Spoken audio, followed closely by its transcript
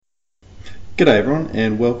G'day everyone,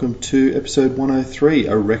 and welcome to episode 103,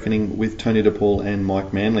 A Reckoning with Tony DePaul and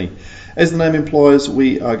Mike Manley. As the name implies,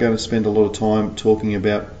 we are going to spend a lot of time talking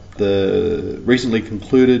about the recently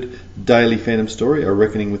concluded daily Phantom story, A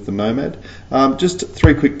Reckoning with the Nomad. Just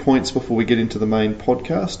 3 quick points before we get into the main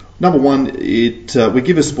podcast. Number one, we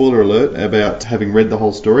give a spoiler alert about having read the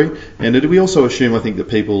whole story, and we also assume, I think, that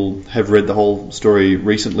people have read the whole story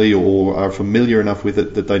recently or are familiar enough with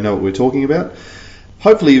it that they know what we're talking about.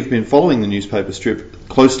 Hopefully you've been following the newspaper strip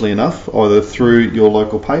closely enough, either through your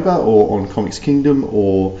local paper or on Comics Kingdom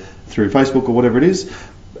or through Facebook or whatever it is,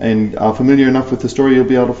 and are familiar enough with the story you'll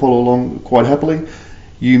be able to follow along quite happily.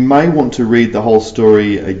 You may want to read the whole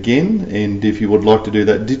story again, and if you would like to do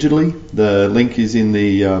that digitally, the link is in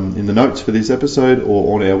the notes for this episode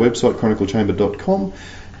or on our website, chroniclechamber.com,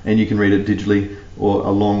 and you can read it digitally or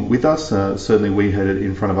along with us. Certainly we had it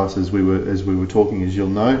in front of us as we were talking, as you'll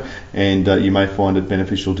know, and you may find it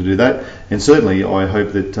beneficial to do that. And certainly I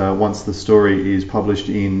hope that once the story is published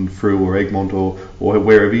in Frew or Egmont or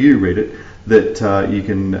wherever you read it, that you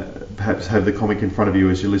can perhaps have the comic in front of you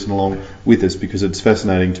as you listen along with us, because it's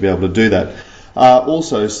fascinating to be able to do that.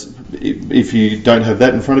 Also, if you don't have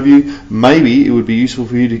that in front of you, maybe it would be useful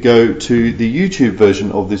for you to go to the YouTube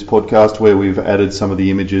version of this podcast, where we've added some of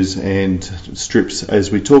the images and strips as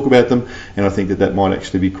we talk about them, and I think that might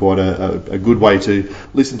actually be quite a good way to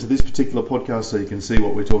listen to this particular podcast, so you can see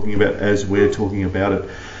what we're talking about as we're talking about it.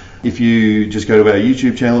 If you just go to our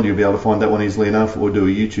YouTube channel, you'll be able to find that one easily enough, or do a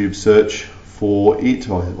YouTube search for it.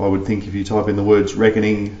 I would think if you type in the words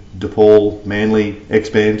Reckoning, DePaul, Manley,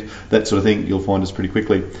 X-Band, that sort of thing, you'll find us pretty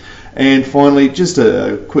quickly. And finally, just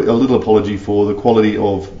a little apology for the quality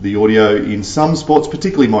of the audio in some spots,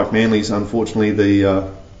 particularly Mike Manley's. Unfortunately,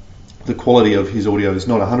 the quality of his audio is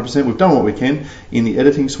not 100%. We've done what we can in the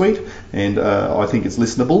editing suite, and I think it's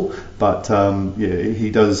listenable, but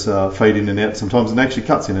he does fade in and out sometimes, and actually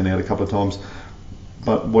cuts in and out a couple of times.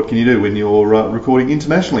 But what can you do when you're recording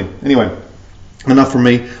internationally? Anyway, enough from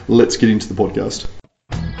me. Let's get into the podcast.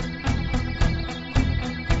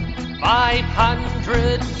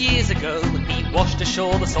 500 years ago, he washed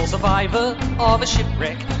ashore the sole survivor of a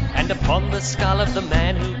shipwreck, and upon the skull of the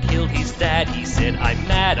man who killed his dad, he said, "I'm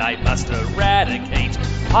mad, I must eradicate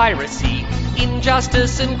piracy,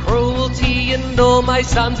 injustice and cruelty, and all my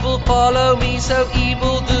sons will follow me, so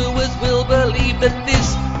evildoers will believe that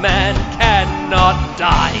this man cannot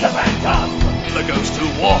die." The Phantom, the ghost who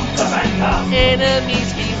walks, the Phantom,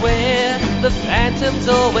 enemies beware, the Phantom's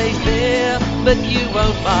always there, but you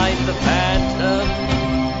won't find the Phantom.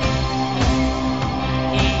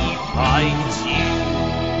 He finds you.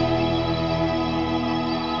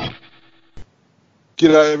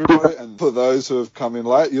 G'day everybody, and for those who have come in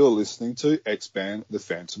late, you're listening to X-Band, the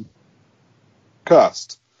Phantom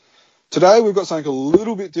Cast. Today we've got something a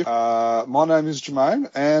little bit different. My name is Jermaine,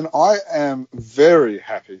 and I am very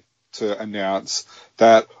happy to announce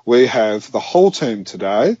that we have the whole team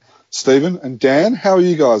today. Stephen and Dan, how are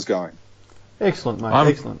you guys going? Excellent, mate.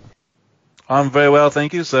 Excellent. I'm very well,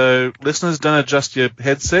 thank you. So, listeners, don't adjust your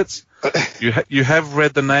headsets. You have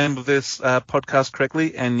read the name of this podcast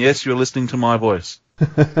correctly, and yes, you're listening to my voice.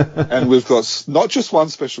 And we've got not just one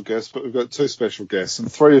special guest, but we've got 2 special guests,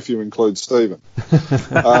 and 3 if you include Stephen.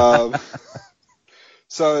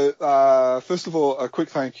 First of all, a quick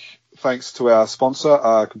thanks to our sponsor,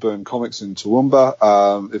 Kaboom Comics in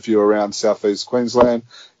Toowoomba. If you're around southeast Queensland,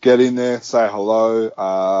 get in there, say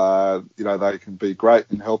hello. They can be great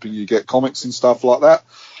in helping you get comics and stuff like that.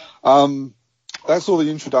 That's all the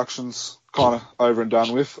introductions kind of over and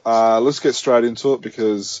done with. Let's get straight into it,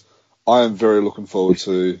 because I am very looking forward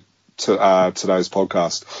to today's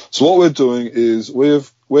podcast. So what we're doing is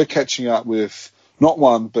we're catching up with not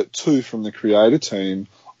 1 but 2 from the creator team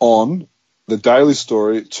on the daily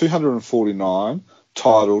story 249,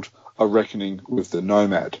 titled A Reckoning with the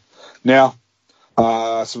Nomad. Now,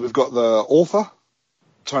 so we've got the author,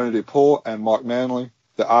 Tony DePaul, and Mike Manley,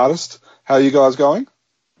 the artist. How are you guys going?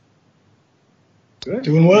 Good.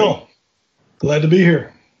 Doing well. Glad to be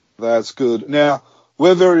here. That's good. Now,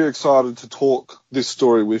 we're very excited to talk this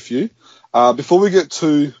story with you. Before we get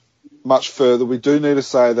too much further, we do need to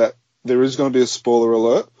say that there is going to be a spoiler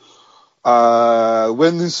alert.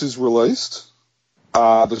 When this is released,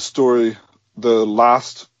 the story, the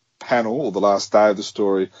last panel or the last day of the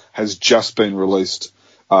story has just been released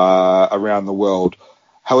around the world.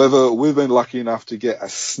 However, we've been lucky enough to get a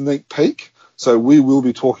sneak peek, so we will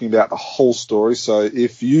be talking about the whole story. So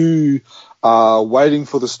if you are waiting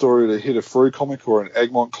for the story to hit a Frew comic or an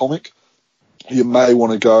Egmont comic, you may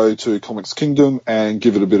want to go to Comics Kingdom and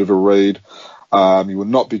give it a bit of a read. You will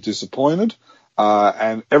not be disappointed.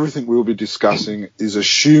 And everything we'll be discussing is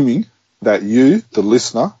assuming that you, the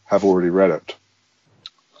listener, have already read it.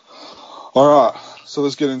 All right, so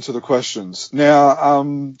let's get into the questions. Now,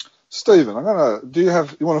 Stephen, you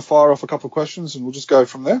want to fire off a couple of questions and we'll just go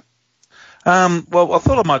from there? Well, I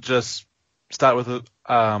thought I might just start with it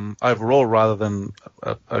overall rather than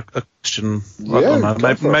a question. Yeah, I don't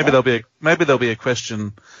know. Maybe there'll be a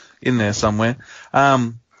question in there somewhere.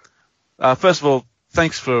 First of all,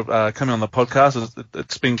 thanks for coming on the podcast.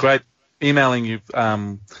 It's been great emailing you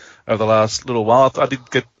over the last little while. I did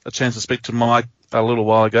get a chance to speak to Mike a little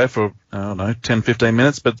while ago for, 10, 15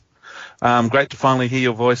 minutes, but great to finally hear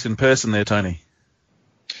your voice in person there, Tony.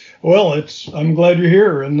 Well, I'm glad you're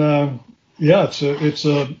here, and it's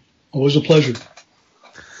always a pleasure.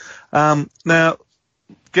 Now,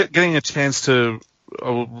 getting a chance to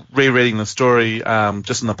rereading the story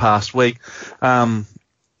just in the past week, it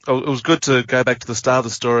was good to go back to the start of the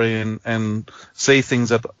story and see things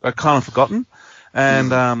that are kind of forgotten,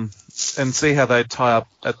 and see how they tie up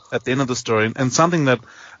at the end of the story. And something that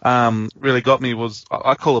really got me was,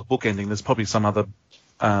 I call it bookending. There's probably some other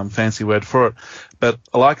fancy word for it, but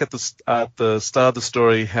I like at the start of the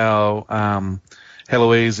story how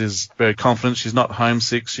Heloise is very confident. She's not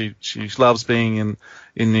homesick. She loves being in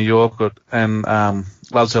New York and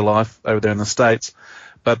loves her life over there in the States.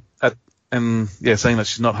 But saying that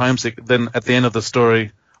she's not homesick. Then at the end of the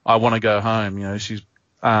story, I want to go home. She's.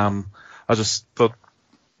 I just thought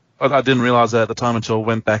I didn't realize that at the time until I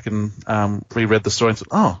went back and reread the story and said,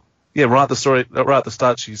 oh yeah, right at the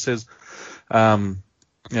start she says, how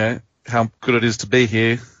good it is to be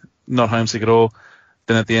here, not homesick at all.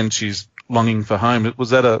 Then at the end she's longing for home.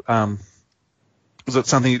 Was that was it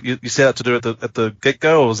something you set out to do at the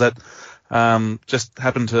get-go, or was that just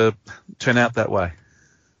happened to turn out that way?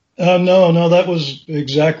 No, that was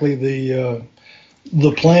exactly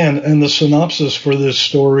the plan, and the synopsis for this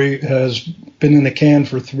story has been in the can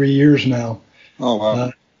for 3 years now. Oh,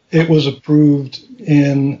 wow. It was approved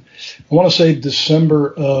in, I want to say,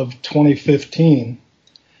 December of 2015,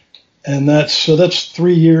 and that's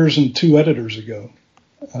 3 years and 2 editors ago.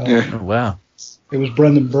 Oh, wow. It was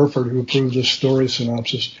Brendan Burford who approved this story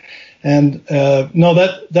synopsis. And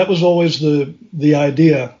that was always the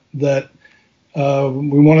idea, that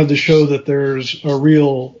we wanted to show that there's a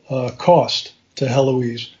real cost to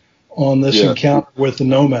Heloise on this encounter with the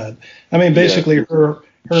Nomad. I mean, basically her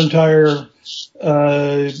entire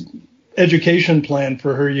education plan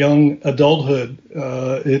for her young adulthood,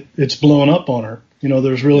 it's blown up on her.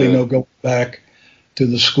 There's really no going back to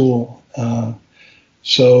the school.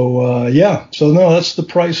 So that's the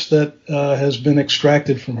price that has been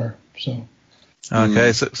extracted from her. So.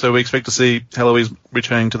 Okay, so we expect to see Heloise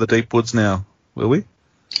returning to the deep woods now, will we?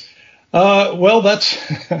 Well, that's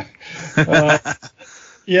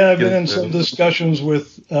I've been in some discussions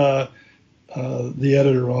with the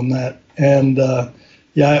editor on that, and I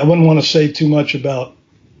wouldn't want to say too much about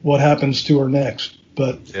what happens to her next,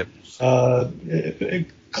 but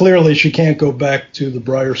clearly she can't go back to the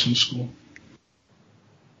Brierson school.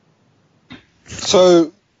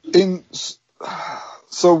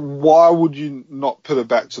 So why would you not put her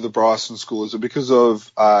back to the Brierson school? Is it because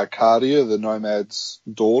of Cardia, the Nomad's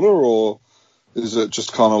daughter, or is it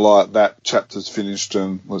just kind of like that chapter's finished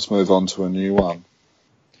and let's move on to a new one?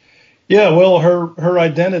 Yeah, well, her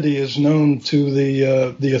identity is known to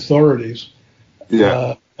the authorities.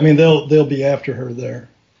 Yeah. They'll be after her there.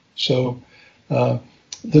 So the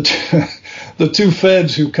two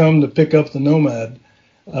feds who come to pick up the Nomad,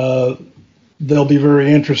 they'll be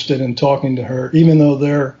very interested in talking to her, even though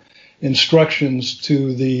their instructions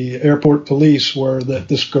to the airport police were that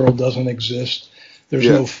this girl doesn't exist. There's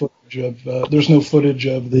no footage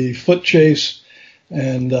of the foot chase,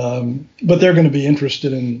 and but they're going to be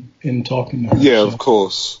interested in talking to her. Yeah, of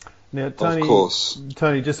course. Now,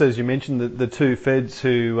 Tony, just as you mentioned, the two feds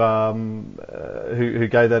who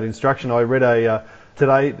gave that instruction, I read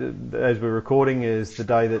today, as we're recording, is the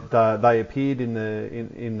day that they appeared in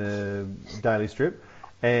the Daily Strip,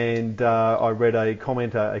 and I read a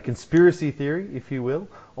comment, a conspiracy theory, if you will,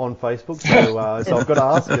 on Facebook. So I've got to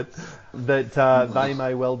ask it, that they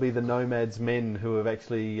may well be the Nomad's men who have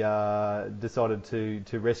actually decided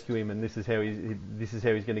to rescue him, and this is how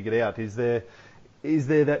he's going to get out. Is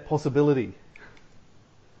there that possibility?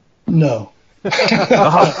 No. I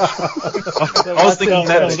was thinking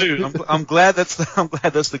that too. I'm glad that's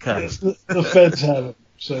the case. The feds have it.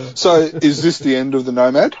 So is this the end of the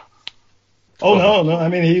Nomad? Oh no! I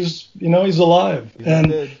mean, he's alive,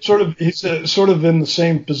 and he's sort of in the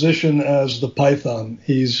same position as the Python.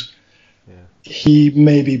 He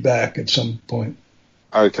may be back at some point.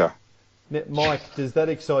 Okay. Now, Mike, does that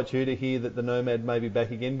excite you to hear that the Nomad may be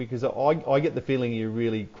back again? Because I get the feeling you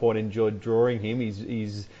really quite enjoyed drawing him.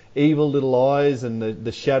 His evil little eyes and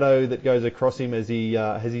the shadow that goes across him as he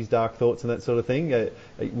has his dark thoughts and that sort of thing.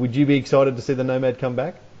 Would you be excited to see the Nomad come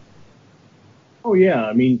back? Oh yeah,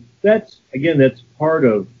 I mean that's part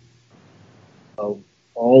of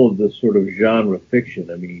all of this sort of genre fiction.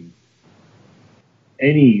 I mean,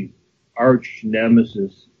 any arch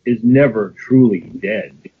nemesis is never truly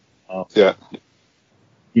dead. Yeah.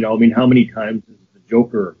 You know, I mean, how many times has the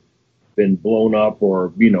Joker been blown up,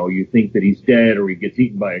 or, you know, you think that he's dead, or he gets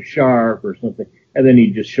eaten by a shark or something, and then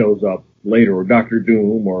he just shows up later, or Doctor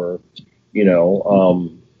Doom, or, you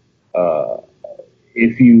know,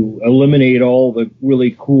 if you eliminate all the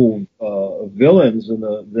really cool villains, then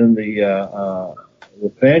the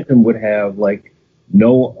Phantom would have like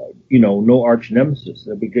no arch nemesis.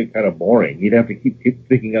 That'd be kind of boring. You'd have to keep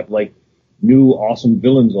picking up like new awesome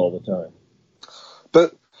villains all the time.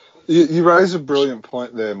 But you raise a brilliant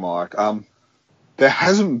point there, Mike. There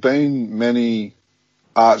hasn't been many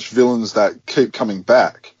arch villains that keep coming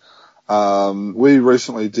back. We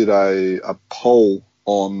recently did a poll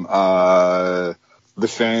on the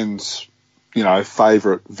fans'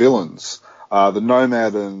 favourite villains. The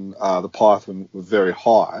Nomad and the Python were very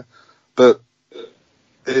high, but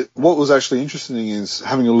what was actually interesting is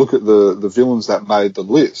having a look at the villains that made the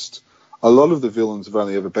list. A lot of the villains have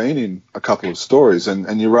only ever been in a couple of stories,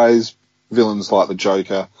 and you raise villains like the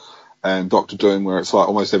Joker and Doctor Doom, where it's like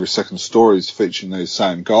almost every second story is featuring these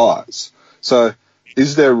same guys. So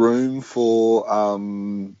is there room for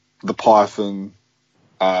the Python,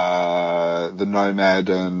 the Nomad,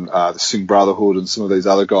 and the Singh Brotherhood and some of these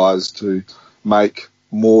other guys to make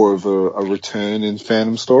more of a return in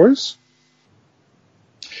Phantom stories?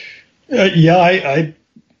 Yeah, I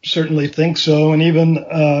certainly think so. And even,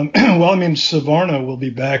 Savarna will be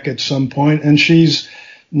back at some point, and she's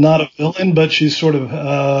not a villain, but she's sort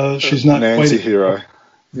of, she's not an quite anti-hero.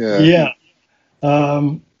 Yeah. Yeah.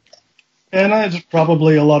 And there's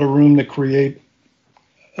probably a lot of room to create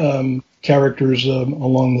characters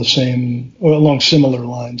along similar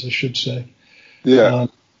lines, I should say. Yeah.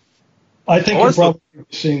 I think you're probably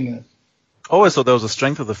seeing that. I always thought that was a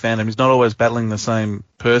strength of the Phantom. He's not always battling the same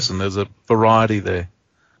person. There's a variety there.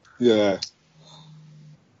 Yeah.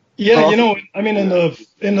 Yeah,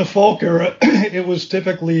 in the folk era, it was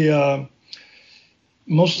typically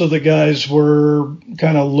most of the guys were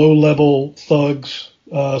kind of low-level thugs,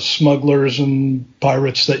 smugglers and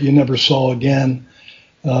pirates that you never saw again.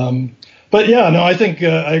 But yeah, no, I think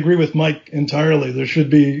I agree with Mike entirely. There should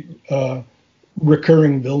be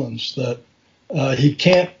recurring villains that he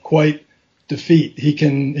can't quite defeat. He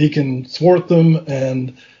can thwart them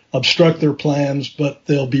and obstruct their plans, but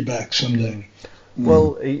they'll be back someday.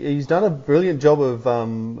 Well, he's done a brilliant job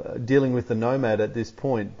of dealing with the Nomad at this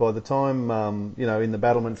point. By the time, in the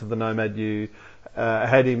battlements of the Nomad, you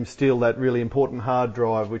had him steal that really important hard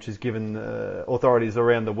drive, which has given authorities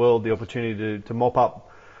around the world the opportunity to mop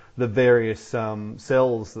up the various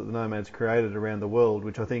cells that the Nomad's created around the world,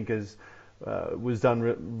 which I think was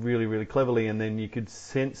done really, really cleverly. And then you could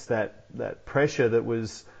sense that pressure that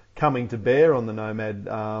was coming to bear on the Nomad.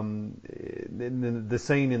 The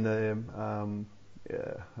scene in the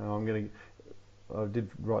I did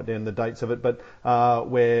write down the dates of it, but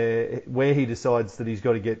where he decides that he's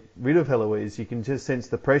got to get rid of Heloise, you can just sense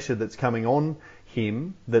the pressure that's coming on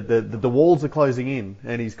him, that the walls are closing in,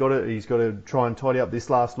 and he's got to try and tidy up this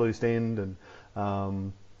last loose end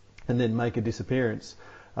and then make a disappearance.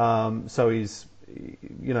 So his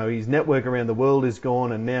network around the world is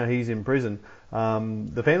gone, and now he's in prison.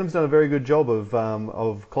 The Phantom's done a very good job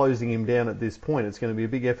of closing him down at this point. It's going to be a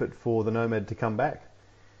big effort for the Nomad to come back.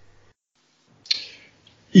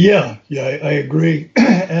 Yeah, I agree.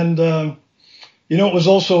 And, it was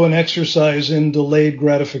also an exercise in delayed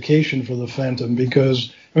gratification for the Phantom,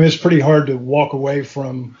 because, it's pretty hard to walk away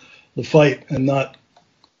from the fight and not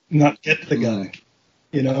get the guy,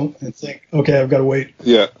 and think, okay, I've got to wait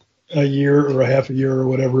a year or a half a year or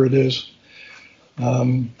whatever it is.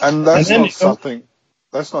 And that's not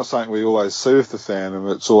something we always see with the Phantom.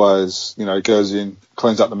 It's always, it goes in,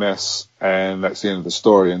 cleans up the mess, and that's the end of the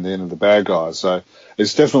story and the end of the bad guys. So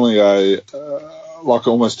it's definitely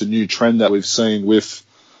almost a new trend that we've seen with,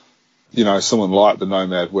 someone like the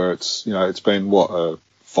Nomad, where it's, it's been a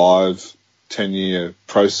 5-10 year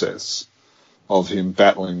process of him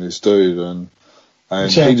battling this dude, and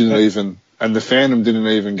he didn't even. And the Phantom didn't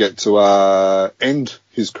even get to end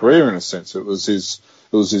his career, in a sense. It was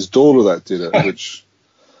his daughter that did it, which,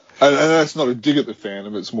 and that's not a dig at the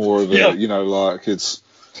Phantom. It's more of a,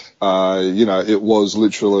 it was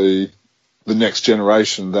literally the next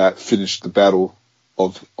generation that finished the battle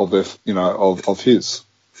of his.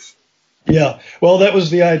 Yeah, well, that was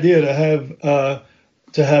the idea,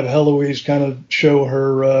 to have Heloise kind of show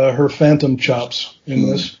her phantom chops in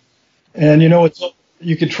this, and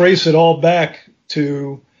you could trace it all back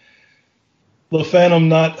to the Phantom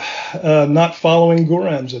not following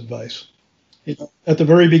Goran's advice. At the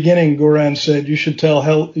very beginning, Goran said, "You should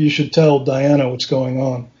tell Diana what's going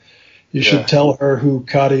on. You should tell her who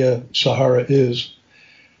Katia Sahara is."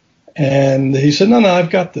 And he said, "No, I've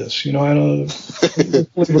got this. I don't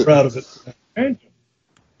leave her out of it." I'm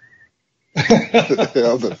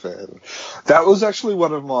a fan. That was actually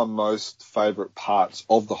one of my most favourite parts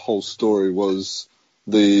of the whole story, was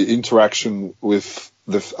the interaction with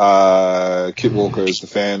the Kit Walker as the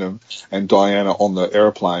Phantom and Diana on the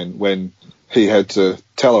airplane, when he had to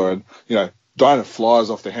tell her, and Diana flies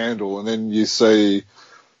off the handle, and then you see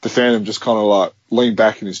the Phantom just kind of like lean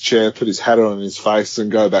back in his chair, put his hat on his face,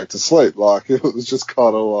 and go back to sleep. Like, it was just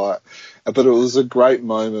kind of like, but it was a great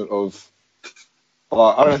moment of.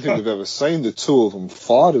 I don't think we've ever seen the two of them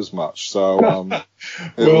fight as much. So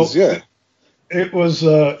It was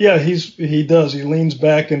he does. He leans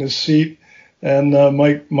back in his seat, and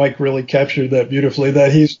Mike really captured that beautifully.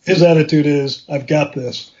 That his attitude is, "I've got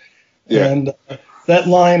this," and that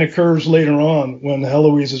line occurs later on when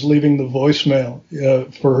Heloise is leaving the voicemail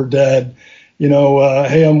for her dad.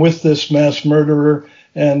 Hey, I'm with this mass murderer,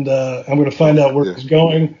 and I'm going to find out where he's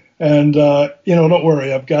going. And, don't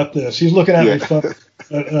worry, I've got this. He's looking at me funny,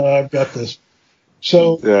 but I've got this.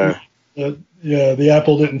 So, the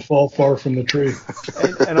apple didn't fall far from the tree.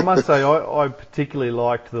 And I must say, I particularly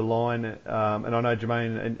liked the line, and I know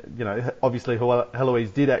Jermaine, and, obviously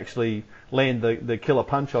Heloise did actually land the killer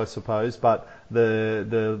punch, I suppose, but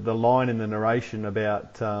the line in the narration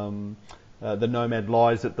about the Nomad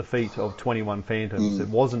lies at the feet of 21 Phantoms. It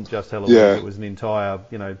wasn't just Heloise, it was an entire,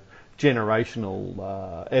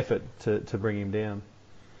 generational effort to bring him down.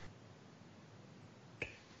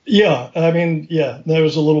 Yeah, I mean, there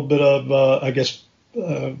was a little bit of, I guess,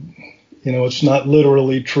 it's not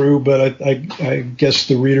literally true, but I guess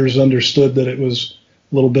the readers understood that it was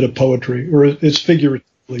a little bit of poetry, or it's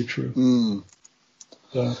figuratively true.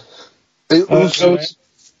 So,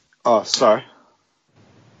 sorry.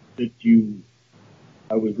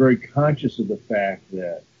 I was very conscious of the fact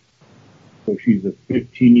that, so she's a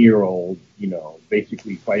 15-year-old,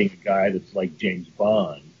 basically fighting a guy that's like James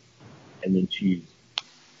Bond, and then she's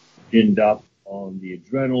ginned up on the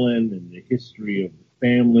adrenaline and the history of the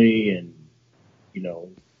family and,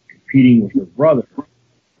 competing with her brother.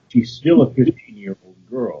 She's still a 15-year-old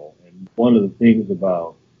girl, and one of the things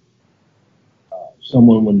about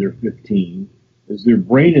someone when they're 15 is their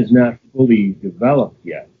brain is not fully developed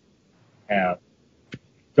yet. Have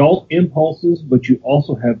adult impulses, but you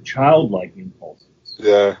also have childlike impulses.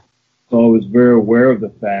 Yeah. So I was very aware of the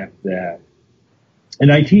fact that, and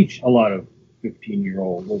I teach a lot of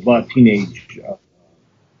 15-year-olds, a lot of teenage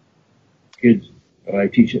kids. I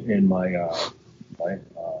teach it in my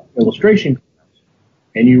illustration class,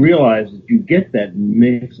 and you realize that you get that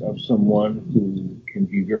mix of someone who can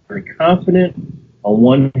be very, very confident on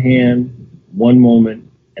one hand, one moment,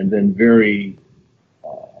 and then very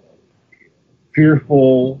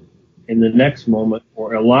fearful in the next moment,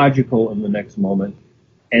 or illogical in the next moment.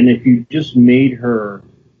 And if you just made her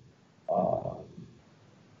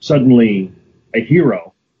suddenly a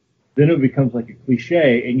hero, then it becomes like a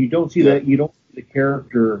cliche, and you don't see that, you don't see the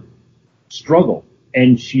character struggle.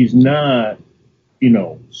 And she's not,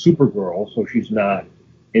 Supergirl, so she's not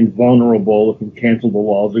invulnerable, can cancel the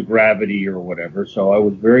laws of gravity or whatever. So I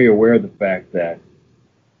was very aware of the fact that,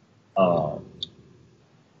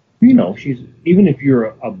 she's, even if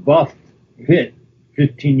you're a buff, fit,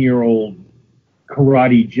 15-year-old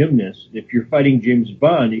karate gymnast, if you're fighting James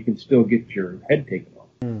Bond, you can still get your head taken off.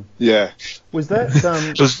 Yeah. Was that...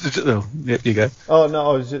 you go. Oh,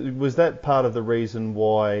 no, was that part of the reason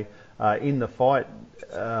why in the fight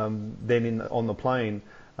then on the plane,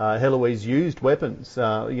 Heloise used weapons,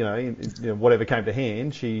 whatever came to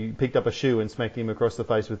hand. She picked up a shoe and smacked him across the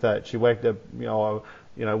face with that. She whacked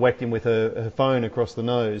whacked him with her phone across the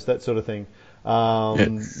nose, that sort of thing.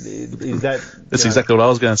 Is that... That's exactly what I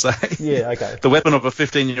was going to say. Yeah, okay. The weapon of a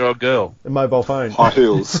 15-year-old girl. A mobile phone. High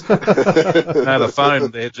heels. No, the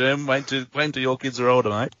phone there, Jim. Wait till your kids are older,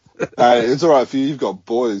 mate. It's all right for you. You've got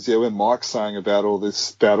boys. Yeah, when Mike's saying about all this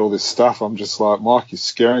stuff, I'm just like, Mike, you're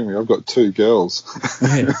scaring me. I've got two girls.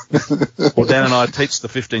 Yeah. Well, Dan and I teach the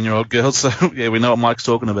 15-year-old girls, so yeah, we know what Mike's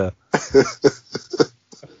talking about.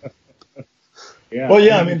 Yeah. Well,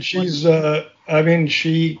 yeah. I mean,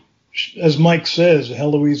 she, as Mike says,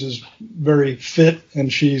 Heloise is very fit,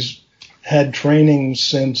 and she's had training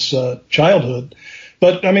since childhood.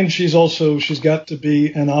 But I mean, she's got to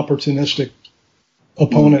be an opportunistic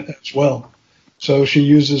opponent as well. So she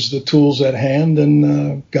uses the tools at hand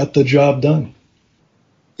and got the job done.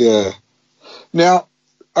 Yeah. Now,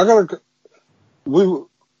 in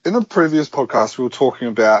a previous podcast, we were talking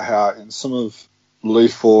about how in some of Lee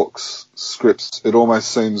Falk's scripts, it almost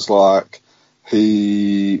seems like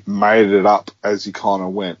he made it up as he kind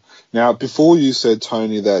of went. Now, before you said,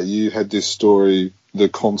 Tony, that you had this story, the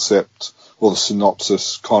concept or the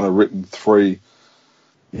synopsis kind of written 3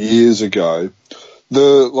 years ago,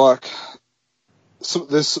 there's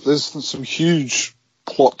some huge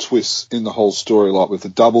plot twists in the whole story, like with the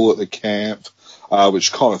double at the camp,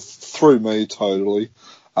 which kind of threw me totally.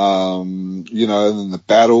 And then the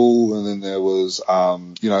battle, and then there was,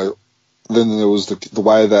 then there was the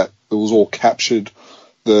way that it was all captured,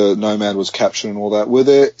 the Nomad was captured and all that. Were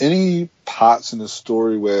there any parts in the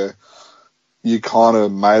story where you kind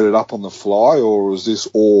of made it up on the fly, or was this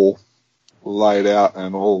all laid out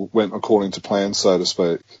and all went according to plan, so to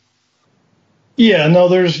speak? Yeah, no,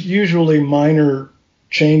 there's usually minor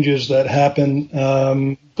changes that happen,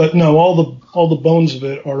 but no, all the bones of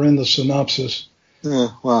it are in the synopsis. Yeah,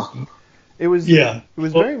 well, it was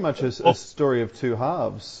very much a story of two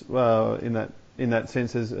halves in that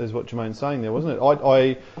sense, as what Jermaine's saying there, wasn't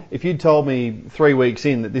it? If you'd told me 3 weeks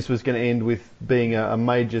in that this was going to end with being a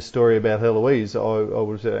major story about Heloise, I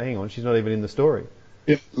would have said, hang on, she's not even in the story.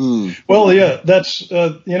 Yeah. Well, yeah, that's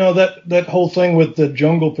that whole thing with the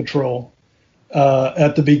Jungle Patrol.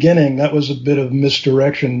 At the beginning, that was a bit of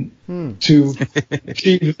misdirection to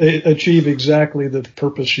achieve exactly the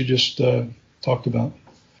purpose you just talked about.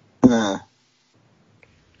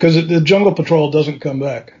 Because the Jungle Patrol doesn't come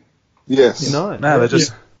back. Yes. No, they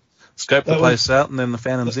just scope the place out and then the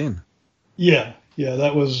Phantom's in. Yeah,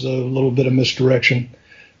 that was a little bit of misdirection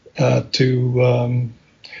to, you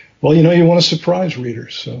want to surprise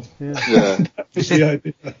readers. So that was the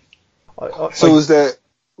idea. So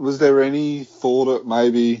was there any thought of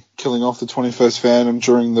maybe killing off the 21st Phantom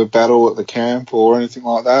during the battle at the camp or anything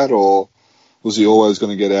like that, or was he always going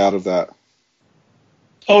to get out of that?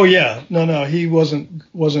 Oh yeah, no, he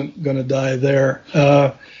wasn't going to die there.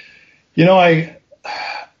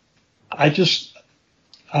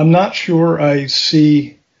 I'm not sure I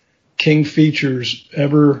see King Features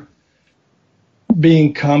ever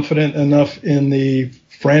being confident enough in the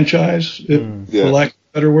franchise, for lack of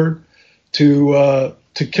a better word, to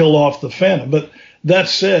kill off the Phantom. But that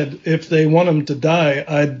said, if they want him to die,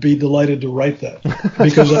 I'd be delighted to write that,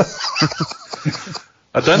 because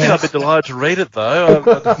I don't think I'd be delighted to read it, though.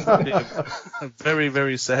 It'd be a very,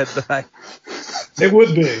 very sad day. It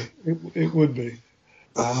would be. It would be.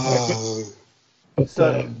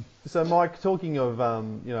 So, Mike, talking of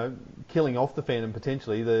killing off the Phantom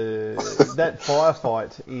potentially, that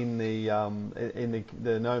firefight in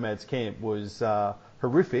the Nomads camp was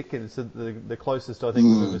horrific, and it's the closest I think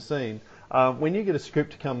we've ever seen. When you get a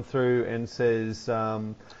script come through and says, there's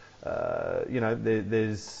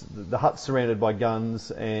the hut's surrounded by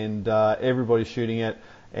guns and everybody's shooting at,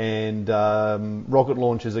 and rocket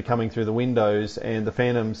launchers are coming through the windows, and the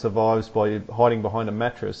Phantom survives by hiding behind a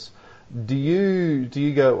mattress. Do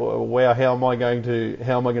you go, wow, how am I going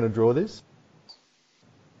to draw this?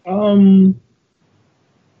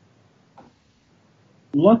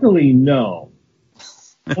 Luckily, no.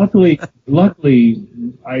 Luckily,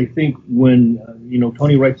 I think when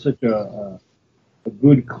Tony writes such a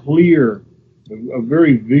good, clear, a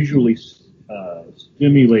very visually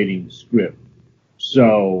stimulating script.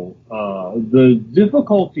 So the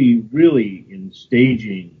difficulty really in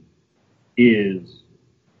staging is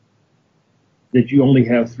that you only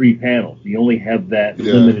have 3 panels. You only have that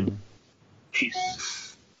limited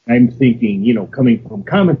piece. I'm thinking, coming from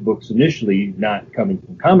comic books initially, not coming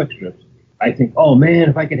from comic strips, I think, oh man,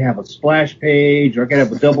 if I could have a splash page, or I could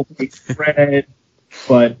have a double page spread.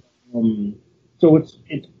 But so it's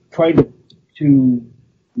trying to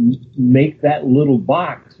make that little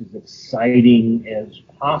box as exciting as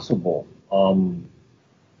possible. So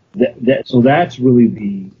that's really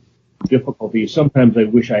the difficulty. Sometimes I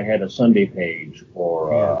wish I had a Sunday page,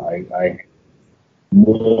 or I had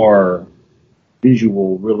more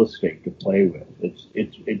visual real estate to play with.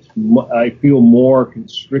 I feel more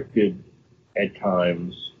constricted at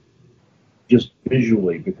times, just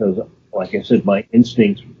visually, because, like I said, my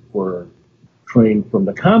instincts were trained from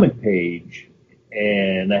the comic page,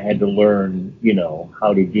 and I had to learn,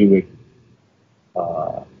 how to do it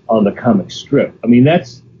on the comic strip. I mean,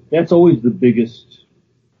 that's always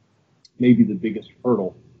maybe the biggest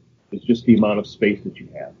hurdle, is just the amount of space that you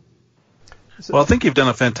have. Well, I think you've done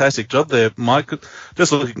a fantastic job there, Mike.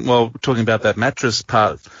 Just talking about that mattress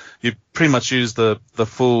part, you pretty much use the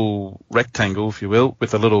full rectangle, if you will,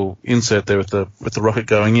 with a little insert there with the rocket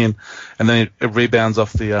going in, and then it rebounds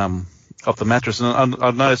off the mattress. And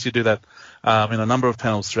I've noticed you do that in a number of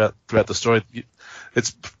panels throughout the story.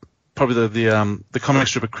 It's probably the comic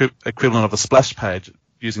strip equivalent of a splash page,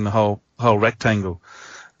 using the whole rectangle.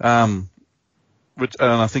 And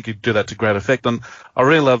I think you do that to great effect. And I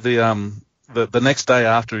really love the next day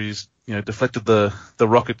after he's deflected the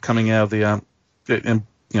rocket coming out of the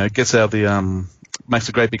gets out of the makes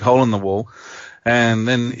a great big hole in the wall, and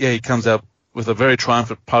then he comes out with a very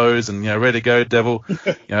triumphant pose and ready to go, devil.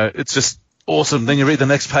 It's just awesome. Then you read the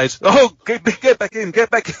next page. Oh, get back in.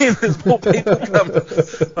 There's more people coming.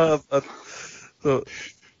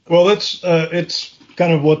 Well, it's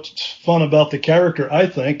kind of what's fun about the character, I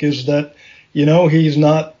think, is that he's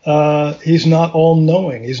not all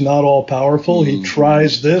knowing. He's not all powerful. He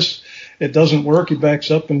tries this, it doesn't work. He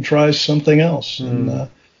backs up and tries something else, and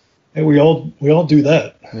we all do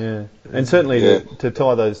that. Yeah, and certainly to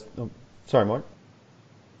tie those. Oh, sorry, Mike.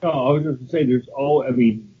 No, I was just going to say there's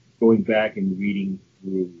going back and reading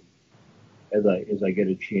through as I get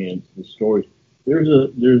a chance the stories.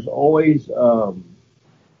 There's always a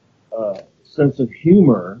sense of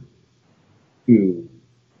humor to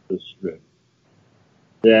the strip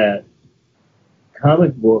that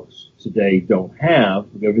comic books today don't have.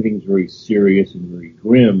 Everything's very serious and very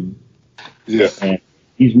grim. Yeah. And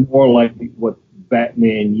he's more like what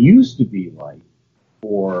Batman used to be like,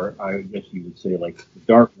 or I guess you would say like The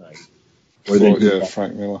Dark Knight.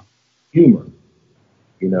 Frank Miller. Humor,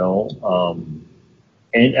 and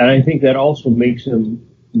I think that also makes him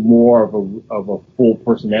more of a full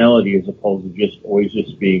personality as opposed to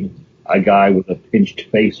just being a guy with a pinched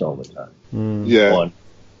face all the time. Yeah.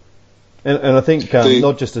 And I think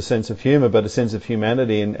not just a sense of humour, but a sense of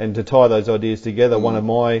humanity, and to tie those ideas together, one of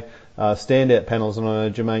my standout panels, and I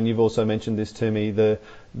know, Jermaine, you've also mentioned this to me, the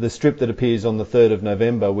strip that appears on the 3rd of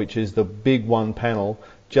November, which is the big one panel,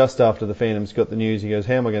 just after the Phantom's got the news. He goes,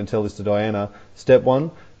 how am I going to tell this to Diana? Step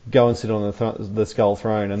one, go and sit on the Skull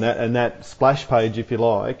Throne. And that splash page, if you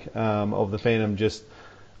like, of the Phantom just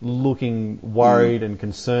looking worried and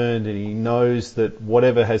concerned, and he knows that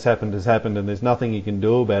whatever has happened, and there's nothing he can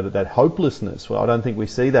do about it. That hopelessness. Well, I don't think we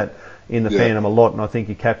see that in the Phantom a lot, and I think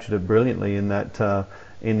he captured it brilliantly in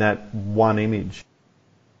that one image.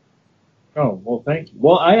 Oh, well, thank you.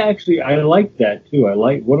 Well, I like that too.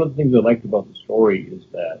 One of the things I liked about the story is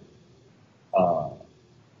that,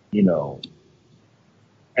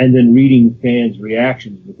 and then reading fans'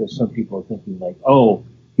 reactions, because some people are thinking like, oh,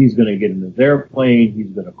 he's going to get in his airplane,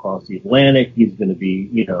 he's going to cross the Atlantic, he's going to be,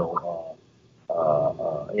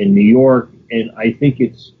 in New York, and I think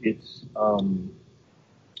it's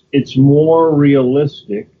more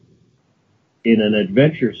realistic in an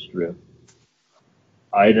adventure strip.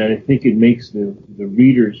 I think it makes the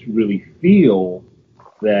readers really feel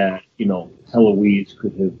that Heloise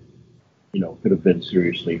could have been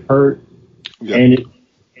seriously hurt,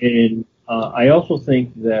 and I also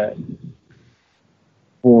think that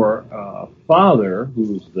for a father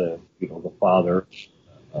who's the father,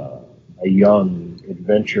 a young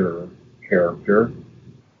adventure character,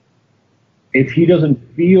 if he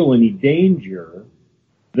doesn't feel any danger,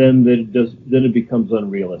 then it becomes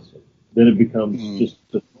unrealistic. Then it becomes just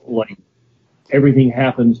like everything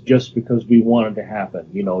happens just because we want it to happen.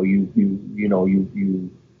 You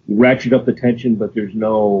ratchet up the tension, but there's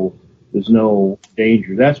no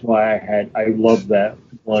danger. That's why I love that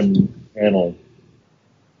one panel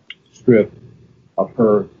strip of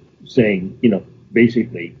her saying,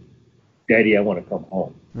 basically, Daddy, I want to come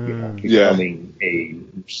home. Becoming a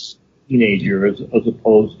teenager as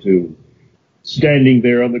opposed to standing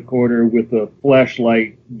there on the corner with a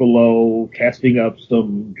flashlight below, casting up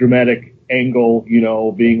some dramatic angle,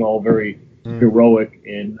 being all very heroic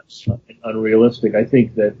and unrealistic. I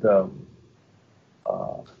think that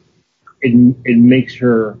it makes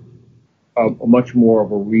her a much more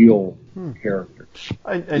of a real character.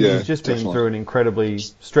 And you've just been through an incredibly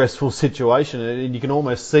stressful situation, and you can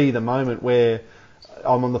almost see the moment where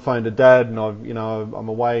I'm on the phone to Dad, and I'm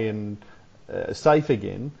away and safe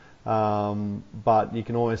again. But you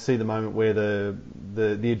can always see the moment where the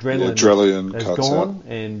adrenaline has gone,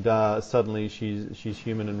 and suddenly she's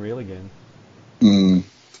human and real again.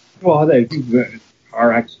 Well, if you've got a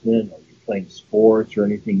car accident, or you're playing sports or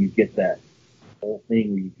anything, you get that whole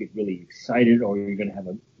thing where you get really excited, or you're going to have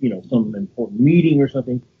some important meeting or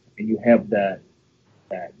something, and you have that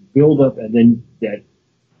build up, and then that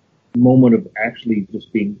moment of actually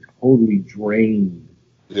just being totally drained.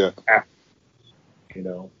 Yeah. After,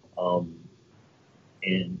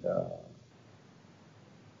 And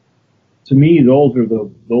to me, those are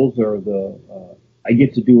the I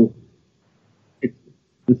get to do it.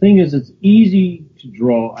 The thing is, it's easy to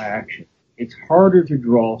draw action. It's harder to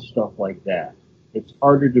draw stuff like that. It's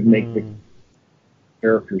harder to make the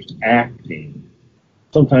characters acting.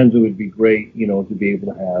 Sometimes it would be great, to be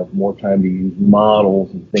able to have more time to use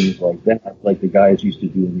models and things like that, like the guys used to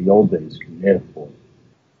do in the old days, Kenneth or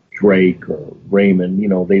Drake or Raymond.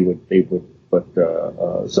 They would. But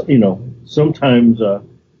sometimes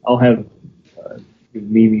I'll have if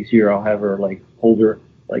Mimi's here, I'll have her hold her,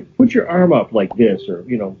 put your arm up like this, or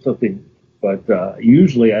something. But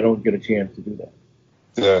usually I don't get a chance to do that.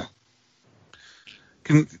 Yeah.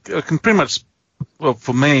 Can pretty much, well,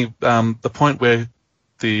 for me, the point where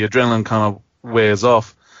the adrenaline kind of wears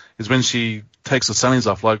off is when she takes the sunnies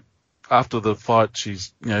off. Like after the fight,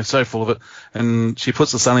 she's so full of it, and she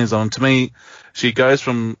puts the sunnies on. To me, she goes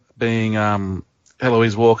from being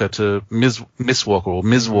Heloise Walker to Miss Walker or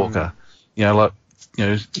Ms. Walker.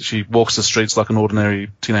 She walks the streets like an ordinary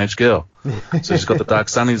teenage girl. So she's got the dark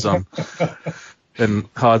sunnies on and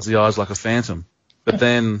hides the eyes like a phantom. But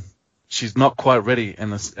then she's not quite ready,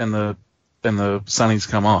 and the sunnies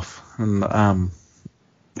come off. And I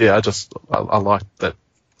like that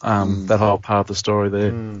that whole part of the story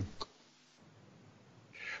there.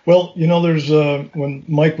 Well, there's when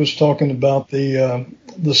Mike was talking about the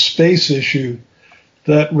space issue,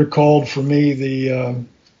 that recalled for me the.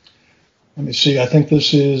 Let me see. I think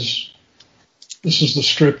this is the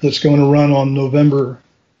strip that's going to run on November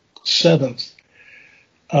 7th.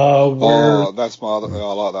 That's my other.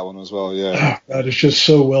 I like that one as well. Yeah. God, it's just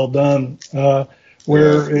so well done.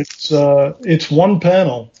 Where it's one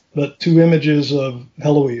panel, but two images of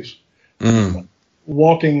Heloise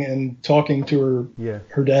walking and talking to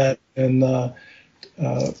her dad, and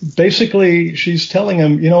basically she's telling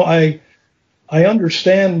him, I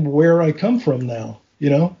understand where I come from now.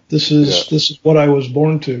 This is what I was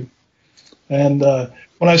born to. And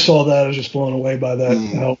when I saw that, I was just blown away by that,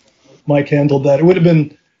 how Mike handled that. It would have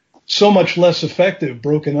been so much less effective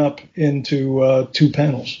broken up into two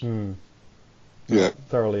panels. Yeah,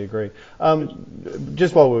 thoroughly agree.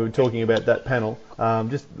 Just while we were talking about that panel,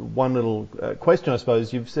 just one little question, I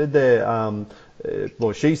suppose. You've said there,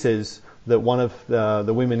 she says that one of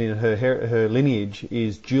the women in her lineage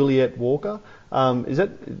is Juliet Walker. Does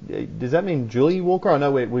that mean Julie Walker? I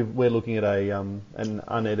know we're looking at an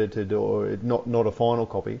unedited or not a final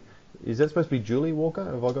copy. Is that supposed to be Julie Walker?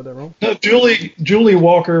 Have I got that wrong? No, Julie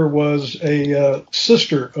Walker was a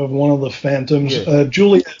sister of one of the Phantoms. Yes.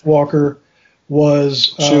 Juliet Walker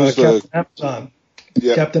was Captain Amazon.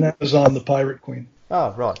 Yep. Captain Amazon, the Pirate Queen.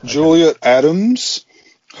 Oh, right. Okay. Juliet Adams,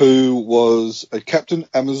 who was a Captain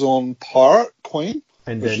Amazon Pirate Queen.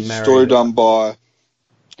 And then married. Story done by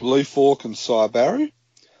Lee Falk and Cy Barry.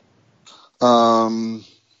 And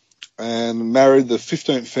married the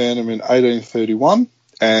 15th Phantom in 1831.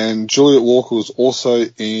 And Juliet Walker was also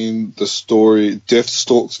in the story Death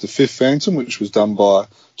Stalks the Fifth Phantom, which was done by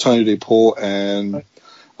Tony D. Paul and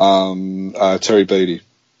Terry Beatty.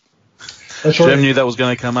 That's right. Jem knew that was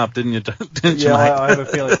going to come up, didn't you? Mate? I have a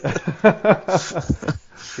feeling.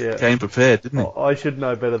 Yeah. Came prepared, didn't he? I should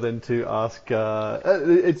know better than to ask.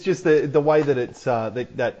 It's just the way that it's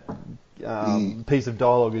that piece of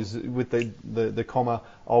dialogue is with the comma.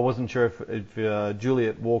 I wasn't sure if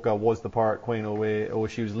Juliet Walker was the Pirate Queen or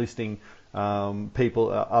she was listing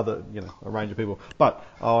people, a range of people. But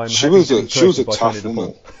she was a tough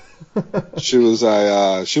woman. she was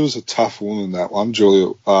a tough woman, that one,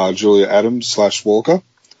 Julia Adams / Walker.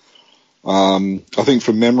 I think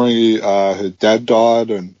from memory, her dad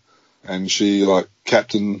died, and she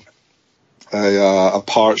captained a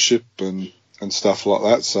pirate ship and stuff like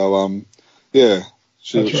that. So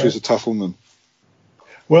she was a tough woman.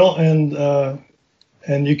 Well,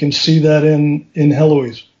 and you can see that in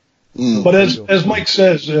Heloise. But as Mike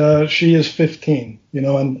says, she is 15,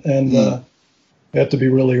 and you have to be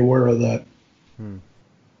really aware of that.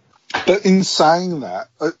 But in saying that,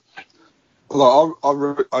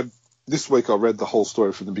 this week I read the whole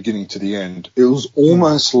story from the beginning to the end. It was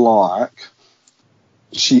almost like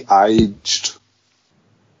she aged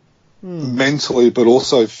mentally, but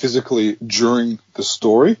also physically during the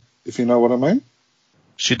story, if you know what I mean.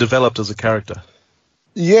 She developed as a character.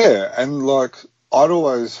 Yeah, and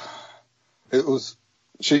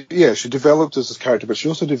she developed as a character, but she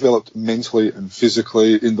also developed mentally and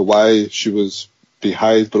physically in the way she was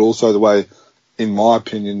behaved, but also the way, in my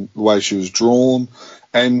opinion, the way she was drawn,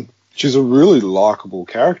 and she's a really likeable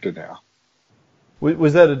character now.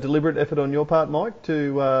 Was that a deliberate effort on your part, Mike,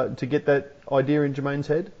 to get that idea in Jermaine's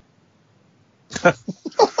head?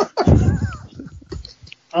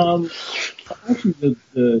 Actually,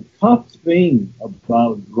 the tough thing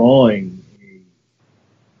about drawing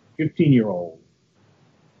a 15-year-old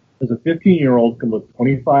is a 15-year-old can look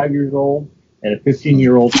 25 years old, and a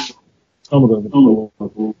 15-year-old, some of them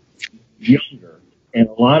look younger. And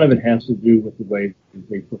a lot of it has to do with the way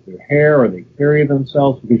they put their hair or they carry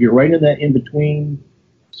themselves, because you're right in that in-between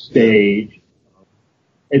stage.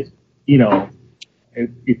 It's,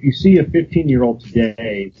 if you see a 15-year-old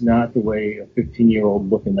today, it's not the way a 15-year-old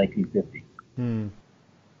looked in 1950.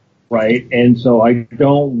 Right? And so I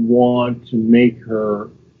don't want to make her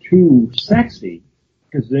too sexy,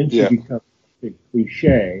 because then she becomes a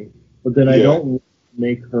cliche. But then I don't want to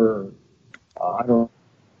make her,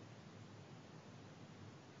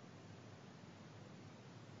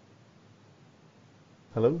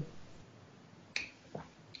 Hello?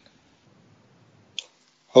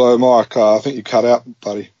 Hello, Mike. I think you cut out,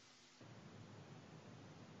 buddy.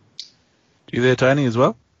 You there, Tony, as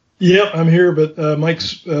well? Yep, I'm here, but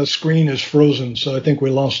Mike's screen is frozen, so I think we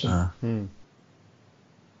lost him.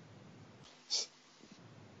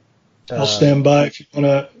 I'll stand by if you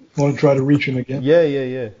want to try to reach him again.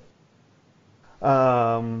 Yeah.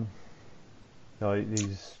 No,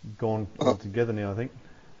 he's gone altogether now, I think.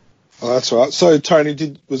 Oh, that's all right. So,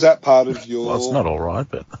 Tony, was that part of your... Well, it's not all right,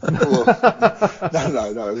 but... No, it's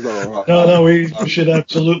not all right. No, we should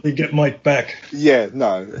absolutely get Mike back. Yeah,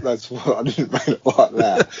 no, that's what I didn't mean it like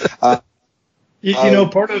that.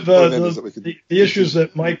 Part of the issues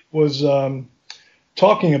that Mike was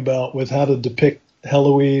talking about with how to depict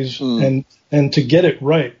Heloise and to get it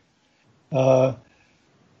right. That's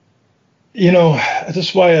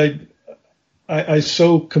why I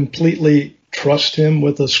so completely trust him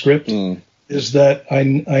with the script, is that I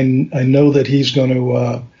know that he's going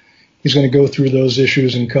to go through those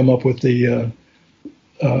issues and come up with the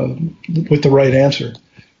right answer.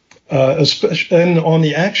 Especially and on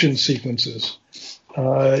the action sequences,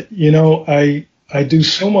 I do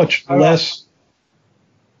so much less.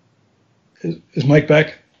 Is Mike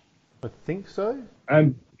back? I think so.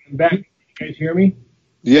 I'm back. You guys hear me?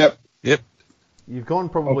 Yep. You've gone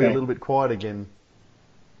probably a little bit quiet again.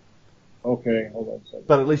 Okay, hold on a second.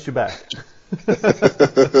 But at least you're back.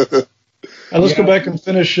 Let's go back and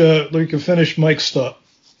finish. We can finish Mike's stuff.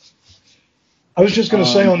 I was just going to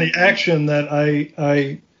say on the action that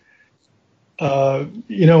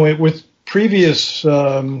with previous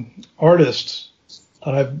artists,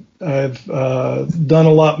 I've done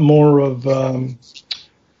a lot more of.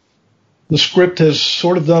 The script has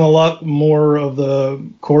sort of done a lot more of the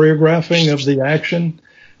choreographing of the action.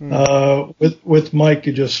 With Mike,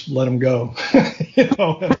 you just let him go.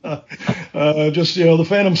 The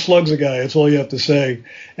Phantom Slug's a guy. That's all you have to say.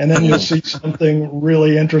 And then you'll see something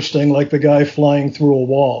really interesting, like the guy flying through a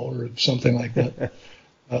wall or something like that.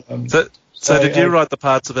 So did you write the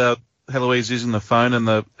parts about Heloise using the phone and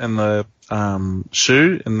the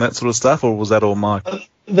shoe and that sort of stuff, or was that all Mike?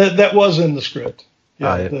 That was in the script.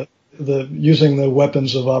 The using the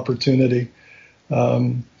weapons of opportunity.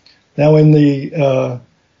 Now in the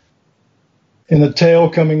tale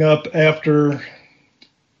coming up after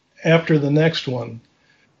the next one,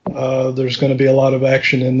 there's going to be a lot of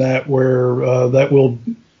action in that where that will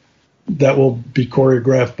be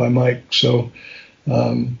choreographed by Mike. So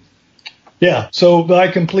so I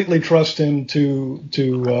completely trust him to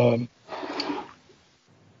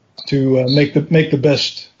make the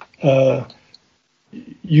best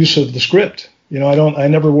use of the script. I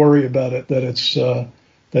never worry about it that it's that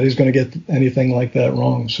he's going to get anything like that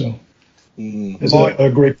wrong. So it's a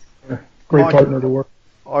great partner to work.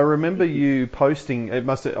 I remember you posting. It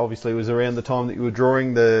was around the time that you were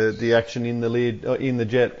drawing the action in the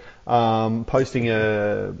jet. Posting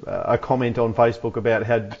a comment on Facebook about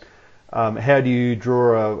how do you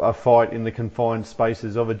draw a fight in the confined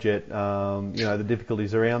spaces of a jet? The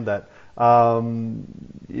difficulties around that.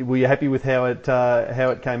 Were you happy with how it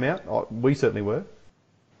came out? We certainly were.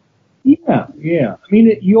 Yeah. I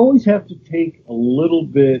mean, you always have to take a little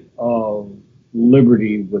bit of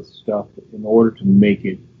liberty with stuff in order to make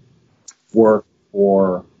it work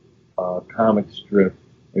for a comic strip.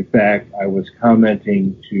 In fact, I was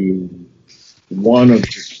commenting to one of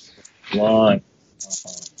the lines,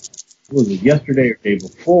 was it yesterday or the day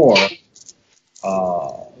before,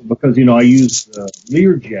 because, I use the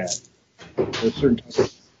Learjet.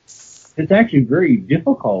 It's actually very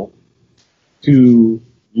difficult to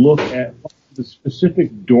look at the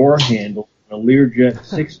specific door handle in a Learjet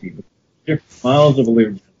 60, different models of a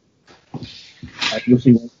Learjet. You'll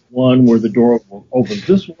see one where the door opens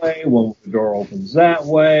this way, one where the door opens that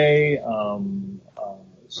way.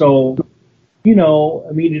 So you know,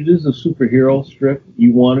 I mean, it is a superhero strip.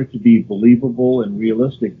 You want it to be believable and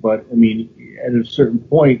realistic, but I mean, at a certain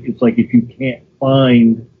point, it's like if you can't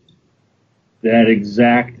find that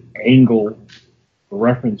exact angle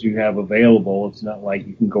reference you have available, it's not like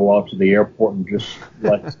you can go out to the airport and just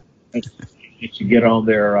let you get on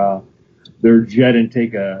their jet and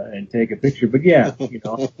take a picture. But yeah, you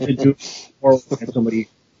know, or somebody, I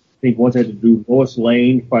think once I had to do Lois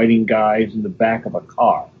Lane fighting guys in the back of a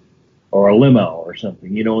car or a limo or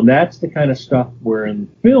something, you know, and that's the kind of stuff where in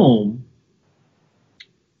film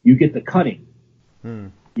you get the cutting,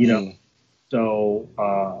 you know, so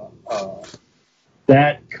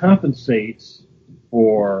that compensates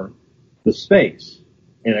for the space.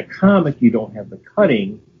 In a comic, you don't have the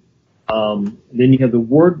cutting. Then you have the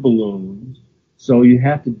word balloons, so you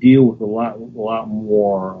have to deal with a lot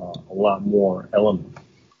more elements.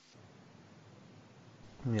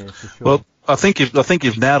 Yeah, for sure. Well, I think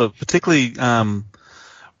you've nailed it, particularly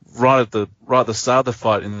right at the start of the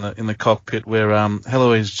fight in the cockpit where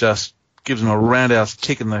Heloise just gives him a roundhouse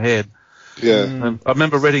kick in the head. Yeah. And I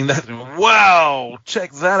remember reading that and wow,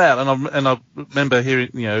 check that out. And I remember hearing,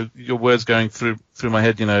 you know, your words going through my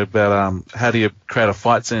head, you know, about how do you create a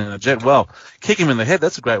fight scene in a jet? Well, kick him in the head,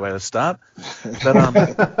 that's a great way to start. But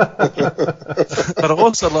but I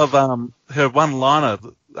also love her one liner, you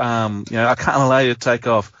know, I can't allow you to take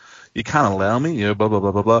off. You can't allow me, you know, blah blah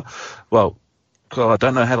blah blah blah. Well, I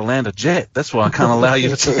don't know how to land a jet. That's why I can't allow you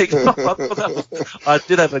to take off. I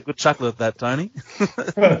did have a good chuckle at that, Tony.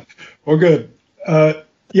 Well, good.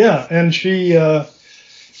 Yeah, and she, you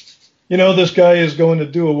know, this guy is going to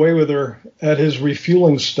do away with her at his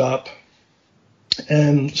refueling stop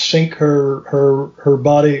and sink her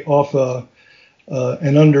body off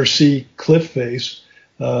an undersea cliff face,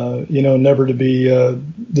 you know, never to be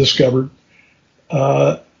discovered.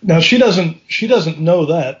 Now she doesn't know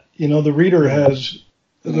that. You know, the reader has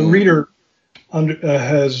you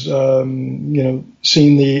know,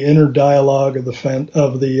 seen the inner dialogue of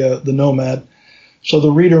the Nomad, so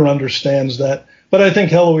the reader understands that. But I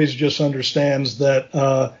think Heloise just understands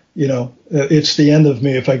that you know, it's the end of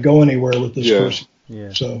me if I go anywhere with this person.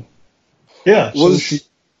 Yeah. So yeah.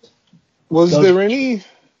 Was there any?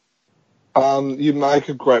 You make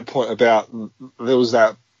a great point about there was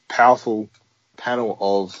that powerful panel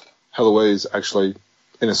of Heloise actually,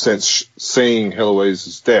 in a sense, seeing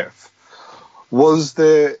Heloise's death. Was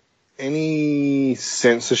there any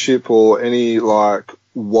censorship or any like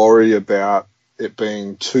worry about it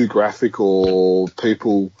being too graphic or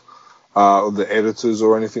people, the editors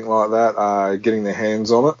or anything like that, getting their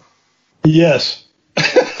hands on it? Yes.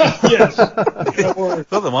 Yes. Don't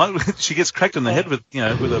worry. She gets cracked in the head with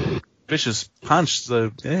a vicious punch.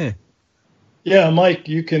 So yeah. Yeah, Mike,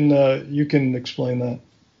 you can explain that.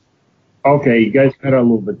 Okay, you guys cut out a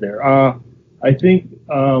little bit there. I think,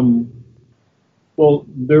 well,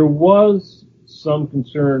 there was some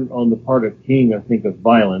concern on the part of King, I think, of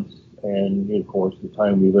violence, and of course, the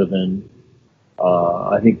time we live in,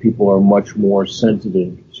 I think people are much more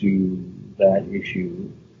sensitive to that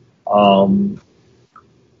issue.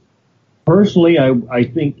 Personally, I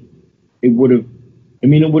think it would have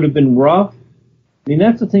been rough. I mean,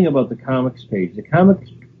 that's the thing about the comics page. The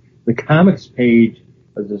comics page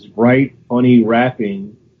is this bright, funny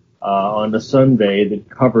wrapping on a Sunday that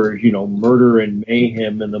covers, you know, murder and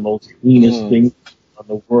mayhem and the most heinous things on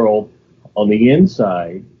the world on the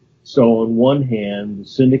inside. So on one hand, the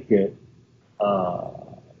syndicate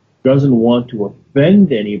doesn't want to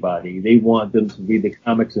offend anybody. They want them to read the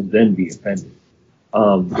comics and then be offended.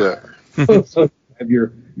 So have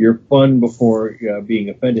your fun before being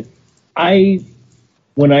offended.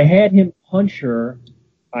 When I had him punch her,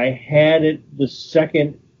 I had it the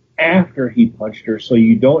second after he punched her, so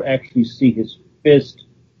you don't actually see his fist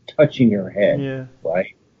touching her head. Yeah.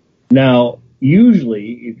 Right? Now,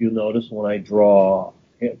 usually, if you notice, when I draw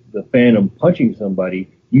the Phantom punching somebody,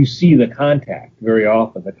 you see the contact very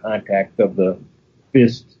often, the contact of the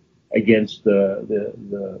fist against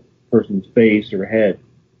the person's face or head.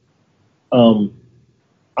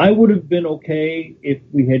 I would have been okay if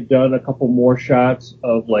we had done a couple more shots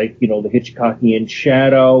of, like, you know, the Hitchcockian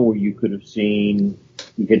shadow where you could have seen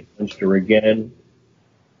he had punched her again.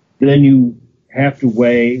 Then you have to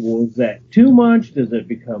weigh, well, is that too much? Does it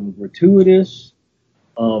become gratuitous?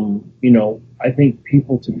 You know, I think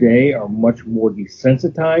people today are much more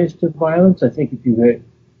desensitized to violence. I think if you hit,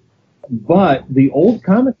 but the old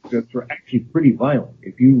comic strips were actually pretty violent.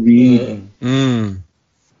 If you read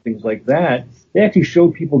things like that, they actually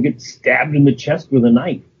showed people get stabbed in the chest with a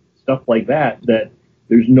knife, stuff like that, that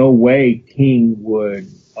there's no way King would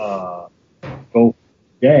go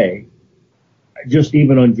today. just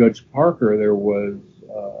even on Judge Parker, there was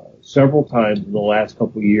several times in the last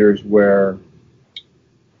couple of years where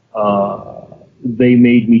they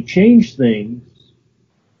made me change things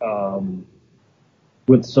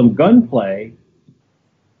with some gunplay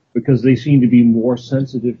because they seem to be more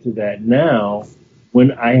sensitive to that now,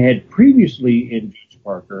 when I had previously in Judge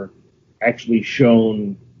Parker actually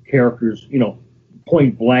shown characters,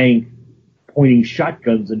 point blank pointing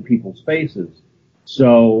shotguns in people's faces.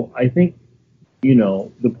 So I think,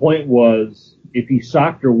 the point was, if he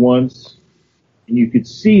socked her once and you could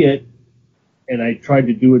see it, and I tried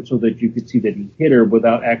to do it so that you could see that he hit her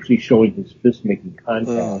without actually showing his fist making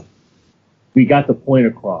contact, we got the point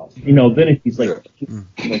across. Then if he's like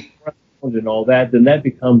and all that, then that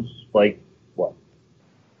becomes like what,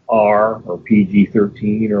 R or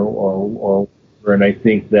PG-13 or and I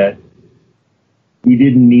think that we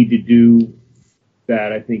didn't need to do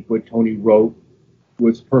that. I think what Tony wrote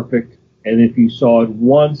was perfect, and if you saw it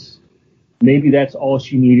once, maybe that's all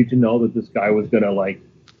she needed to know, that this guy was gonna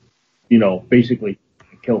basically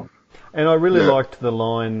kill him. And I really liked the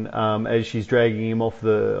line as she's dragging him off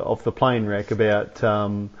the plane wreck about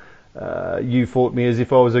you fought me as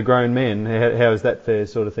if I was a grown man. How is that fair,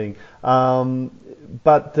 sort of thing.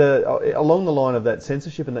 But along the line of that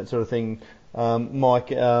censorship and that sort of thing,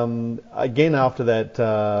 Mike, again after that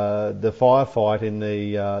the firefight in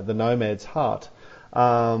the Nomad's hut,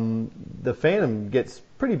 the Phantom gets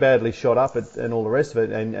pretty badly shot up and all the rest of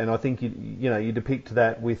it, and I think you depict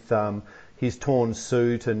that with his torn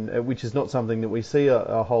suit, and which is not something that we see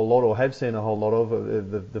a whole lot, or have seen a whole lot of,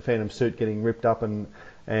 the Phantom suit getting ripped up, and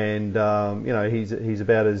he's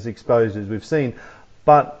about as exposed as we've seen,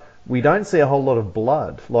 but we don't see a whole lot of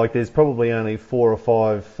blood. Like, there's probably only 4 or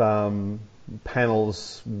 5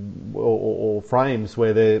 panels or frames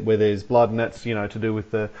where there's blood, and that's to do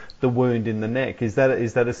with the wound in the neck. Is that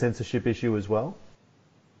a censorship issue as well?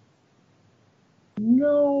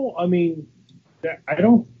 No, I mean, I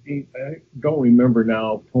don't remember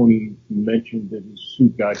now if Tony mentioned that his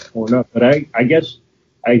suit got torn up, but I guess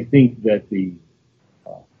I think that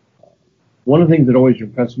one of the things that always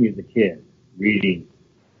impressed me as a kid reading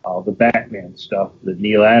the Batman stuff that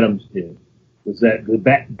Neil Adams did was that the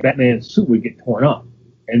Batman's suit would get torn up.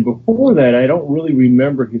 And before that, I don't really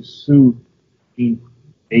remember his suit being,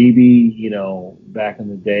 maybe, back in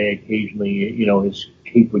the day, occasionally, his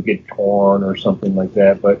cape would get torn or something like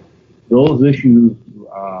that. But those issues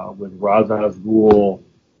with Ra's al Ghul,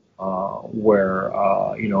 where,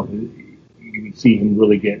 you can see him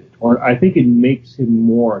really get torn, I think it makes him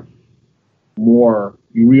more,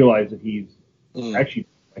 you realize that he's actually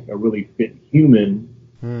like a really fit human.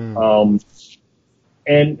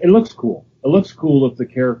 And it looks cool. It looks cool if the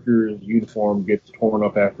character's uniform gets torn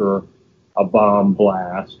up after a bomb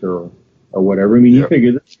blast or whatever. I mean, you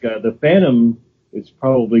figure this guy, the Phantom, is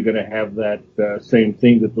probably going to have that same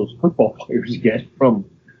thing that those football players get from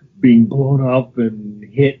being blown up and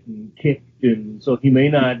hit and kicked, and so he may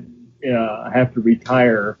not have to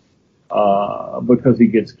retire because he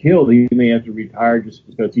gets killed. He may have to retire just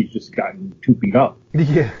because he's just gotten 2 beat up.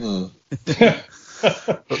 Yeah.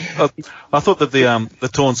 I thought that the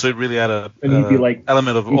torn suit really had a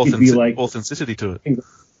element of authenticity to it.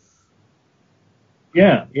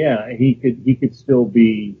 Yeah, he could still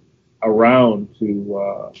be around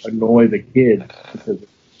to annoy the kids because.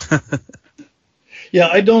 Yeah,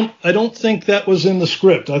 I don't think that was in the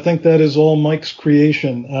script. I think that is all Mike's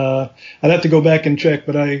creation. I'd have to go back and check,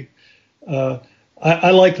 but I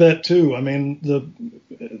like that too. I mean,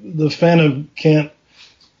 the Phantom can't,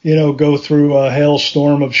 go through a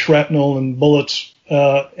hailstorm of shrapnel and bullets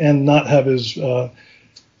and not have his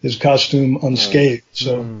costume unscathed.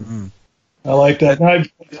 So I like that. And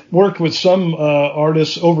I've worked with some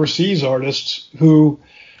overseas artists who,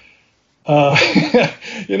 I've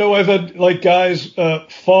had like guys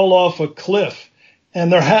fall off a cliff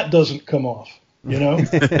and their hat doesn't come off.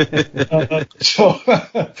 So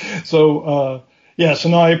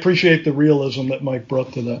no, I appreciate the realism that Mike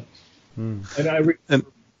brought to that. And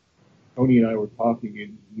Tony and I were talking,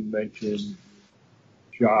 and you mentioned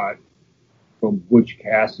shot from Butch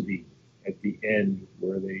Cassidy at the end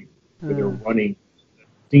where they're running. The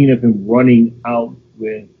scene of him running out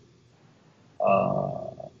with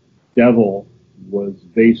Devil was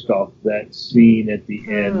based off that scene at the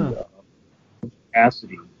end of Butch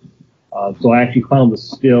Cassidy. So I actually found the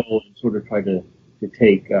still and sort of tried to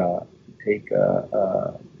take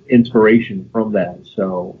inspiration from that.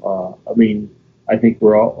 So I mean, I think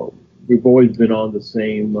we've always been on the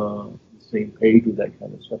same page with that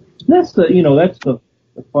kind of stuff. And that's the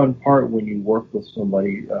fun part when you work with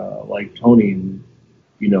somebody like Tony, and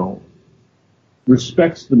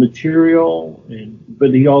respects the material,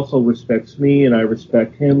 but he also respects me, and I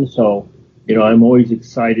respect him. So, I'm always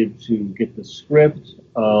excited to get the script,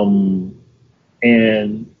 and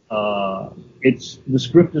the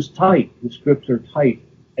script is tight. The scripts are tight,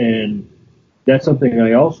 and that's something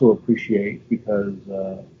I also appreciate because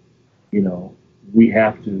we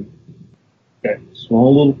have to that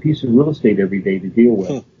small little piece of real estate every day to deal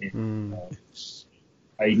with. And,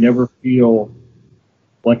 I never feel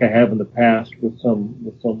like I have in the past with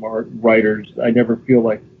some art writers. I never feel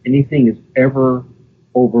like anything is ever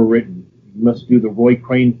overwritten. You must do the Roy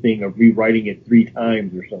Crane thing of rewriting it 3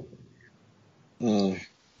 times or something.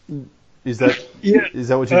 Is that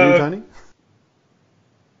what you do, Tony?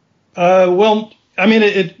 Well, I mean,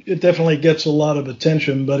 it definitely gets a lot of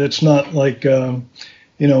attention, but it's not like 3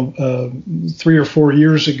 or 4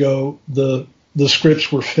 years ago the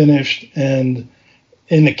scripts were finished and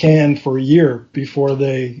in the can for a year before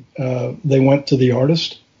they went to the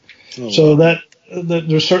artist. So that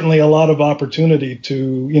there's certainly a lot of opportunity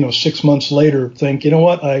to 6 months later think, you know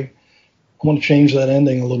what, I want to change that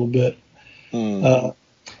ending a little bit.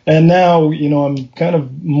 And now I'm kind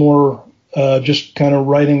of more just kind of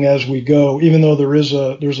writing as we go, even though there's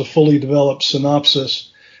a fully developed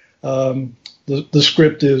synopsis. The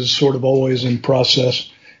script is sort of always in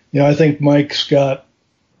process. I think Mike's got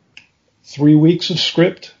 3 weeks of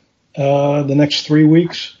script the next 3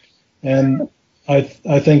 weeks, and I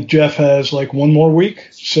think Jeff has like 1 more week.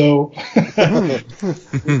 So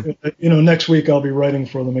next week I'll be writing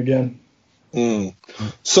for them again.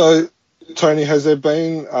 So, Tony, has there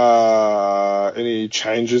been any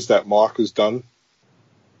changes that Mike has done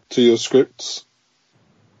to your scripts?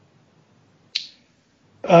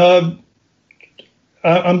 I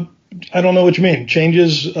don't know what you mean.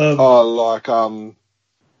 Changes of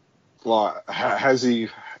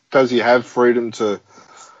does he have freedom to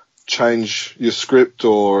change your script,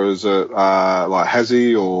 or is it has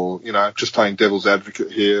he, or just playing devil's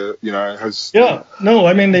advocate here, has? Yeah, no,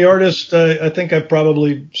 I mean the artist. I think I've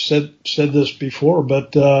probably said this before,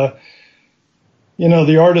 but the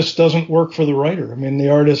artist doesn't work for the writer. I mean, the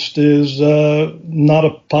artist is not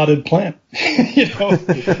a potted plant,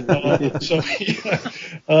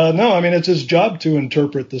 no, I mean it's his job to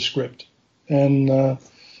interpret the script, and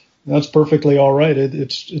that's perfectly all right.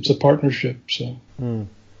 It's a partnership. So.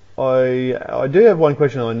 I do have one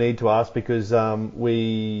question I need to ask because I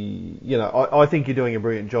think you're doing a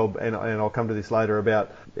brilliant job, and I'll come to this later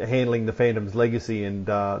about handling the fandom's legacy and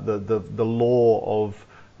the lore of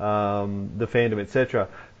the fandom, etc.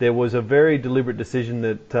 There was a very deliberate decision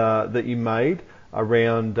that you made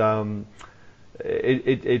around.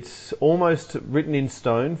 It's almost written in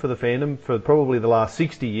stone for the fandom for probably the last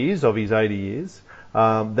 60 years of his 80 years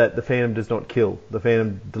that the fandom does not kill. The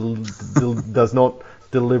fandom does not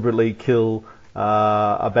deliberately kill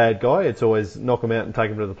a bad guy. It's always knock him out and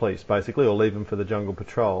take him to the police, basically, or leave him for the jungle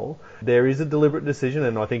patrol. There is a deliberate decision,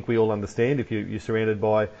 and I think we all understand if you're surrounded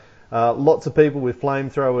by lots of people with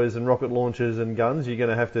flamethrowers and rocket launchers and guns, you're going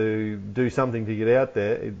to have to do something to get out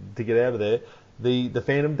of there. The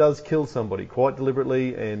fandom does kill somebody quite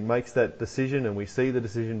deliberately and makes that decision, and we see the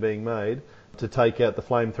decision being made to take out the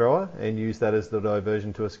flamethrower and use that as the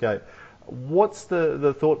diversion to escape. What's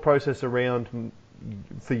the thought process around,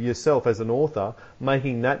 for yourself as an author,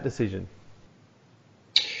 making that decision?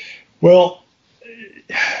 Well,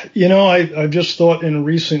 I've just thought in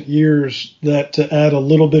recent years that to add a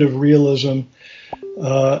little bit of realism,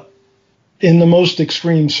 in the most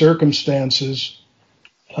extreme circumstances,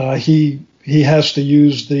 he has to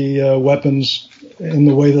use the weapons in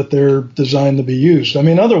the way that they're designed to be used. I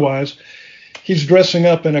mean, otherwise, he's dressing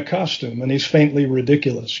up in a costume and he's faintly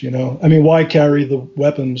ridiculous. I mean, why carry the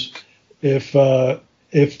weapons if they're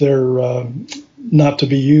not to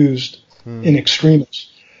be used in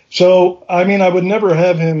extremis? So, I mean, I would never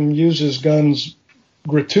have him use his guns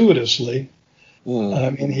gratuitously. I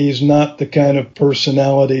mean, he's not the kind of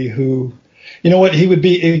personality who, he would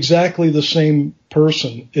be exactly the same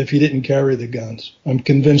person if he didn't carry the guns. I'm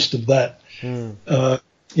convinced of that.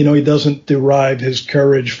 He doesn't derive his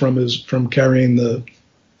courage from carrying the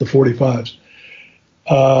 45s.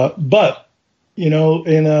 But,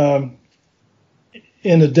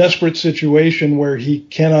 in a desperate situation where he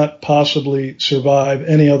cannot possibly survive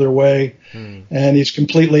any other way, and he's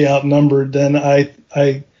completely outnumbered, then I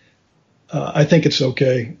think it's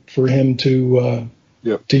okay for him to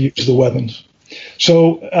use the weapons.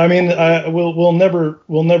 So I mean, we'll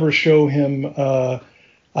never show him.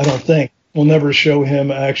 I don't think we'll never show him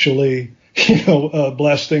actually,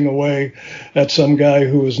 blasting away at some guy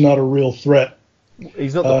who is not a real threat.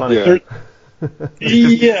 He's not the Punisher.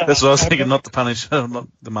 Yeah, that's what I was thinking. Not the Punisher, not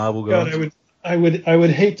the Marvel guy. I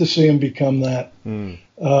would hate to see him become that.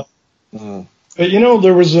 But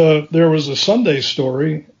there was a Sunday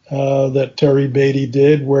story that Terry Beatty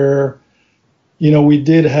did where, we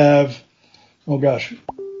did have, oh gosh,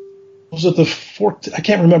 was it the 14th? I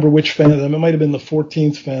can't remember which Phantom. It might have been the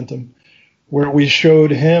 14th Phantom, where we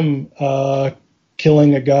showed him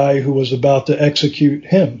killing a guy who was about to execute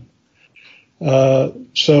him.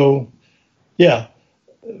 So, yeah,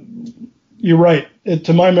 you're right.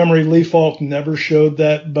 To my memory, Lee Falk never showed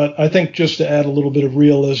that, but I think just to add a little bit of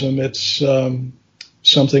realism, it's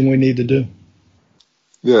something we need to do.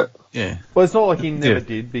 Yeah. Yeah. Well, it's not like he never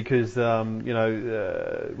did, because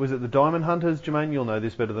was it the Diamond Hunters, Jermaine? You'll know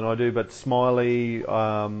this better than I do, but Smiley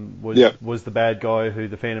was the bad guy who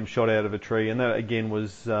the Phantom shot out of a tree, and that again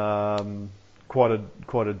was quite a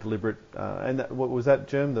deliberate. What was that,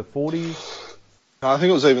 Germ? The 40s? I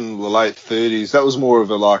think it was even the late 30s. That was more of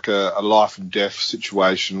a life and death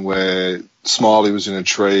situation where Smiley was in a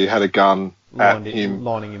tree, had a gun lining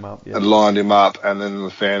him up, and lined him up, and then the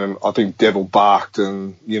Phantom, I think Devil barked,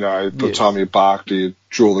 and by the time he barked, he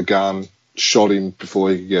drew the gun, shot him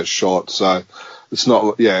before he could get shot. So it's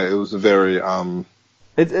not, it was a very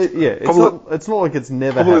it's not like it's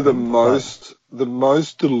never probably happened. The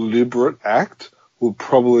most deliberate act will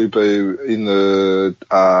probably be in the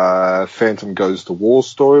Phantom Goes to War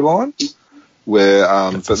storyline,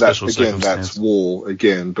 where that's war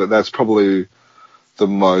again, but that's probably the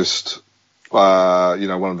most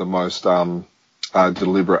one of the most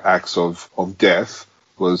deliberate acts of death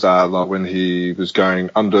was like when he was going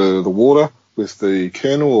under the water with the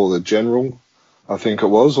colonel or the general, I think it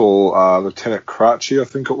was, or Lieutenant Cratchy, I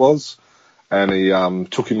think it was, and he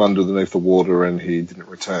took him underneath the water and he didn't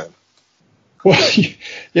return. Well,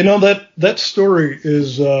 that story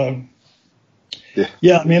is, I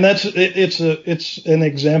mean, it's an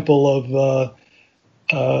example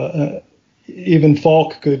of even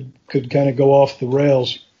Falk could kind of go off the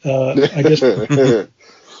rails, I guess,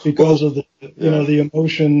 because of the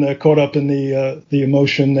emotion caught up in the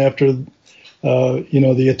emotion after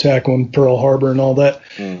the attack on Pearl Harbor and all that.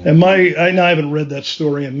 And I haven't read that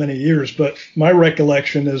story in many years, but my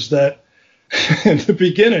recollection is that in the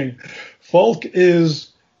beginning, Falk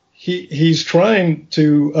he's trying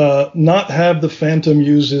to not have the Phantom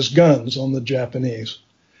use his guns on the Japanese.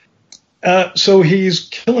 So he's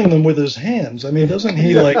killing them with his hands. I mean, doesn't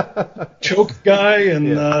he choke guy? And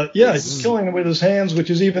he's killing them with his hands,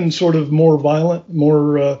 which is even sort of more violent,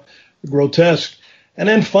 more grotesque. And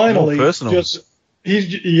then finally, he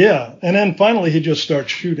just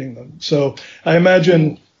starts shooting them. So I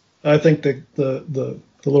think the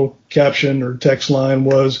little caption or text line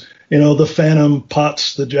was, the Phantom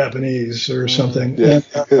pots the Japanese or something. And,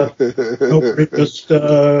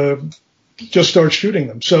 just start shooting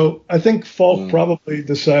them. So I think Falk probably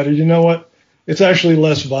decided, you know what, it's actually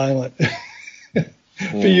less violent if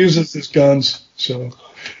he uses his guns. So,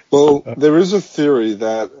 well, there is a theory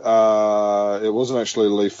that it wasn't actually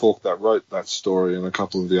Lee Falk that wrote that story and a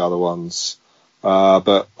couple of the other ones,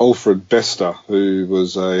 but Alfred Bester, who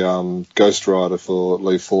was a ghostwriter for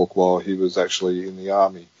Lee Falk while he was actually in the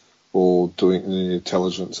army or doing in the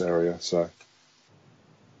intelligence area. So.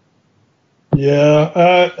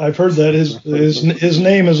 Yeah, I've heard that his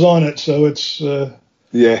name is on it, so it's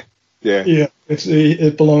yeah.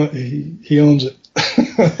 It belongs. He owns it.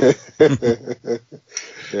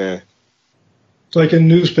 Yeah, it's like in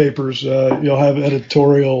newspapers. You'll have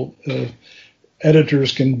editorial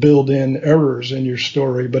editors can build in errors in your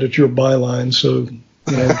story, but it's your byline, so.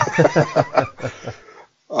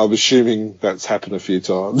 I'm assuming that's happened a few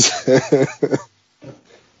times.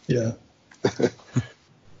 Yeah.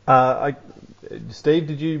 Steve,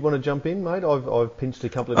 did you want to jump in, mate? I've pinched a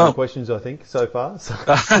couple of your questions, I think, so far. So.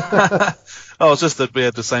 It's just that we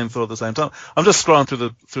had the same thought at the same time. I'm just scrolling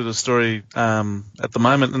through the story at the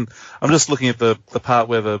moment, and I'm just looking at the part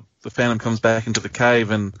where the Phantom comes back into the cave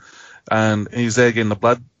and he's there getting the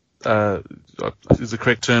blood. Is the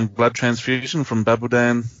correct term blood transfusion from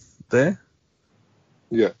Babudan there?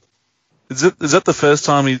 Yeah. Is that the first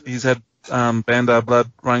time he's had Bandar blood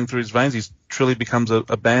running through his veins? He truly becomes a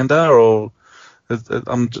Bandar, or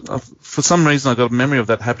for some reason I got a memory of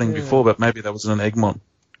that happening before, but maybe that was in an Egmont.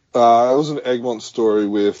 It was an Egmont story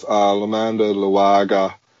with Lamanda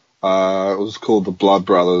Luaga. It was called The Blood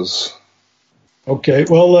Brothers. Okay,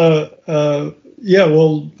 well,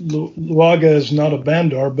 Luaga is not a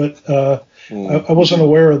Bandar, but I wasn't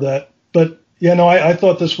aware of that. But I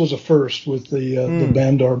thought this was a first with the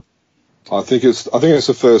Bandar. I think it's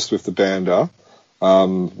the first with the Bandar.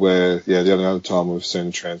 Where the only other time we've seen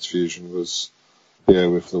a transfusion was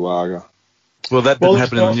with Luaga. Well, that didn't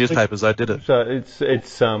happen in the newspapers. I did it. So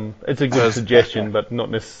it's a good suggestion, but not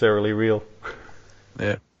necessarily real.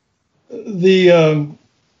 Yeah. The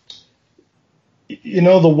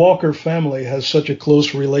Walker family has such a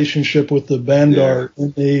close relationship with the Bandar.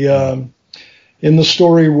 Yeah. In the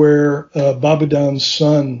story where Babudan's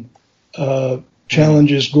son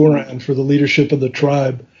challenges Goran for the leadership of the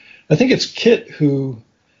tribe, I think it's Kit who.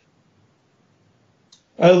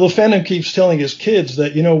 The Phantom keeps telling his kids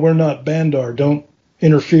that, we're not Bandar, don't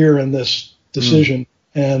interfere in this decision.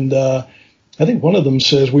 And I think one of them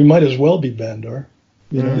says we might as well be Bandar.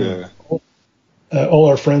 All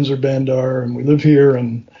our friends are Bandar, and we live here.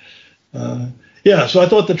 And so I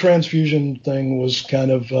thought the transfusion thing was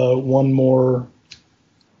kind of one more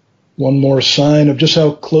sign of just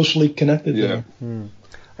how closely connected they are.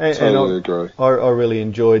 Totally agree. I really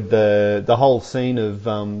enjoyed the whole scene of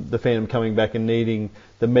the Phantom coming back and needing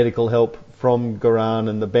the medical help from Goran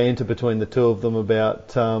and the banter between the two of them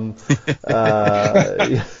about, I'm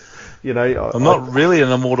not really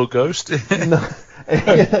an immortal ghost. No.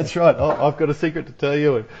 Yeah, that's right. I've got a secret to tell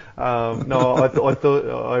you. I thought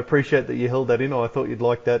I appreciate that you held that in. I thought you'd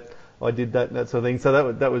like that. I did that and that sort of thing.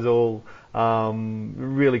 So that was all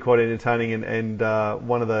really quite entertaining and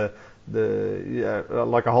one of the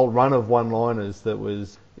like a whole run of one-liners that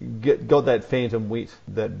was got that Phantom wit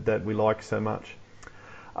that we like so much.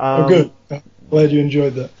 Good. Glad you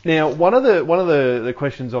enjoyed that. Now, one of the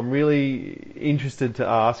questions I'm really interested to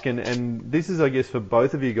ask, and this is, I guess, for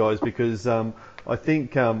both of you guys, because I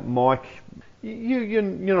think Mike, you're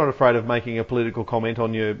not afraid of making a political comment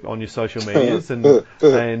on your social medias, and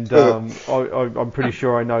I'm pretty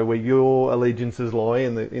sure I know where your allegiances lie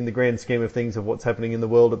in the grand scheme of things of what's happening in the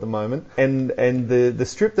world at the moment. And the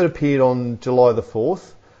strip that appeared on July the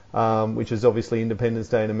 4th. Which is obviously Independence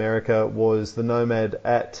Day in America, was the Nomad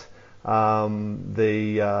at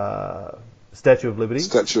the Statue of Liberty.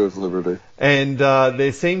 Statue of Liberty. And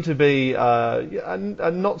there seemed to be a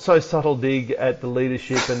not so subtle dig at the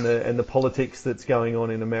leadership and the politics that's going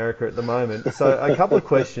on in America at the moment. So a couple of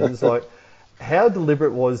questions, like how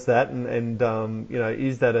deliberate was that, and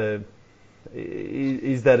is that a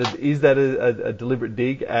deliberate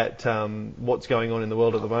dig at what's going on in the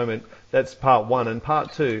world at the moment? That's part one. And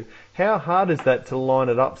part two, how hard is that to line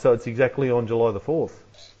it up so it's exactly on July the 4th?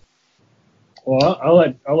 Well, I'll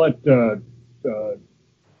let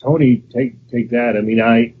Tony take that. I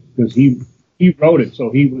mean, because he wrote it,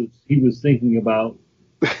 so he was thinking about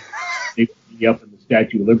up in the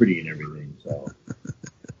Statue of Liberty and everything. So,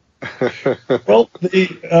 well,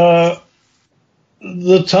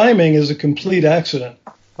 the timing is a complete accident.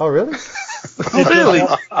 Oh, really? Really?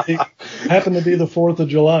 It happened to be the 4th of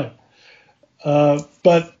July.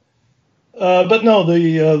 But no,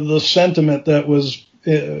 the sentiment that was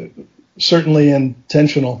certainly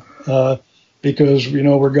intentional, because,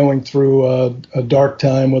 we're going through a dark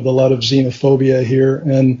time with a lot of xenophobia here,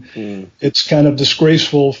 and it's kind of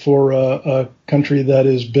disgraceful for a country that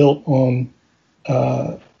is built on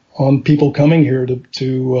people coming here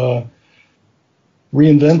to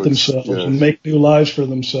reinvent themselves and make new lives for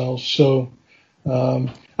themselves. So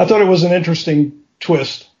I thought it was an interesting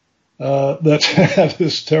twist that have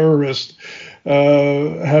this terrorist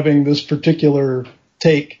having this particular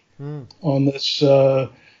take on this,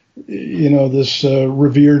 this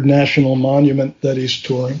revered national monument that he's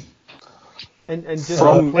touring. And just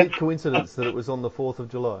a complete coincidence that it was on the 4th of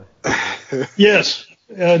July. Yes,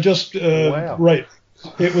 wow. Right.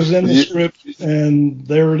 It was in the script, and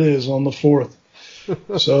there it is on the 4th.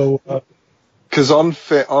 So, because on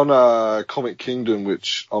Comic Kingdom,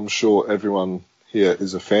 which I'm sure everyone here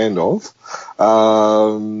is a fan of,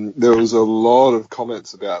 there was a lot of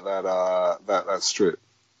comments about that strip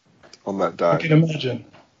on that day. I can imagine.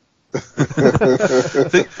 The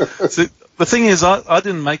thing is, I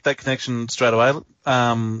didn't make that connection straight away.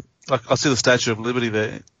 Like I see the Statue of Liberty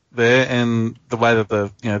there, and the way that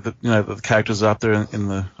the characters are up there in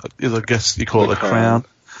the, I guess you call it a crown.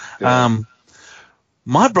 Yeah.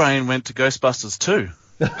 My brain went to Ghostbusters 2.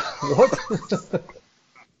 What?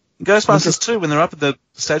 Ghostbusters 2, when they're up at the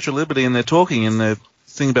Statue of Liberty and they're talking and they're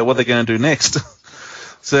thinking about what they're going to do next.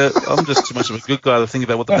 So I'm just too much of a good guy to think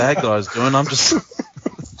about what the bad guy's doing.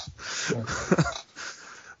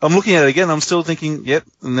 I'm looking at it again. I'm still thinking, yep,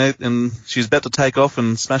 and she's about to take off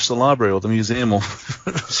and smash the library or the museum.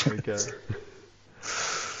 Okay.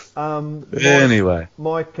 Anyway.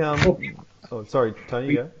 Mike, sorry, Tony,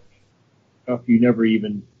 you go. Stuff you never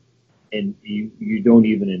even, and you don't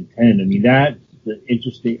even intend. I mean, that's the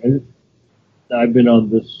interesting. I've been on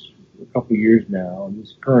this a couple of years now, on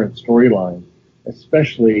this current storyline,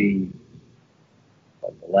 especially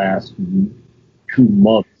like the last 2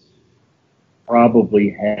 months. probably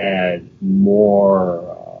had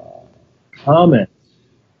more comments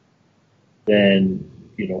than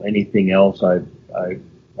anything else I've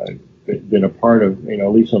been a part of, at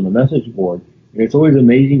least on the message board. And it's always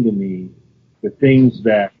amazing to me the things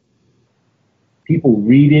that people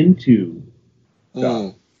read into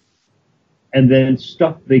stuff, and then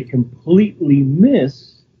stuff they completely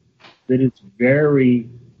miss that it's very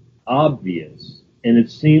obvious. And it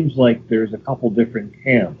seems like there's a couple different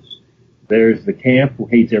camps. There's the camp who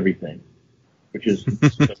hates everything, which is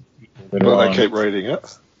just people that but they keep reading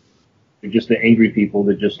it. They're just the angry people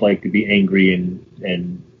that just like to be angry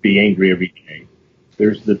and be angry every day.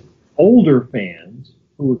 There's the older fans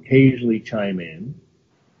who occasionally chime in,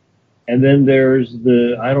 and then there's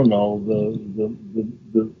the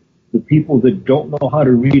people that don't know how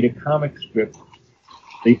to read a comic strip.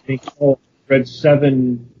 They think, oh, I read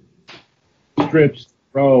 7 strips in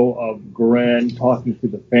a row of Goran talking to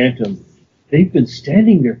the Phantom. They've been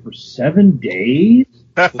standing there for 7 days.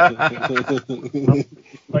 Like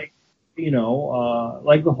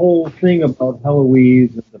the whole thing about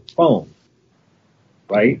Heloise and the phone,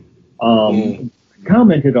 right?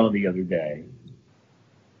 Commented on the other day,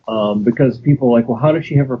 because people are like, well, how does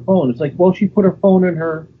she have her phone? It's like, well, she put her phone in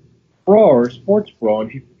her bra or sports bra,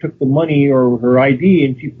 and she took the money or her ID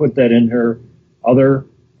and she put that in her other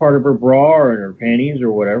part of her bra or in her panties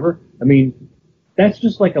or whatever. I mean, that's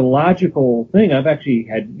just like a logical thing. I've actually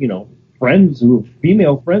had, female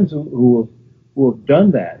friends who have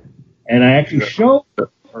done that. And I actually showed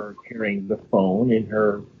her carrying the phone in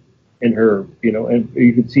her, and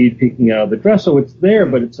you can see it peeking out of the dress. So it's there,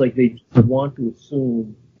 but it's like they just want to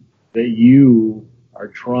assume that you are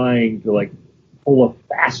trying to like pull a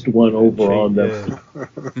fast one over on them.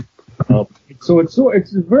 So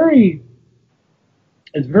it's very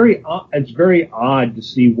odd to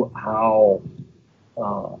see how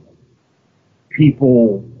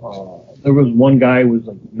people. There was one guy who was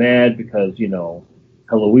like mad because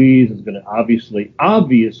Heloise is going to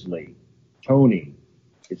obviously Tony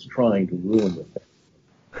is trying to ruin the thing.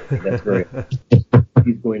 That's very.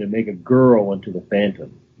 He's going to make a girl into the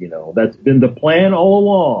Phantom. That's been the plan all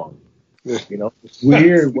along. It's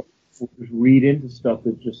weird. Just read into stuff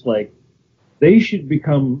that's just like they should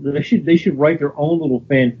write their own little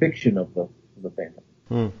fan fiction of the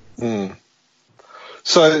Phantom.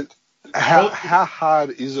 So how hard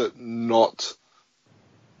is it not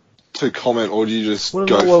to comment, or do you just go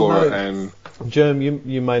for it? And Germ,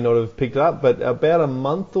 you may not have picked it up, but about a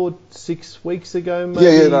month or 6 weeks ago,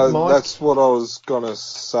 maybe. Mike? That's what I was gonna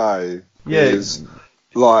say. Yeah. Is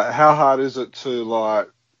like, how hard is it to like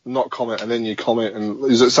not comment and then you comment, and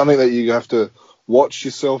is it something that you have to watch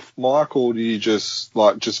yourself, Mike, or do you just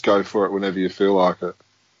go for it whenever you feel like it?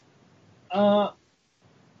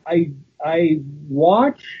 I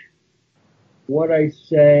watch what I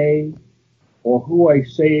say or who I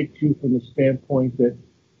say it to from the standpoint that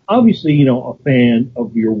obviously, a fan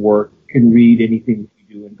of your work can read anything that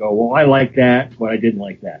you do and go, well, I like that, but I didn't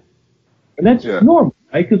like that. And that's normal,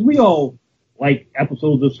 right? Because we all like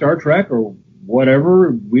episodes of Star Trek or whatever,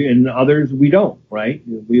 and others we don't, right?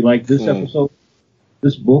 We like this episode,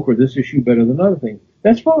 this book, or this issue better than other things.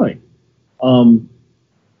 That's fine.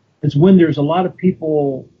 It's when there's a lot of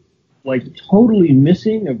people like totally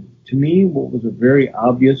missing, to me, what was a very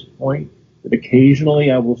obvious point, that occasionally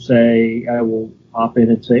I will hop in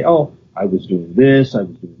and say, oh, I was doing this, I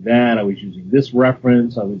was doing that, I was using this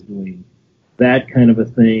reference, I was doing that kind of a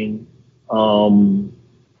thing. And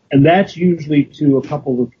that's usually to a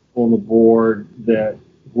couple of people on the board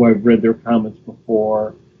who I've read their comments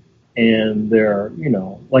before, and they're,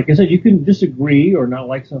 like I said, you can disagree or not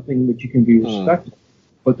like something, but you can be respectful.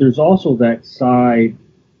 But there's also that side,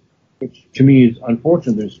 which to me is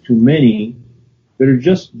unfortunate. There's too many that are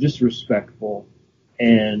just disrespectful,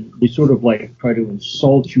 and they sort of like try to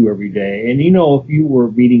insult you every day. And if you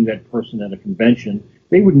were meeting that person at a convention,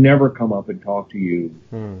 they would never come up and talk to you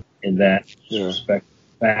in that disrespectful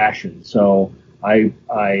fashion. So I'm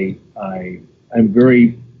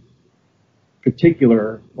very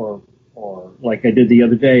particular, or like I did the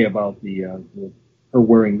other day about her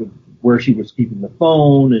wearing where she was keeping the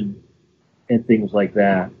phone and things like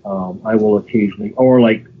that. I will occasionally, or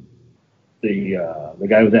like the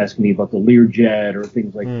guy was asking me about the Learjet or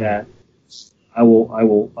things like that. I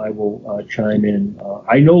will chime in.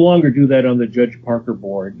 I no longer do that on the Judge Parker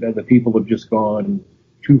board. The people have just gone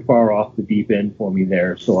too far off the deep end for me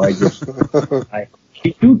there. So I just I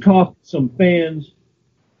do talk to some fans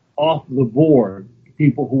off the board,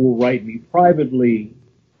 people who will write me privately,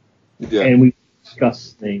 and we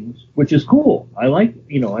discuss things, which is cool. I like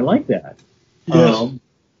that.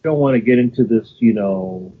 don't want to get into this,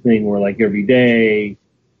 thing where like every day,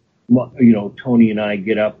 Tony and I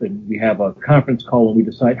get up and we have a conference call and we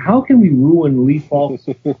decide how can we ruin Lee Falk's.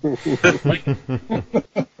 Like,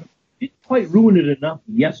 didn't quite ruin it enough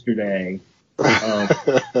yesterday.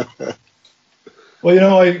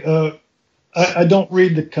 Well, I don't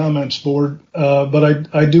read the comments board, but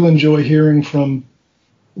I do enjoy hearing from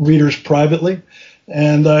readers privately.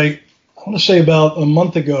 And I want to say about a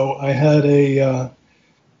month ago, I had a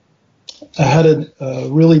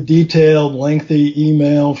really detailed, lengthy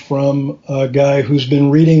email from a guy who's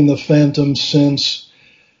been reading The Phantom since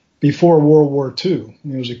before World War II,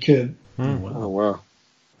 when he was a kid. Oh, wow.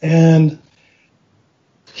 And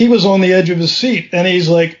he was on the edge of his seat, and he's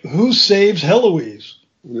like, who saves Heloise?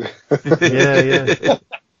 Yeah.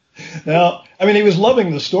 Now, I mean, he was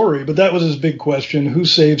loving the story, but that was his big question, who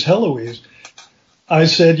saves Heloise? I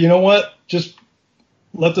said, you know what, just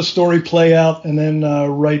let the story play out and then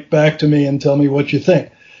write back to me and tell me what you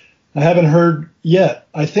think. I haven't heard yet.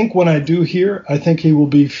 I think when I do hear, I think he will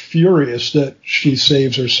be furious that she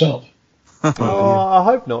saves herself. I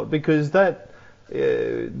hope not, because that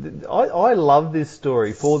I love this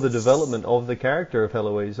story for the development of the character of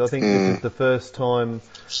Heloise. I think this is the first time.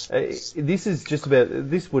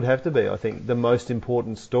 This would have to be, I think, the most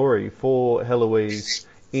important story for Heloise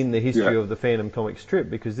in the history of the Phantom comic strip,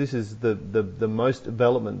 because this is the most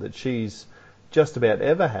development that she's just about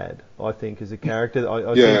ever had, I think, as a character.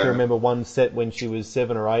 I seem to remember one set when she was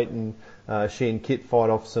 7 or 8 and she and Kit fight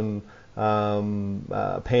off some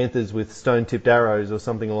panthers with stone-tipped arrows or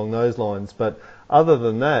something along those lines. But other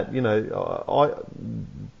than that,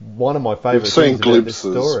 one of my favourite things about this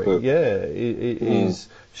story, is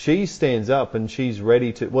she stands up and she's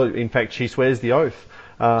ready to. Well, in fact, she swears the oath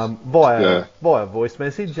via voice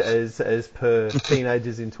message, as per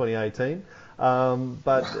teenagers in 2018.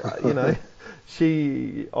 But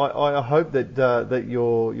I hope that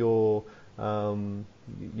your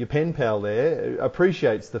pen pal there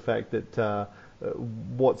appreciates the fact that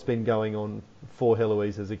what's been going on for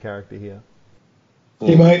Heloise as a character here.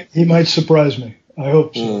 He might surprise me. I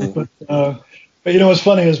hope so. But it's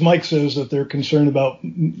funny, as Mike says, that they're concerned about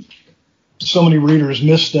so many readers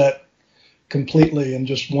miss that completely and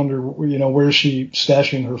just wonder, where is she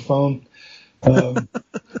stashing her phone? It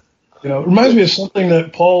reminds me of something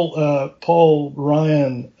that Paul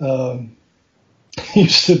Ryan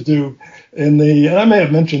used to do and I may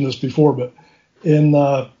have mentioned this before, but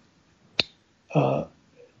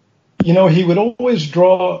he would always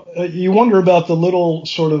draw, you wonder about the little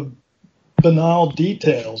sort of banal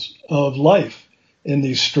details of life in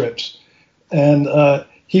these strips. And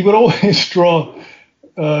he would always draw,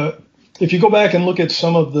 if you go back and look at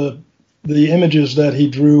some of the images that he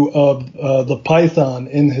drew of the python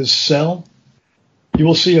in his cell, you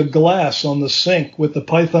will see a glass on the sink with the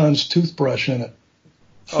python's toothbrush in it.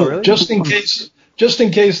 Oh, really? Just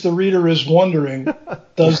in case the reader is wondering,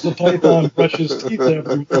 does the python brush his teeth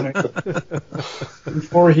every morning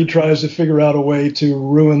before he tries to figure out a way to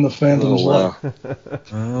ruin the Phantom's life?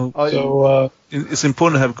 It's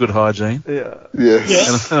important to have good hygiene. Yeah.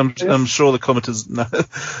 Yes. And I'm sure the commenters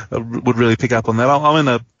would really pick up on that. I'm in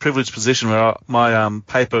a privileged position where my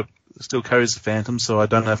paper still carries the Phantom, so I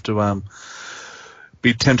don't have to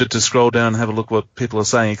be tempted to scroll down and have a look what people are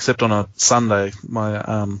saying, except on a Sunday. My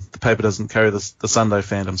the paper doesn't carry the Sunday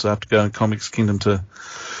Phantom, so I have to go in Comics Kingdom to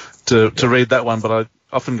read that one. But I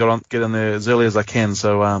often get on there as early as I can,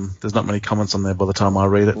 so there's not many comments on there by the time I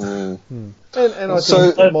read it. And I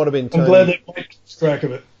think it might have been Tony. I'm glad that Mike keeps track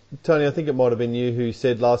of it. Tony, I think it might have been you who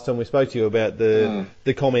said last time we spoke to you about the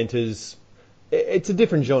commenters. It's a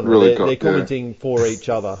different genre. Really they're commenting for each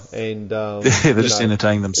other, and they're just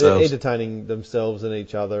entertaining themselves. Entertaining themselves and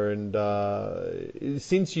each other. And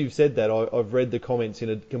since you've said that, I've read the comments in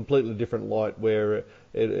a completely different light, where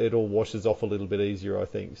it all washes off a little bit easier, I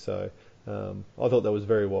think. So I thought that was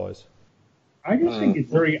very wise. I just think it's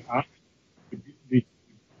very obvious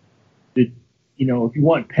that if you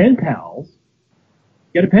want pen pals,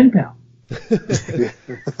 get a pen pal.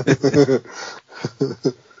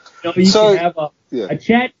 You can have a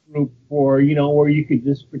chat group for, where you could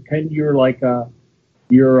just pretend you're like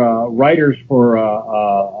you're writers for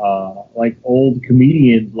like old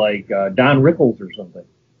comedians like Don Rickles or something.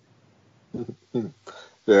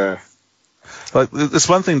 Yeah. Like, it's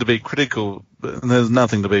one thing to be critical, and there's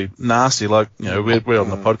nothing to be nasty. Like, we're on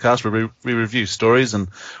the podcast where we review stories, and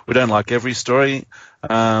we don't like every story,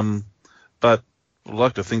 but we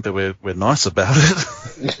like to think that we're nice about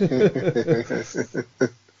it.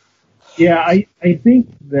 Yeah, I think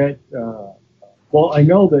that, I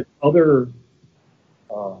know that other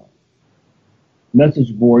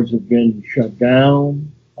message boards have been shut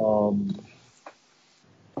down.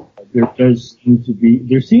 there seems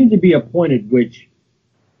to be a point at which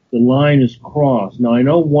the line is crossed. Now, I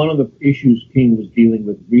know one of the issues King was dealing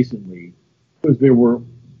with recently was there were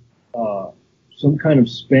some kind of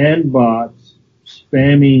spam bots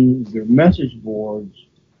spamming their message boards,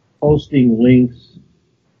 posting links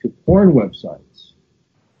to porn websites.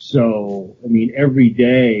 So, I mean, every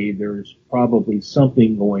day there's probably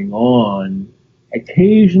something going on.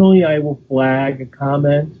 Occasionally I will flag a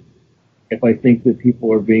comment if I think that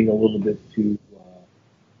people are being a little bit too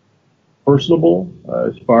personable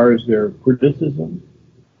as far as their criticism.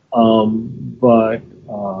 But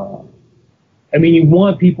I mean, you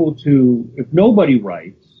want people to, if nobody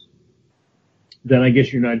writes, then I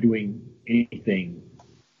guess you're not doing anything.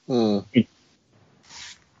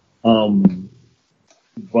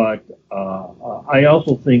 But I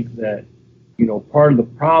also think that, you know, part of the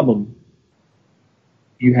problem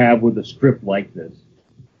you have with a script like this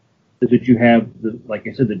is that you have, like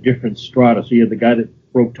I said, the different strata. So you have the guy that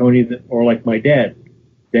broke Tony, or like my dad.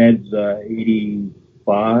 Dad's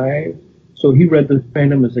 85, so he read The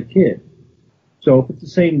Phantom as a kid. So if it's the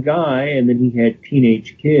same guy and then he had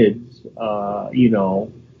teenage kids, you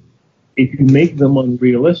know, if you make them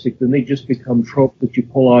unrealistic, then they just become tropes that you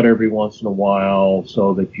pull out every once in a while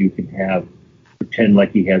so that you can pretend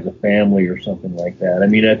like he has a family or something like that. I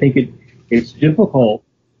mean, I think it's difficult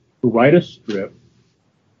to write a script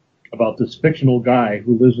about this fictional guy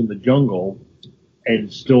who lives in the jungle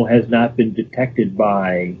and still has not been detected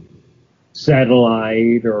by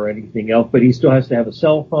satellite or anything else, but he still has to have a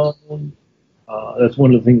cell phone. That's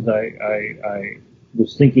one of the things I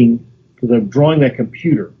was thinking, because I'm drawing that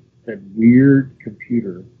computer, that weird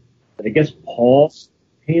computer that I guess Paul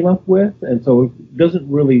came up with, and so it doesn't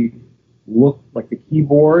really look like the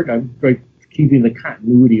keyboard. I'm keeping the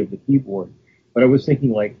continuity of the keyboard, but I was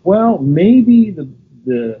thinking like, well, maybe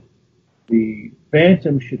the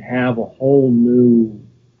Phantom should have a whole new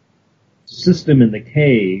system in the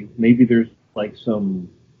cave. Maybe there's like some,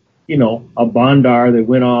 you know, a Bondar that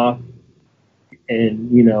went off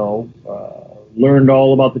and, you know, learned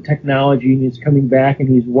all about the technology, and he's coming back and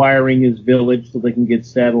he's wiring his village so they can get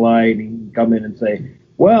satellite, and he can come in and say,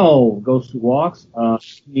 well, Ghost Who Walks,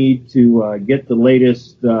 need to get the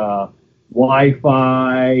latest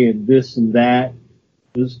Wi-Fi and this and that.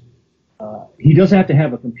 He does have to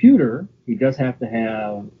have a computer. He does have to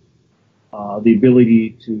have the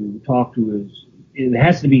ability to talk to it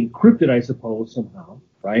has to be encrypted, I suppose, somehow,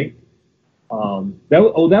 right?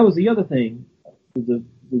 That was the other thing the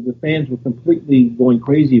fans were completely going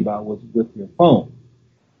crazy about was with your phone.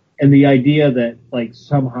 And the idea that, like,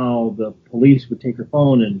 somehow the police would take her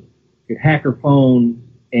phone and could hack her phone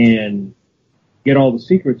and get all the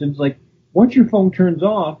secrets. And it's like, once your phone turns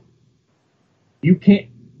off,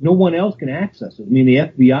 no one else can access it. I mean, the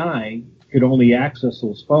FBI could only access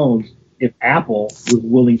those phones if Apple was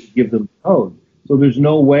willing to give them the code. So there's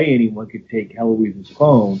no way anyone could take Heloise's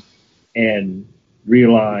phone and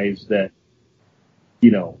realize that, you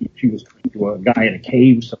know, she was talking to a guy in a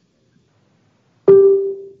cave somewhere.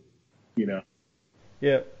 You know.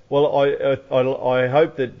 Yeah. Well, I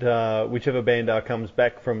hope that whichever Bandar comes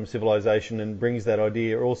back from Civilization and brings that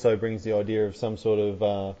idea, also brings the idea of some sort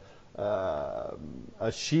of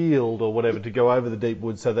a shield or whatever to go over the deep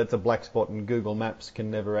woods, so that's a black spot and Google Maps can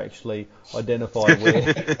never actually identify where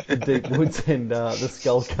the deep woods and the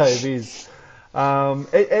Skull Cave is.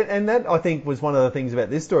 And that, I think, was one of the things about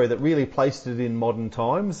this story that really placed it in modern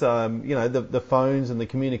times. You know, the phones and the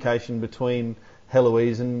communication between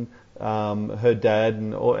Heloise and her dad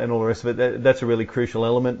and all the rest of it, that's a really crucial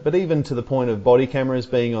element. But even to the point of body cameras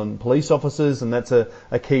being on police officers, and that's a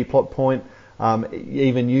key plot point.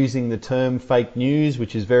 Even using the term fake news,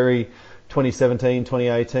 which is very 2017,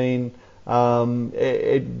 2018,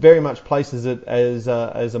 it very much places it as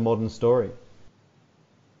a modern story.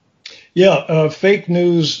 Yeah, fake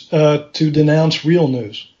news to denounce real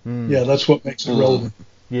news. Yeah, that's what makes it relevant.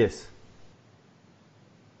 Yes.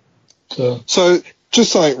 So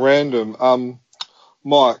just something random.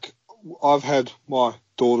 Mike, I've had my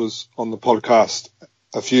daughters on the podcast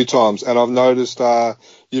a few times, and I've noticed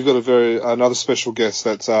you've got another special guest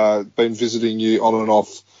that's been visiting you on and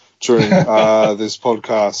off during this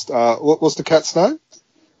podcast. What's the cat's name?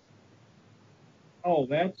 Oh,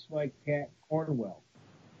 that's my cat, Cornwell.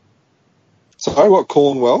 Sorry, what,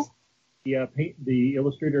 Cornwell? Yeah, the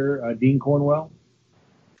illustrator, Dean Cornwell.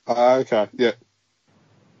 Okay, yeah.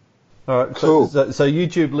 All right, cool. So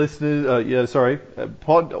YouTube listeners, audio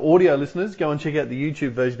listeners, go and check out the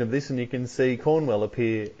YouTube version of this, and you can see Cornwell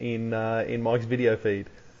appear in Mike's video feed.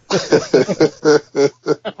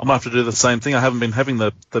 I might have to do the same thing. I haven't been having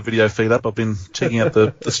the video feed up. I've been checking out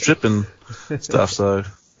the strip and stuff. So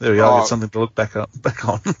there we go. I'll get something to look back on.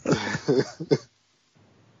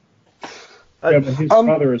 Yeah, but his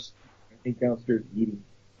brother is, I think, downstairs eating.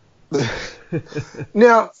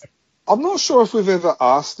 Now, I'm not sure if we've ever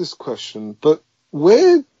asked this question, but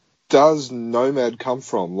where does Nomad come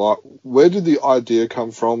from? Like, where did the idea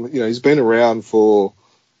come from? He's been around for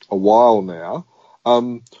a while now.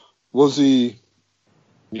 Was he,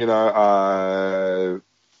 was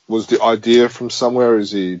the idea from somewhere?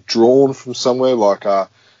 Is he drawn from somewhere? Like,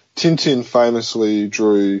 Tintin famously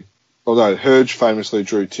drew, Herge famously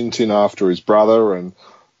drew Tintin after his brother, and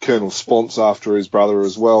Colonel Sponce after his brother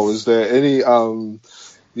as well. Is there any, the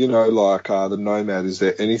Nomad, is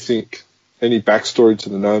there anything, any backstory to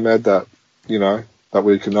the Nomad that, that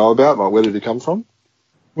we can know about? Like, where did he come from?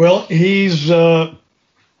 Well, he's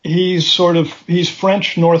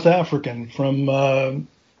French North African from,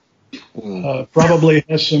 probably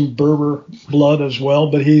has some Berber blood as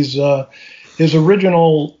well, but his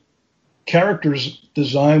original character's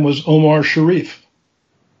design was Omar Sharif.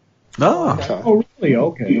 Oh. Okay. Oh, really?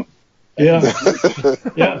 Okay. Yeah.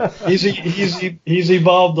 Yeah. He's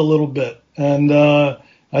evolved a little bit, and I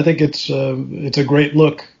think it's a great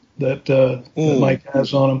look that Mike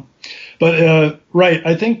has on him. But right,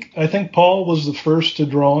 I think Paul was the first to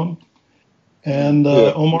draw him, and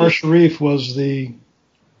Omar Sharif was the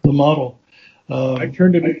model. I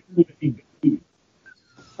turned it into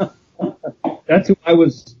That's who I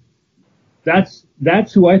was. That's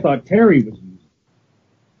who I thought Terry was using.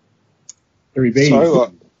 Terry Bates.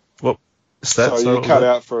 So, what is that? So you cut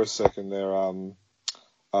out for a second there,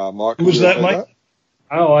 Mike. Who was that, Mike?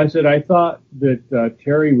 Oh, I said I thought that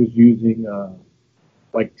Terry was using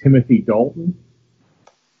like Timothy Dalton.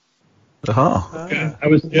 Uh-huh. I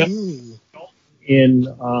was in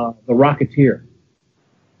The Rocketeer.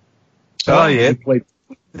 Oh yeah.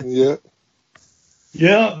 Yeah.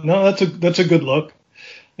 Yeah, no, that's a good look.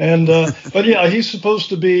 And but yeah, he's supposed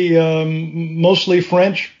to be mostly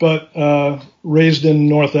French, but raised in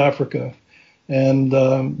North Africa, and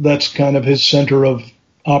that's kind of his center of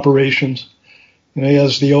operations. He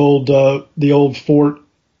has the old fort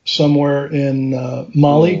somewhere in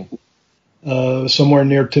Mali, somewhere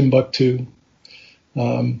near Timbuktu.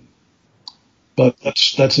 But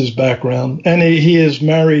that's his background, and he is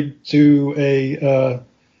married to a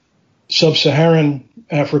sub-Saharan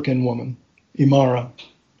African woman, Imara.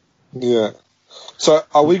 Yeah. So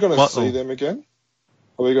are we going to see them again?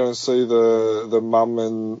 Are we going to see the mum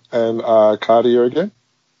and Cartier again?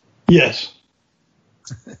 Yes.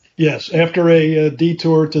 Yes, after a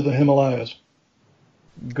detour to the Himalayas.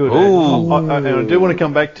 Good. And I do want to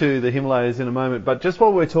come back to the Himalayas in a moment, but just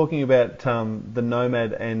while we're talking about the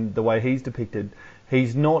Nomad and the way he's depicted,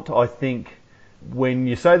 he's not, I think, when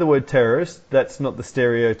you say the word terrorist, that's not the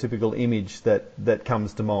stereotypical image that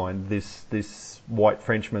comes to mind, this white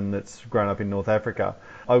Frenchman that's grown up in North Africa.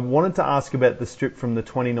 I wanted to ask about the strip from the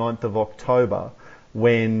 29th of October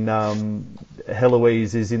when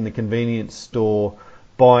Heloise is in the convenience store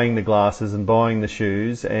buying the glasses and buying the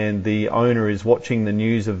shoes, and the owner is watching the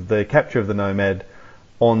news of the capture of the Nomad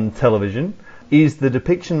on television. Is the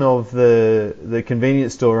depiction of the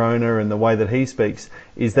convenience store owner and the way that he speaks,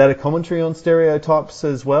 is that a commentary on stereotypes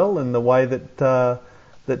as well, and the way that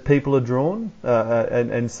people are drawn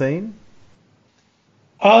and seen?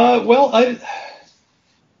 Well, I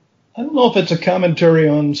don't know if it's a commentary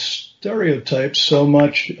on stereotypes so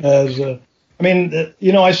much as I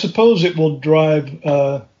suppose it will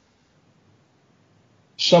drive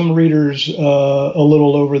some readers a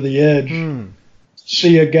little over the edge.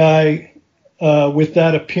 See a guy with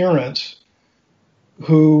that appearance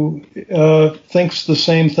who thinks the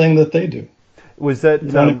same thing that they do. Was that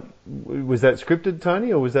scripted,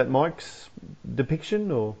 Tony, or was that Mike's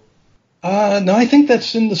depiction? Or no, I think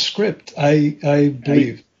that's in the script. I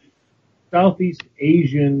believe. Southeast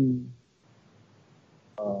Asian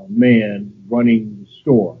man running the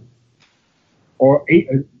store, or I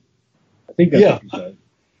think that's what you said.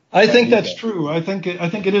 I think that's true. I think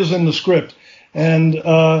it is in the script, and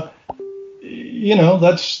that's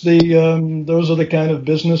those are the kind of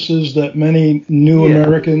businesses that many new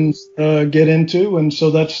Americans get into, and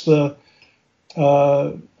so that's the.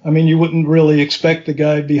 You wouldn't really expect the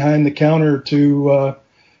guy behind the counter to,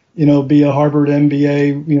 be a Harvard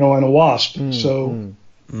MBA, and a WASP.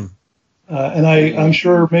 And I'm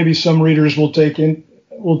sure maybe some readers will take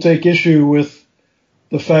issue with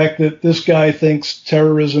the fact that this guy thinks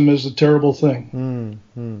terrorism is a terrible thing.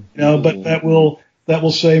 But that will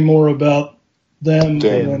say more about them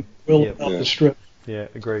than it will about the strip. Yeah,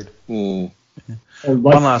 agreed. One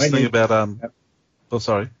last thing about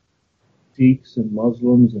sorry. Sikhs and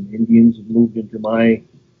Muslims and Indians have moved into my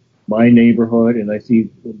neighborhood, and I see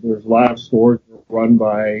there's a lot of stores run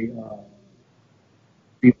by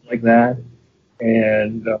people like that.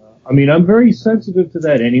 And I mean, I'm very sensitive to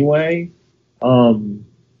that anyway. And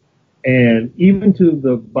even to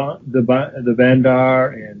the Bandar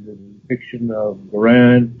and the depiction of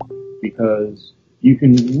Quran, because you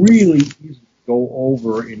can really easily go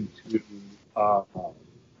over into,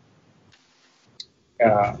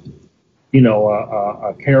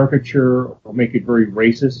 a caricature or make it very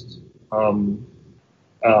racist. And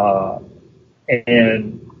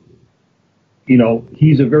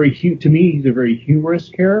he's a very humorous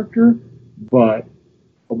character, but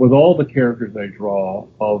with all the characters I draw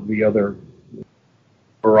of the other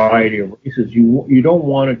variety of races, you don't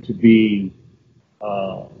want it to be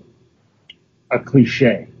a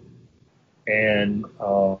cliche. And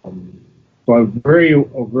so I'm very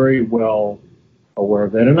well aware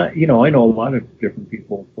of that. And I know a lot of different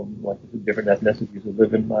people from different ethnicities who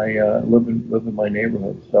live in my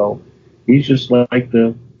neighborhood. So he's just like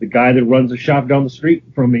the guy that runs a shop down the street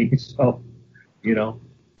from me. So,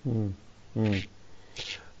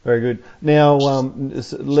 Very good. Now,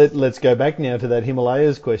 let's go back now to that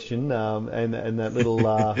Himalayas question and that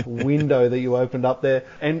little window that you opened up there.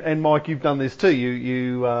 And Mike, you've done this too.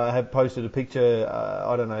 You have posted a picture,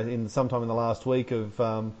 I don't know, sometime in the last week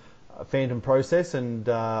of Phantom Process, and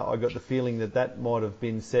I got the feeling that might have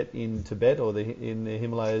been set in Tibet or in the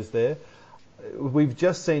Himalayas there. We've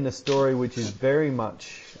just seen a story which is very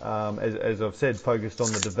much, as I've said, focused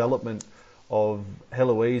on the development of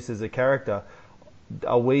Heloise as a character.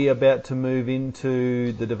 Are we about to move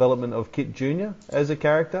into the development of Kit Jr. as a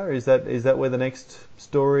character? Is that where the next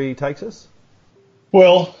story takes us?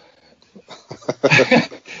 Well,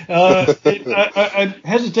 I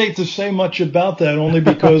hesitate to say much about that, only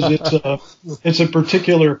because it's a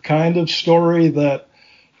particular kind of story that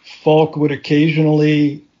Falk would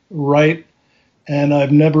occasionally write, and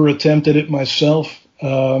I've never attempted it myself.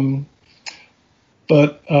 But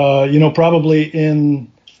probably in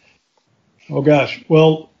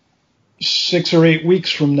 6 or 8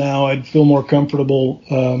 weeks from now, I'd feel more comfortable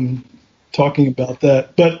talking about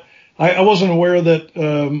that. But I wasn't aware that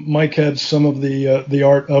Mike had some of the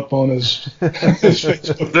art up on his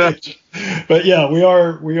Facebook page. But yeah, we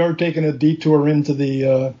are taking a detour into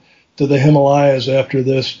the Himalayas after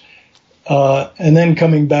this, and then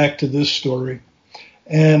coming back to this story.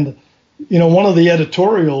 And one of the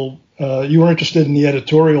editorial, you were interested in the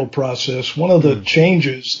editorial process. One of the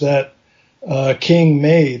changes that King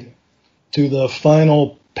made to the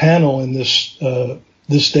final panel in this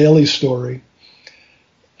daily story,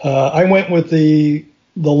 I went with the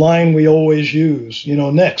line we always use,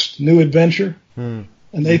 next, new adventure. And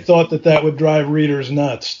they thought that would drive readers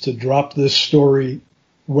nuts to drop this story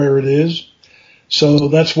where it is. So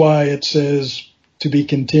that's why it says to be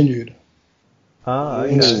continued.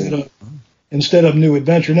 Okay. Instead of new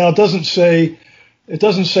adventure. Now it doesn't say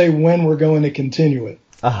when we're going to continue it.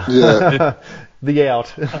 Yeah. The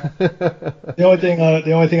out. The only thing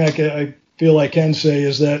I feel I can say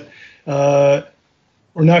is that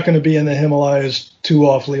we're not going to be in the Himalayas too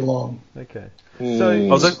awfully long. Okay. So I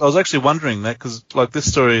was actually wondering that, because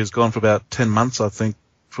this story has gone for about 10 months, I think,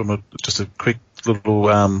 from just a quick little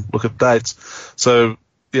look at dates. So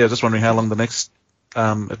yeah, just wondering how long the next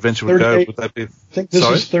adventure would go. Would that be? I think this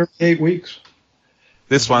is 38 weeks.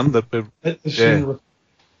 This one, the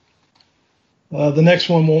next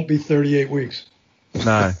one won't be 38 weeks.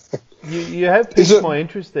 No. You have piqued my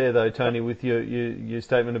interest there, though, Tony, with your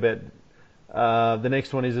statement about the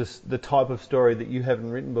next one is the type of story that you haven't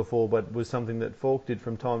written before, but was something that Falk did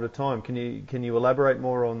from time to time. Can you elaborate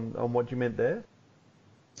more on what you meant there?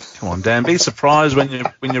 Come on, Dan, be surprised when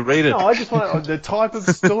you read it. No, I just want the type of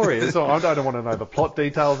story. So I don't want to know the plot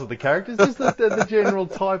details of the characters, just the general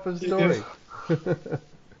type of story.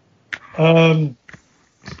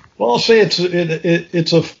 Well, I'll say it's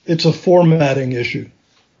a formatting issue.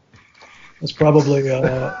 That's probably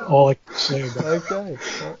all I can say about it. Okay.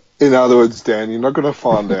 In other words, Dan, you're not going to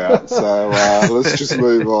find out, so let's just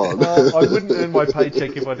move on. I wouldn't earn my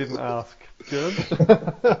paycheck if I didn't ask, John.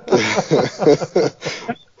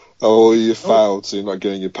 Oh, you failed, so you're not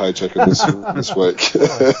getting your paycheck this week.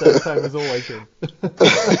 Same as always, then.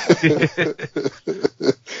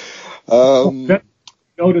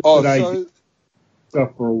 Noticed that I did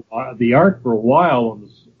stuff for a while, the art for a while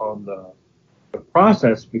on the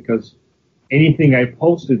process, because anything I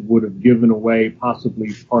posted would have given away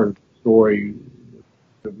possibly part of the story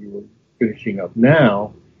that we were finishing up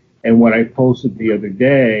now. And what I posted the other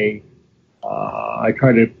day, I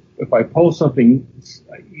try to, if I post something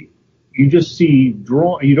you just see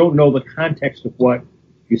you don't know the context of what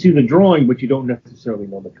you see the drawing, but you don't necessarily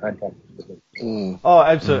know the context of it. Oh,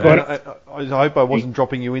 absolutely. I hope I wasn't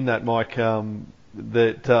dropping you in that, Mike.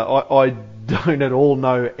 That I don't at all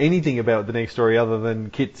know anything about the next story other than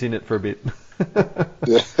Kit's in it for a bit.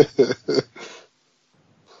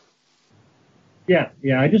 Yeah.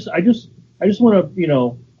 I just want to,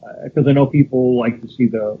 because I know people like to see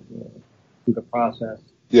the process.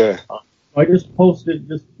 Yeah. I just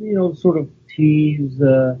posted, sort of tease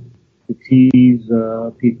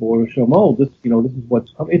people or show them, this is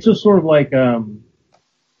what's coming. It's just sort of like, when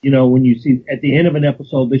you see at the end of an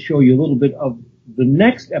episode, they show you a little bit of the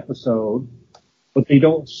next episode, but they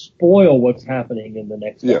don't spoil what's happening in the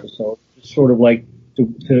next episode. It's sort of like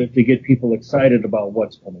to get people excited about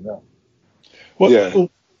what's coming up.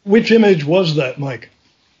 Which image was that, Mike?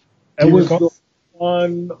 It was the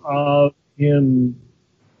one of him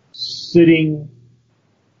sitting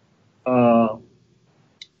in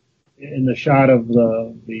the shot of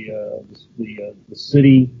the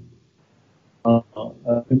city,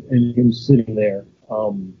 and him sitting there.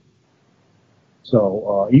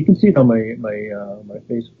 So you can see it on my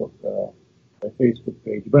Facebook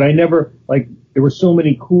page. But I never there were so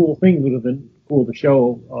many cool things that would have been cool to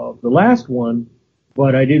show the last one,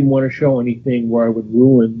 but I didn't want to show anything where I would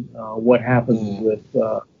ruin what happens with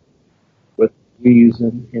these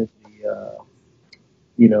in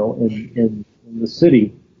the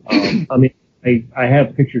city. I mean, I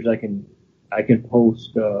have pictures I can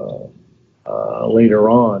post later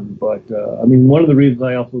on, but I mean, one of the reasons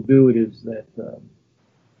I also do it is that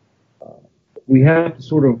we have to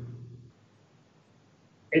sort of.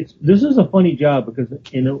 This is a funny job because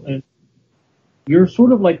you're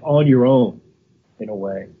sort of like on your own in a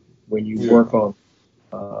way when you work on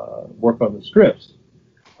the strips.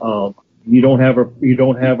 You don't have a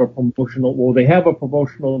promotional. Well, they have a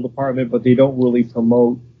promotional department, but they don't really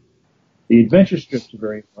promote the adventure strips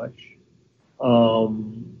very much.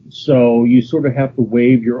 So you sort of have to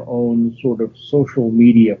wave your own sort of social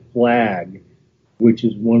media flag, which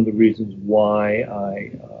is one of the reasons why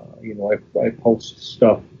I post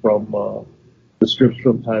stuff from the strips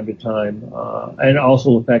from time to time, and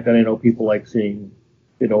also the fact that I know people like seeing,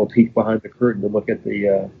 a peek behind the curtain to look at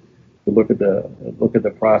the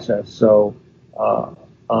process. So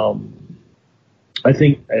I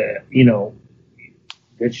think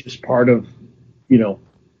it's just part of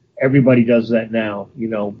everybody does that now.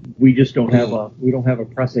 We just don't have a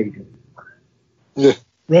press agent. Yeah.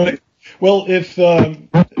 Right. Well, if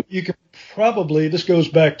you could probably, this goes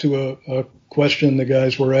back to a question the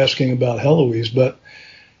guys were asking about Heloise, but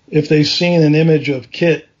if they've seen an image of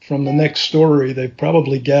Kit from the next story, they've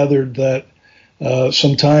probably gathered that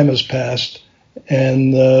some time has passed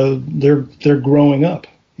and they're growing up.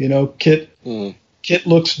 Kit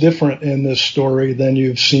looks different in this story than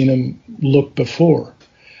you've seen him look before.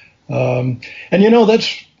 You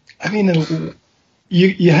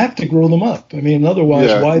have to grow them up. I mean,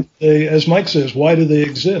 otherwise, why as Mike says, why do they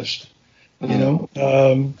exist? So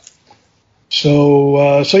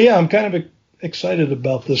I'm kind of excited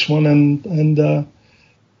about this one, and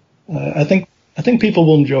I think people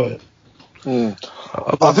will enjoy it.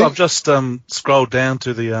 I've just scrolled down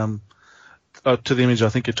to the image I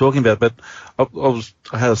think you're talking about, but I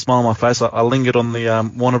had a smile on my face. I lingered on the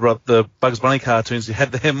Warner Bros. The Bugs Bunny cartoons you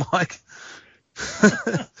had there, Mike.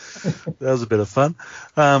 That was a bit of fun.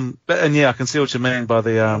 I can see what you mean by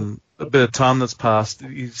the a bit of time that's passed.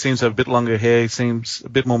 He seems to have a bit longer hair. He seems a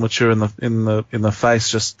bit more mature in the face.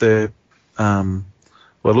 Just there. It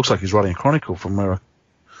looks like he's writing a chronicle from where,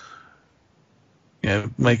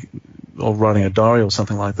 or writing a diary or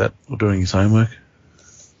something like that, or doing his homework.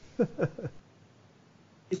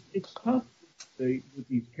 It's tough with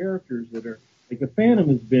these characters that are like the Phantom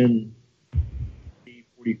has been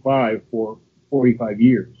 45 for 45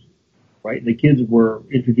 years, right? The kids were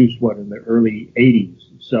introduced in the early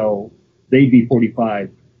 80s, so they'd be 45.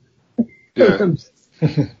 Yeah.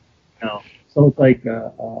 Now, so it's like,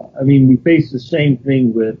 we face the same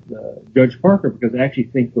thing with Judge Parker, because I actually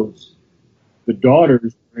think the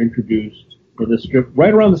daughters were introduced in the strip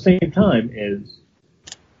right around the same time as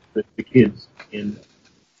the kids in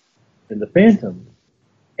the Phantom.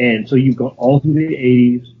 And so you've gone all through the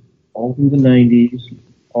 80s, all through the 90s,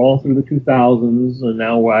 all through the 2000s, and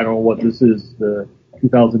now I don't know what this is, the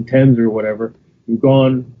 2010s or whatever. You've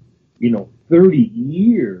gone, 30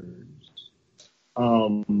 years.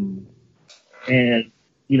 So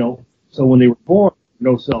when they were born,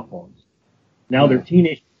 no cell phones. Now they're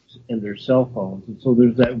teenagers and there's cell phones. And so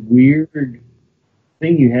there's that weird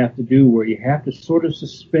thing you have to do where you have to sort of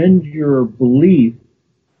suspend your belief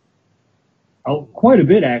quite a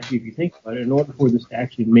bit, actually, if you think about it, in order for this to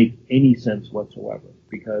actually make any sense whatsoever.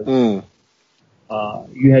 Because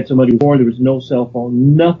you had somebody before, there was no cell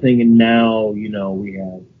phone, nothing, and now, we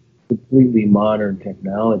have completely modern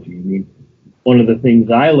technology. I mean, one of the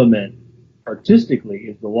things I lament artistically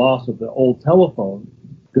is the loss of the old telephone,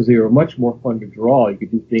 because they were much more fun to draw. You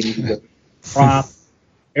could do things with props.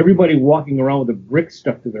 Everybody walking around with a brick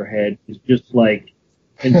stuck to their head is just like,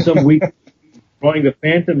 in some week, drawing the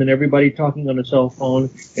Phantom and everybody talking on a cell phone,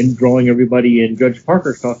 and drawing everybody and Judge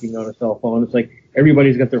Parker talking on a cell phone. It's like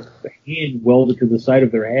everybody's got their hand welded to the side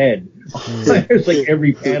of their head. It's like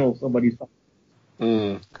every panel somebody's talking.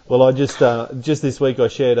 Well, I just this week I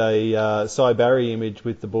shared a Cy Barry image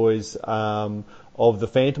with the boys of the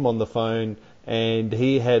Phantom on the phone, and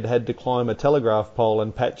he had to climb a telegraph pole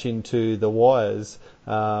and patch into the wires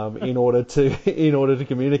in order to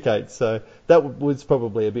communicate. So that was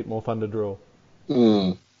probably a bit more fun to draw.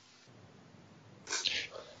 Yeah,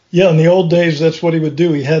 in the old days, that's what he would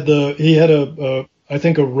do. He had I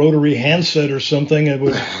think a rotary handset or something, and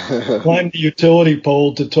would climb the utility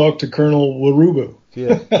pole to talk to Colonel Warubu.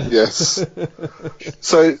 Yeah. Yes.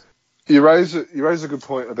 So you raise a good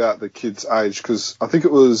point about the kids' age, because I think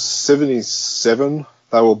it was 1977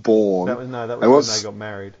 they were born. That was when they got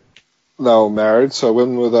married. They were married. So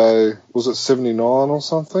when were they? Was it 1979 or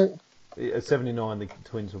something? 1979 the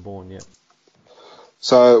twins were born. Yeah.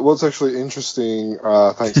 So what's actually interesting,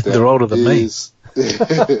 thanks Dan, they're older than me.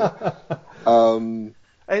 And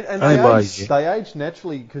they aged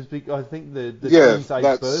naturally, because I think the twins'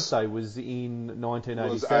 8th birthday was in 1987.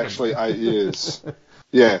 It was actually 8 years.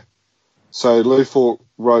 Yeah. So Lee Falk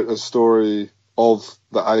wrote a story of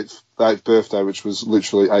the eighth birthday, which was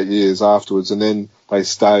literally 8 years afterwards, and then they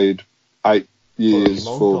stayed 8 years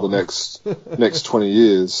for the next 20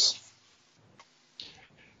 years.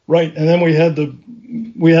 Right, and then we had their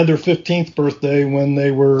 15th birthday when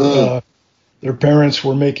they were their parents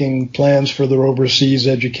were making plans for their overseas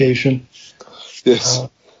education. Yes.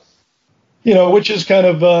 Which is kind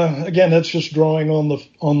of again, that's just drawing on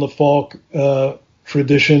the Falk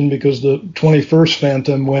tradition, because the 21st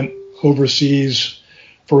Phantom went overseas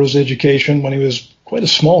for his education when he was quite a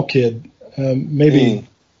small kid, maybe,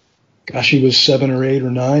 he was 7 or 8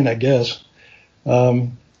 or 9, I guess.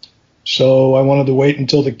 So I wanted to wait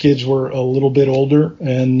until the kids were a little bit older,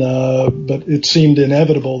 but it seemed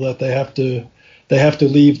inevitable that they have to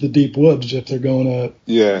leave the deep woods if they're going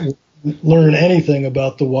to learn anything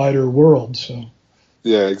about the wider world. So.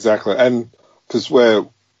 Yeah, exactly, and because we're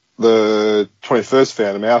the 21st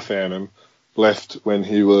Phantom, our Phantom, left when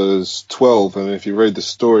he was 12, and if you read the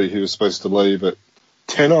story, he was supposed to leave at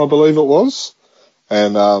 10, I believe it was,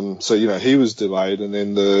 and so he was delayed, and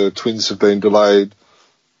then the twins have been delayed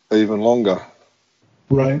even longer.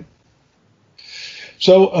 Right.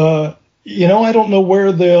 So, I don't know where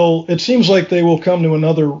it seems like they will come to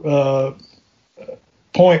another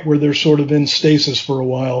point where they're sort of in stasis for a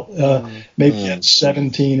while, maybe at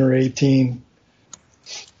 17 or 18.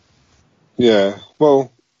 Yeah,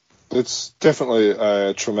 well, it's definitely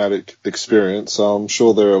a traumatic experience, so I'm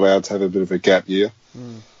sure they're allowed to have a bit of a gap year.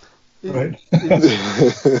 Right.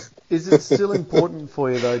 Is it still important for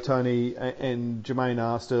you, though, Tony, and Jermaine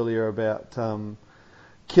asked earlier about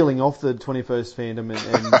killing off the 21st Phantom,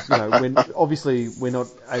 and when obviously we're not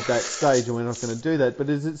at that stage and we're not going to do that, but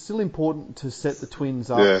is it still important to set the twins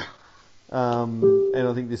up? Yeah. And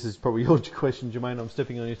I think this is probably your question, Jermaine, I'm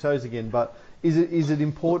stepping on your toes again, but is it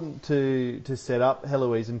important to set up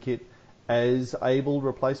Heloise and Kit as able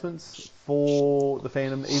replacements for the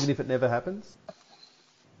Phantom, even if it never happens?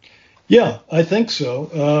 Yeah, I think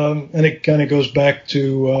so. And it kind of goes back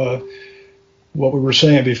to what we were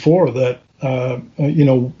saying before, that,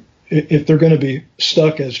 if they're going to be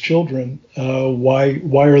stuck as children, why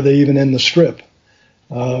are they even in the strip?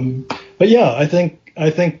 But yeah, I think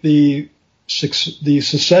the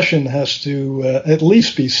secession has to at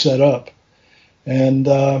least be set up. And,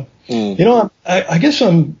 I guess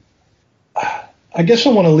I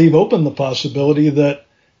want to leave open the possibility that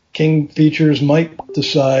King Features might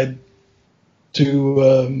decide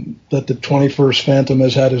that the 21st Phantom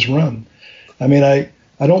has had his run. I mean, I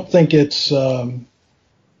don't think it's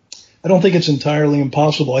entirely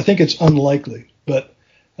impossible. I think it's unlikely, but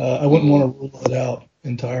I wouldn't want to rule it out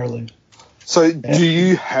entirely. So, do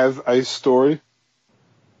you have a story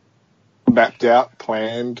mapped out,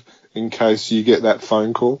 planned, in case you get that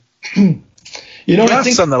phone call? I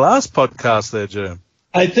think on the last podcast there, Jim.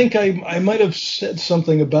 I think I might have said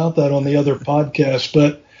something about that on the other podcast,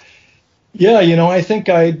 but yeah, I think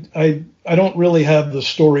I don't really have the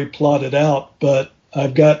story plotted out, but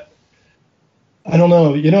I've got, I don't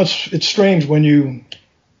know, it's strange when you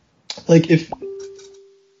like if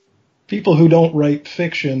people who don't write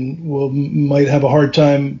fiction might have a hard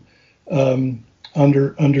time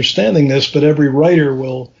understanding this, but every writer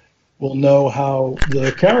will know how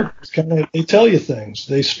the characters they tell you things,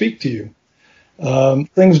 they speak to you.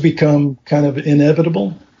 Things become kind of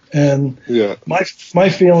inevitable, and my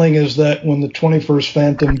feeling is that when the 21st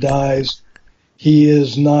Phantom dies, he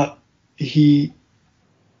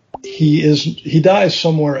dies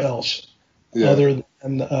somewhere else other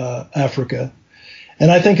than Africa,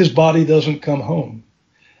 and I think his body doesn't come home,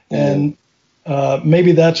 and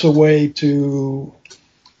maybe that's a way to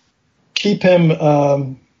keep him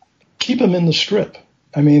in the strip.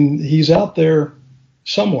 I mean, he's out there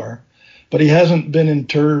somewhere, but he hasn't been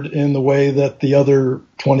interred in the way that the other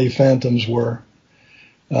 20 Phantoms were.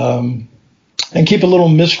 And keep a little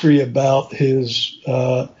mystery about his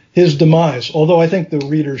demise, although I think the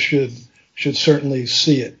reader should certainly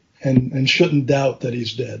see it and shouldn't doubt that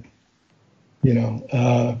he's dead. You know,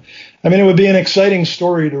 I mean, it would be an exciting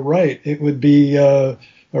story to write. It would be a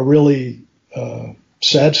really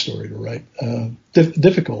sad story to write,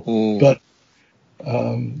 difficult, but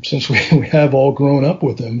since we have all grown up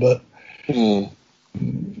with him, but you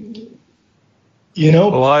know,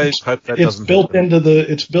 well, I hope that it's built into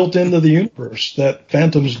the universe that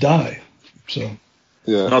Phantoms die. So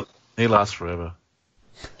he lasts forever,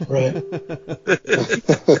 right? A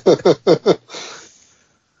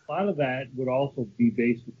lot of that would also be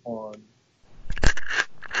based upon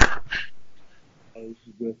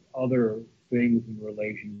with other things in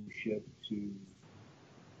relationship to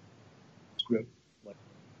script, like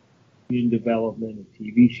in development, a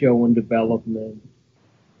TV show in development.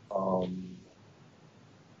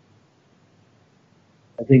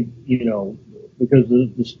 I think, you know, because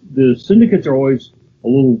the syndicates are always a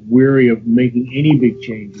little weary of making any big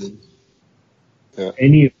changes,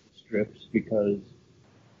 any of the strips, because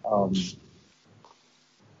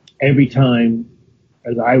every time,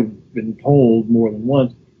 as I've been told more than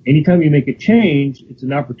once, anytime you make a change, it's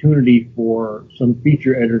an opportunity for some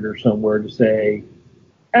feature editor somewhere to say,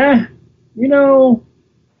 you know,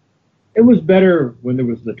 it was better when there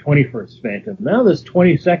was the 21st Phantom. Now this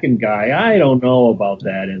 22nd guy, I don't know about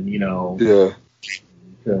that, and you know,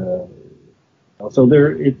 so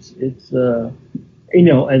there, it's you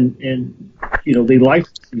know, and you know, they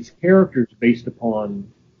license these characters based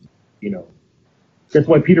upon, you know, that's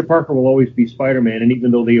why Peter Parker will always be Spider-Man, and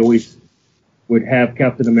even though they always would have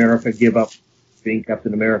Captain America give up being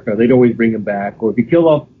Captain America, they'd always bring him back. Or if you kill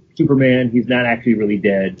off Superman, he's not actually really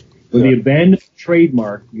dead. When they abandon the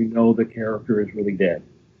trademark, you know the character is really dead.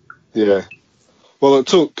 Yeah. Well, it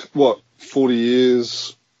took, 40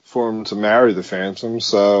 years for him to marry the Phantom,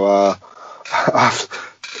 so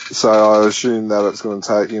so I assume that it's going to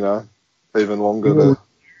take, you know, even longer to...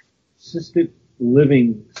 Assisted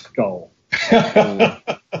living skull. Well,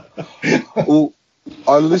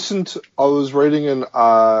 I was reading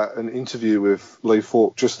an interview with Lee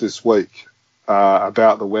Falk just this week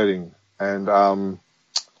about the wedding, and it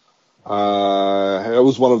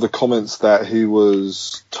was one of the comments that he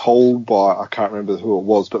was told by, I can't remember who it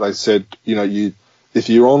was, but they said, you know, if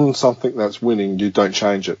you're on something that's winning, you don't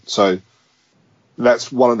change it. So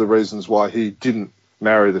that's one of the reasons why he didn't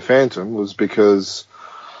marry the Phantom, was because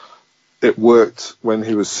it worked when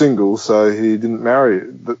he was single, so he didn't marry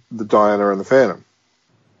the Diana and the Phantom.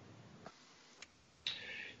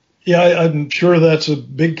 Yeah, I'm sure that's a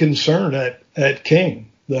big concern at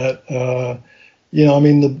King, that, you know, I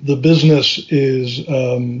mean, the business is,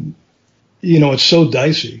 you know, it's so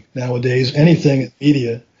dicey nowadays, anything in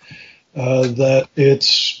media, that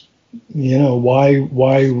it's, you know,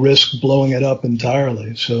 why risk blowing it up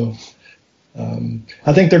entirely? So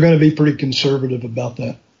I think they're going to be pretty conservative about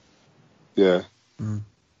that. Yeah.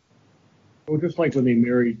 Well, just like when they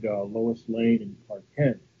married Lois Lane and Clark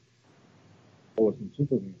Kent, Lois and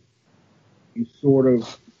Superman, you sort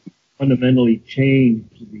of fundamentally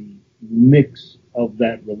changed the mix of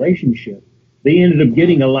that relationship. They ended up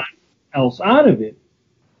getting a lot else out of it,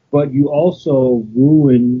 but you also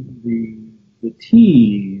ruin the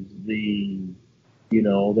tease, you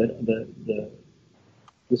know,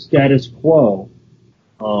 the status quo,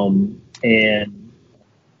 and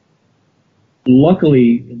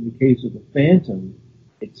luckily in the case of the Phantom,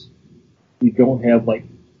 you don't have like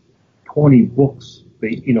 20 books,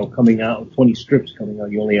 you know, coming out, 20 strips coming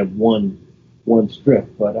out. You only have one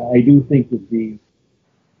strip. But I do think that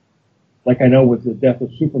like I know with the death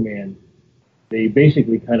of Superman, they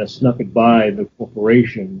basically kind of snuck it by the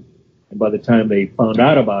corporation, and by the time they found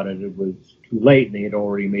out about it, it was too late, and they had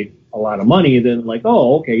already made a lot of money, and then like,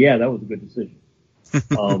 oh, okay, yeah, that was a good decision.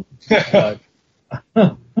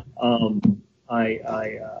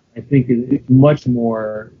 I think it's much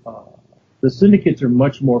more. The syndicates are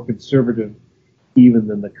much more conservative, even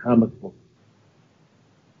than the comic book.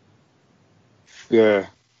 Yeah,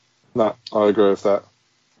 no, I agree with that.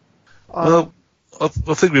 Well, I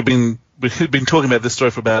think we've been talking about this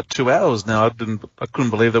story for about 2 hours now. I couldn't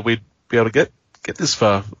believe that we'd be able to get this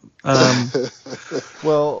far.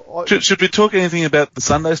 Well, should we talk anything about the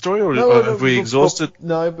Sunday story, or have we exhausted?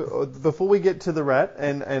 No, but before we get to the rat,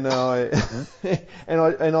 and I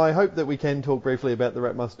and I hope that we can talk briefly about the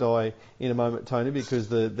Rat Must Die in a moment, Tony, because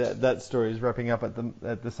that story is wrapping up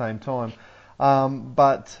at the same time.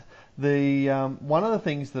 But the one of the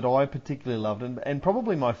things that I particularly loved, and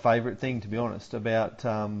probably my favourite thing, to be honest, about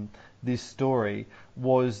this story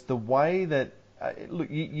was the way that. Look,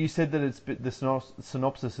 you said that the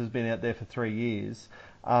synopsis has been out there for 3 years.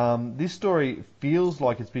 This story feels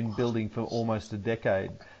like it's been building for almost a decade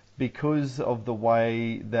because of the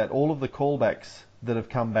way that all of the callbacks that have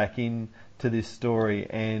come back in to this story,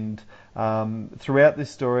 and throughout this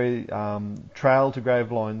story, Trail to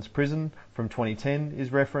Graveline's Prison from 2010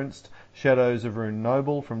 is referenced, Shadows of Rune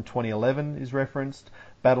Noble from 2011 is referenced,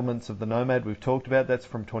 Battlements of the Nomad we've talked about, that's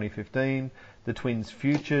from 2015. The Twins'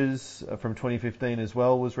 Futures from 2015 as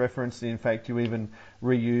well was referenced. In fact, you even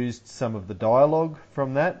reused some of the dialogue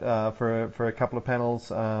from that for a couple of panels,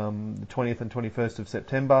 the 20th and 21st of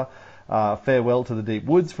September. Farewell to the Deep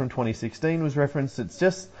Woods from 2016 was referenced. It's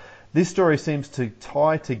just, this story seems to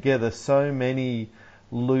tie together so many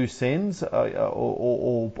loose ends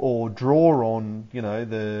or draw on,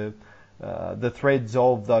 the threads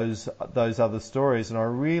of those other stories. And I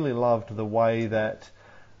really loved the way that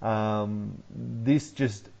this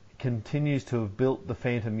just continues to have built the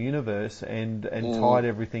Phantom universe and tied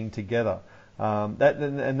everything together.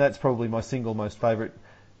 That's probably my single most favourite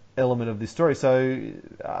element of this story. So,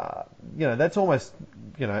 that's almost,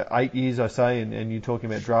 8 years, I say, and you're talking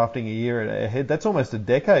about drafting a year ahead. That's almost a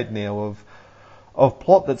decade now of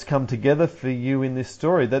plot that's come together for you in this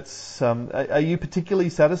story. That's are you particularly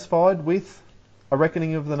satisfied with A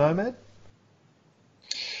Reckoning of the Nomad?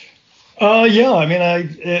 Yeah, I mean,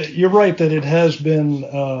 you're right that it has been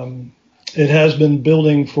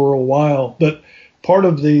building for a while, but part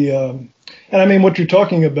of the, and I mean, what you're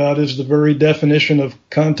talking about is the very definition of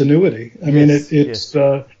continuity. I mean, it's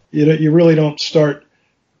you really don't start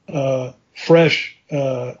fresh,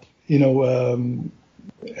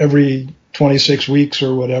 every 26 weeks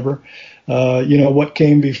or whatever. What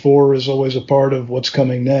came before is always a part of what's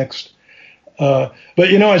coming next. But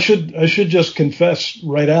I should just confess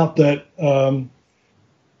right out that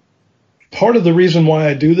part of the reason why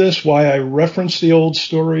I do this, why I reference the old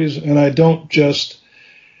stories and I don't just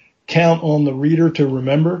count on the reader to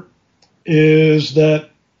remember, is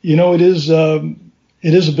that it is a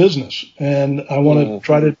business, and I want to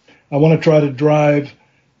try to drive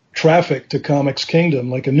traffic to Comics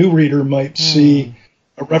Kingdom. Like a new reader might see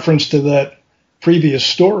a reference to that previous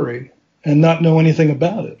story and not know anything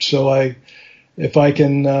about it. So if I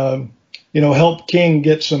can, help King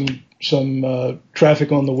get some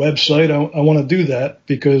traffic on the website, I want to do that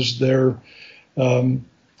because they're,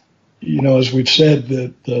 as we've said,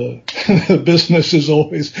 that the business is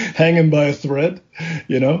always hanging by a thread,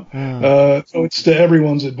 So it's to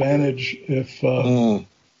everyone's advantage if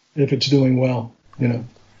it's doing well,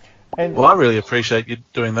 Well, I really appreciate you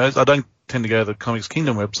doing those. I don't tend to go to the Comics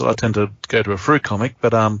Kingdom website. I tend to go to a Fruit Comic,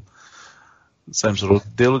 but same sort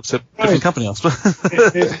of deal, except different company, I suppose.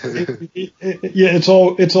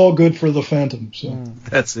 It's all good for the Phantom. So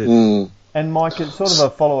that's it. And Mike, it's sort of a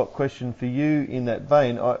follow-up question for you in that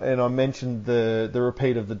vein. I mentioned the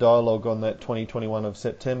repeat of the dialogue on that 2021 of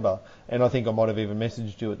September, and I think I might have even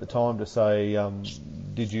messaged you at the time to say,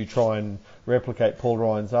 did you try and replicate Paul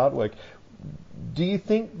Ryan's artwork? Do you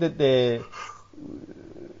think that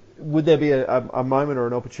would there be a moment or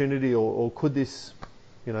an opportunity, or could this,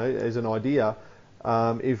 as an idea,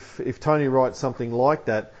 if Tony writes something like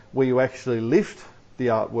that, where you actually lift the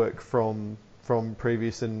artwork from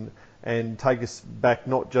previous and take us back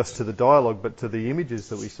not just to the dialogue but to the images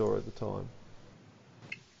that we saw at the time?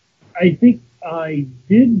 I think I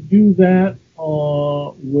did do that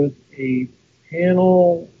with a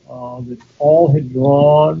panel that Paul had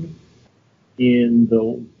drawn in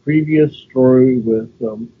the previous story with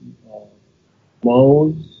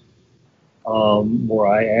Mose, where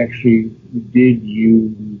I actually did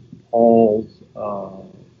use Paul's,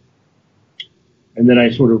 and then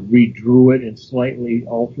I sort of redrew it and slightly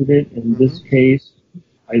altered it. In this case,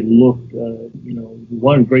 I looked,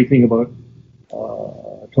 one great thing about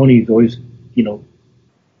Tony is always,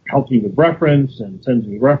 helps me with reference and sends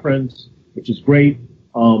me reference, which is great.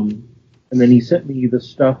 And then he sent me the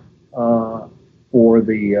stuff for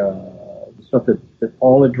the stuff that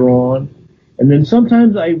Paul had drawn. And then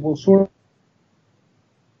sometimes I will sort of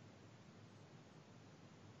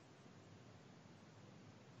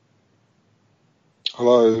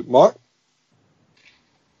Hello, Mike?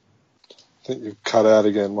 I think you've cut out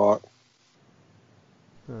again, Mike.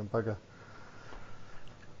 Oh, bugger.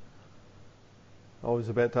 I was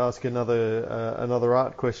about to ask another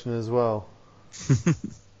art question as well.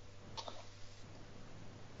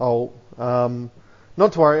 Not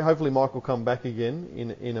to worry. Hopefully, Mike will come back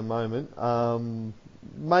again in a moment.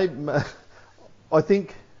 Maybe I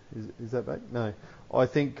think is that back? No. I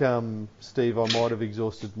think, Steve, I might have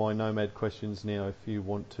exhausted my Nomad questions now. If you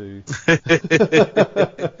want to.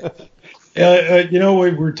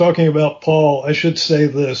 We were talking about Paul. I should say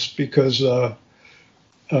this because, we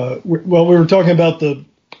were talking about the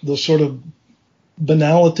sort of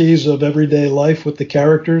banalities of everyday life with the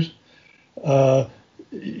characters. Where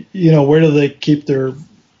do they keep their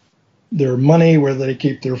money? Where do they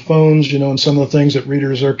keep their phones? And some of the things that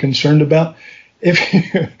readers are concerned about.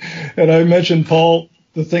 And I mentioned Paul,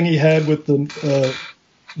 the thing he had with the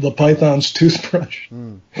Python's toothbrush,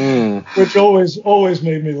 which always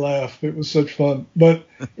made me laugh. It was such fun. But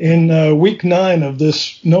in week 9 of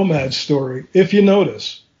this Nomad story, if you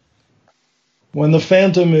notice, when the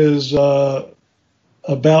Phantom is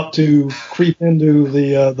about to creep into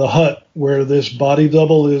the hut where this body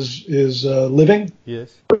double is living,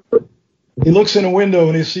 yes. He looks in a window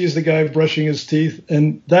and he sees the guy brushing his teeth,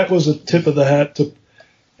 and that was a tip of the hat to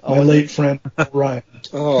my late friend Ryan.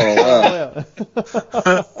 Oh,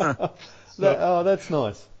 wow. That's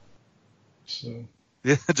nice. So.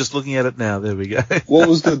 Yeah, just looking at it now. There we go. What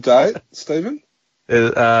was the date, Stephen?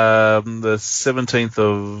 The 17th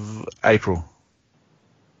of April.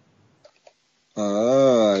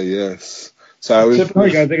 Ah, yes. So tip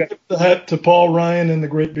the hat to Paul Ryan and the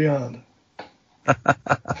Great Beyond.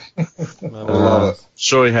 Love it.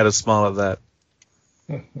 Sure, he had a smile at that.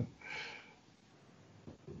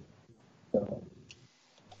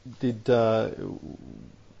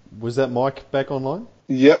 Was that Mike back online?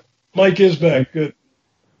 Yep. Mike is back. Good.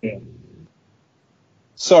 Yeah.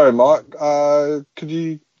 Sorry, Mike.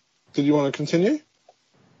 Did you want to continue?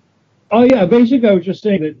 Oh yeah, basically I was just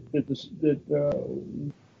saying that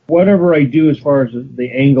whatever I do as far as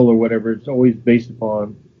the angle or whatever, it's always based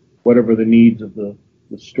upon whatever the needs of the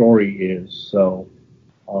story is. So,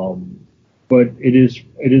 but it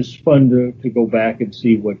is fun to go back and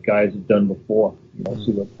see what guys have done before.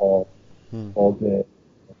 See what Paul did,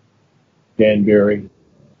 Dan Barry.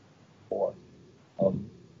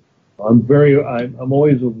 I'm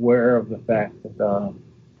always aware of the fact that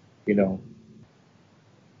you're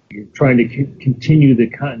trying to continue the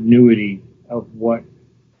continuity of what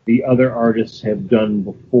the other artists have done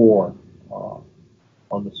before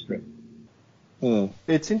on the strip.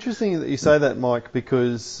 It's interesting that you say that, Mike,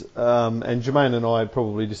 because and Jermaine and I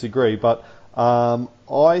probably disagree, but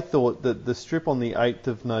I thought that the strip on the 8th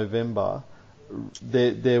of November,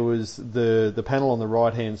 there was the panel on the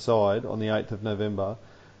right-hand side on the 8th of November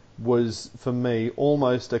was, for me,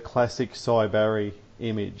 almost a classic Cy Barry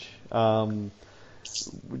image.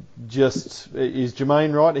 Is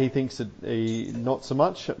Jermaine right? He thinks that not so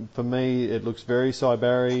much. For me, it looks very Cy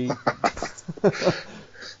Barry.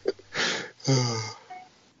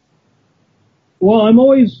 Well, I'm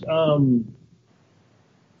always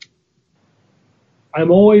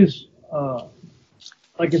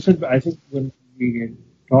like I said, I think when we had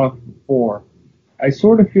talked before, I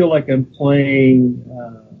sort of feel like I'm playing,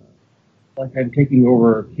 like I'm taking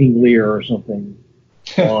over King Lear or something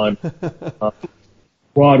on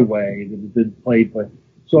Broadway that has been played by.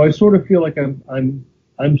 So I sort of feel like I'm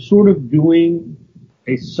sort of doing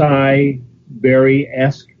a Cy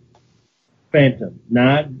Barry-esque Phantom,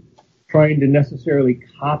 not trying to necessarily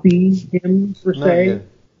copy him per se,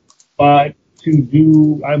 but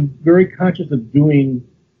I'm very conscious of doing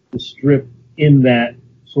the strip in that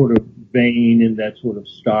sort of vein, in that sort of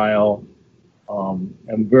style. I'm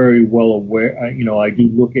very well aware, I do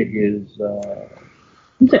look at he's a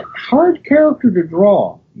hard character to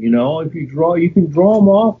draw. If you can draw him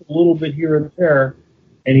off a little bit here and there,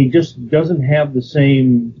 and he just doesn't have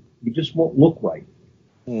he just won't look right.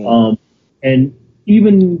 And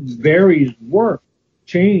even Barry's work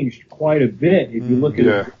changed quite a bit. If you look at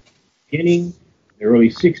the beginning, the early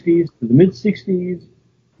 60s to the mid 60s, to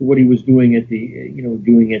what he was doing at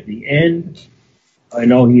the end. I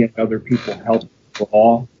know he had other people help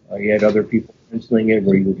draw. He had other people penciling it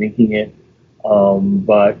where he was inking it. I'm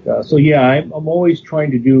always trying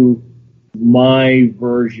to do my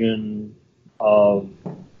version of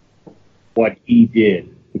what he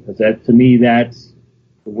did, because to me, that's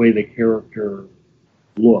the way the character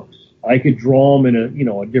looks. I could draw them in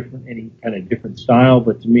any kind of different style,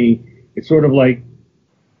 but to me, it's sort of like,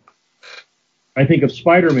 I think of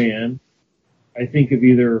Spider-Man, I think of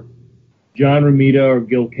either John Romita or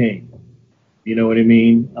Gil Kane. You know what I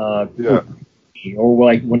mean? Yeah. Or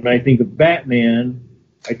like when I think of Batman,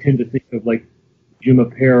 I tend to think of like Jim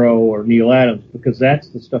Aparo or Neil Adams, because that's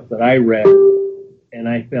the stuff that I read and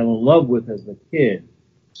I fell in love with as a kid.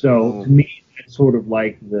 So to me, it's sort of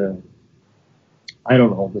like the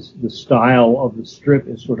style of the strip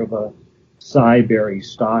is sort of a Cy Berry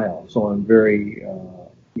style. So I'm very,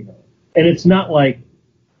 and it's not like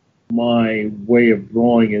my way of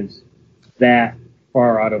drawing is that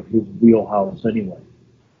far out of his wheelhouse anyway,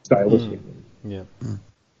 stylistically. Yeah.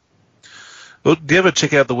 Well, do you ever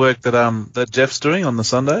check out the work that Jeff's doing on the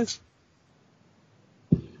Sundays?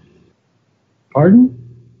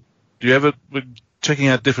 Pardon? Do you ever, checking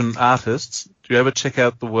out different artists, do you ever check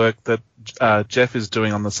out the work that Jeff is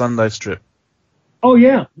doing on the Sunday strip? Oh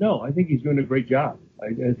yeah, no, I think he's doing a great job.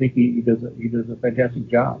 I think he does a fantastic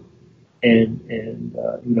job, and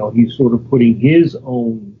he's sort of putting his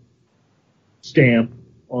own stamp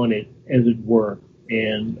on it, as it were,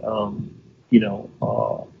 and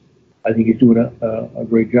I think he's doing a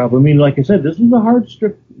great job. I mean, like I said, this is a hard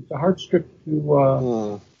strip. It's a hard strip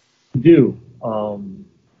to do.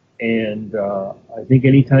 I think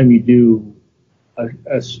anytime you do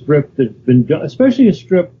a strip that's been done, especially a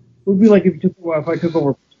strip, would be like if I took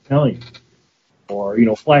over Kelly or,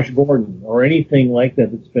 Flash Gordon or anything like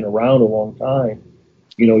that that's been around a long time.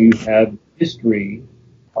 You have history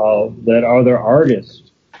of that other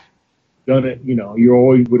artists done it.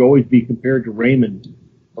 You would always be compared to Raymond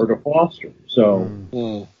or to Foster. So,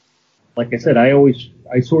 like I said,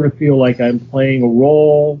 I sort of feel like I'm playing a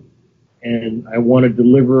role, and I want to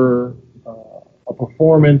deliver a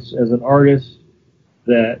performance as an artist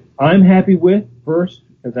that I'm happy with first,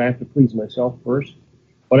 because I have to please myself first.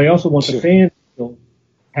 But I also want the fans to feel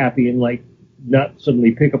happy and not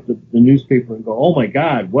suddenly pick up the newspaper and go, "Oh my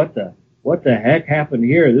God, what the heck happened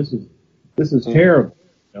here? This is terrible."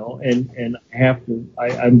 And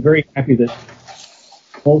I'm very happy that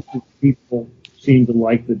most of the people seem to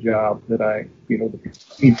like the job that the people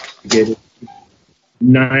get it.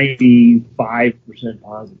 95%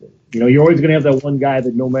 positive. You're always going to have that one guy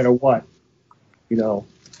that no matter what, he'll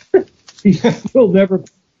never be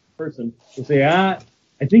a person to say, I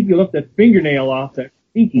think you left that fingernail off that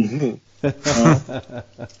pinky.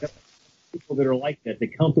 People that are like that, they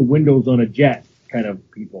count the windows on a jet kind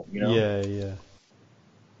of people, Yeah.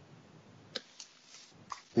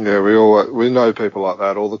 Yeah, we know people like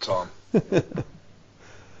that all the time.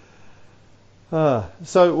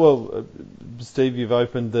 Steve, you've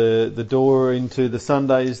opened the door into the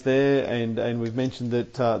Sundays there, and we've mentioned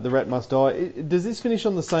that The Rat Must Die. Does this finish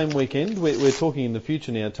on the same weekend? We're talking in the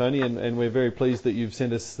future now, Tony, and we're very pleased that you've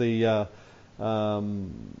sent us the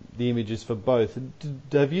images for both.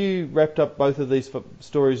 Have you wrapped up both of these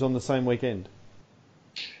stories on the same weekend?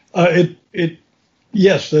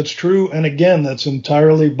 Yes, that's true. And again, that's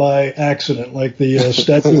entirely by accident, like the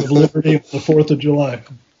Statue of Liberty on the 4th of July.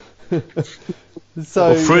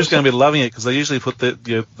 So Fru's going to be loving it, because they usually put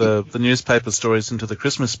the newspaper stories into the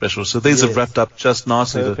Christmas special. So these have wrapped up just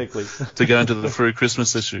nicely to go into the Fru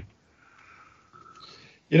Christmas issue.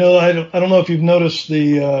 I don't know if you've noticed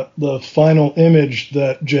the final image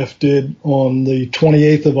that Jeff did on the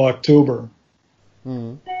 28th of October,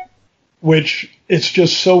 which it's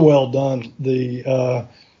just so well done. The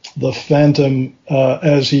Phantom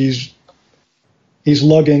as he's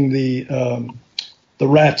lugging the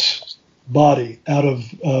rat's body out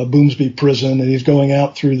of Boomsby prison, and he's going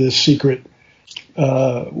out through this secret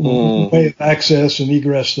way of access and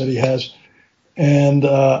egress that he has. And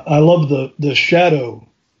I love the shadow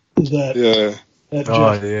that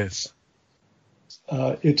Jeff, yes.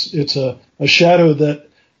 It's a shadow that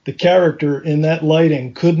the character in that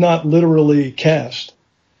lighting could not literally cast.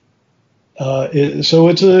 So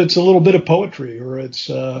it's a little bit of poetry, or it's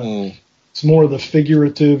more of the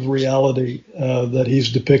figurative reality that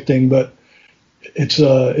he's depicting, but it's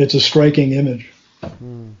a striking image.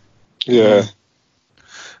 Yeah.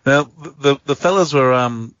 Now the fellas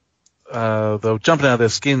were they were jumping out of their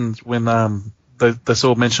skins when they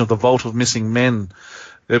saw mention of the Vault of Missing Men.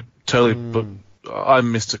 They're totally. I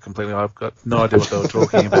missed it completely. I've got no idea what they were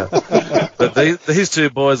talking about. But these two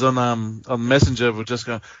boys on Messenger were just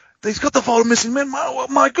going, "He's got the Vault of Missing Men.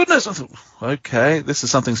 My goodness!" I thought, okay, this is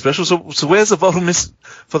something special. So where's the Vault of Missing?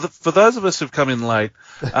 For those of us who've come in late,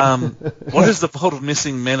 what is the Vault of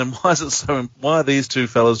Missing Men, and why is it so? Why are these two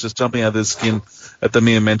fellas just jumping out of their skin at the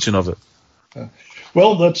mere mention of it?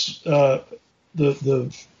 Well, that's the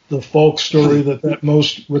the folk story that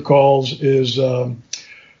most recalls is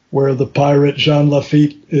where the pirate Jean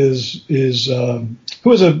Lafitte is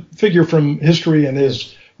who is a figure from history and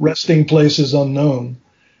his resting place is unknown.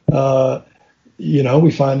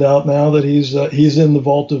 We find out now that he's in the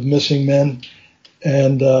vault of missing men,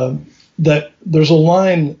 and that there's a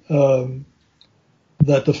line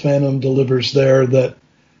that the Phantom delivers there that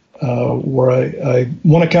where I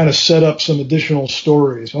want to kind of set up some additional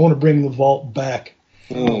stories. I want to bring the vault back.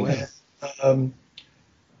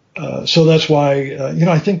 So that's why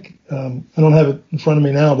I think I don't have it in front of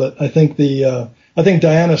me now, but I think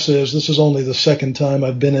Diana says this is only the second time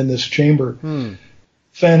I've been in this chamber.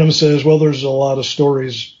 Phantom says, well, there's a lot of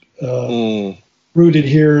stories rooted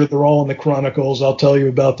here. They're all in the Chronicles. I'll tell you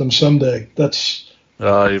about them someday.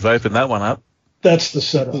 You've opened that one up. That's the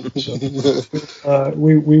setup. So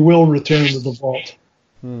we will return to the vault.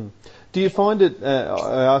 Do you find it?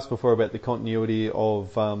 I asked before about the continuity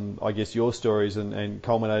of, I guess, your stories and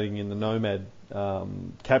culminating in the Nomad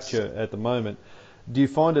capture at the moment. Do you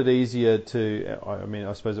find it easier to? I mean,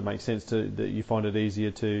 I suppose it makes sense that you find it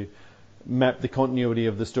easier to map the continuity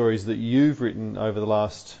of the stories that you've written over the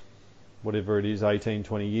last, whatever it is, 18,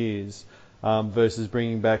 20 years, versus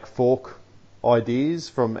bringing back folk ideas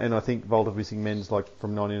from, and I think Vault of Missing Men's like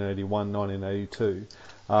from 1981, 1982.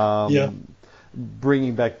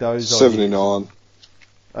 Bringing back those 79.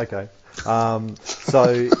 Ideas. Okay.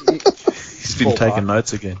 So he's been taking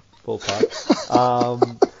notes again. Ballpark.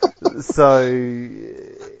 So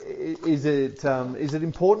is it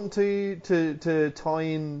important to you to tie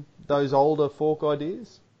in those older folk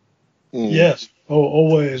ideas? Yes.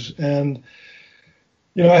 Always. And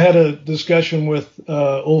I had a discussion with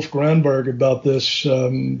Ulf Granberg about this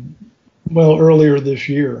earlier this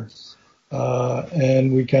year.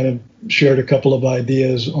 And we kind of shared a couple of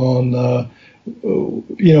ideas on,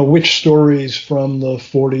 which stories from the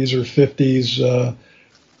 40s or 50s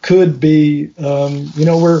could be,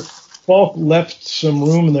 where Falk left some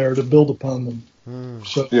room there to build upon them.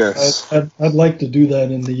 So yes. I'd like to do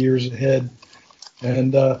that in the years ahead.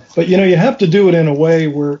 And but you have to do it in a way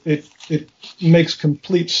where it makes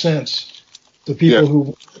complete sense to people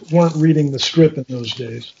who weren't reading the strip in those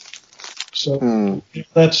days. So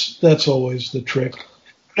that's always the trick.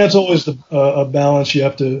 That's always a balance you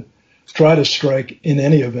have to try to strike in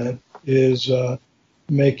any event. Is you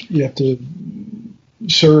have to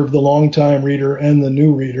serve the longtime reader and the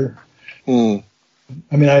new reader. I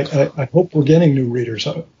mean, I hope we're getting new readers.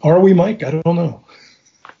 Are we, Mike? I don't know.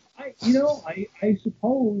 I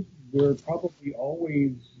suppose we're probably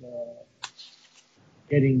always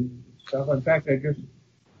getting stuff. In fact, I just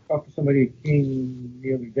talked to somebody at King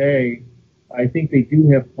the other day. I think they do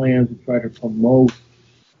have plans to try to promote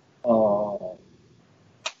the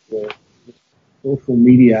social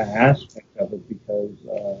media aspect of it, because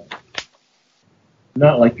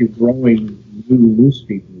not like you're growing new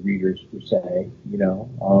newspaper readers per se,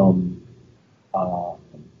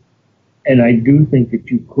 and I do think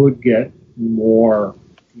that you could get more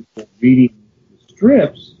people reading the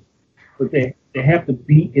strips, but they have to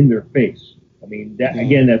be in their face. I mean, that's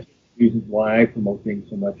the reason why I promote things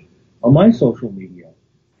so much on my social media,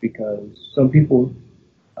 because some people,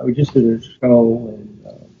 I was just at a show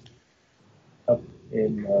up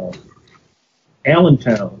in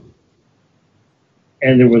Allentown,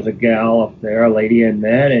 and there was a gal up there, a lady I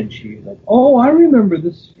met, and she's like, "Oh, I remember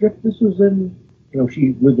this strip. This was in,"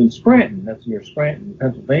 she lived in Scranton. That's near Scranton,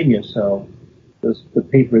 Pennsylvania. So the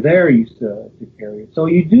paper there used to carry it. So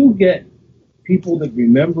you do get people that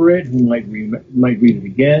remember it who might read it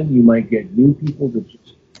again. You might get new people that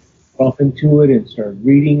just bump into it and start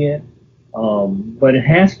reading it. But it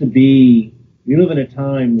has to be. We live in a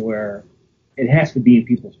time where it has to be in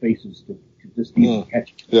people's faces to just even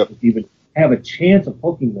catch it, to even have a chance of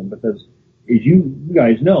hooking them, because as you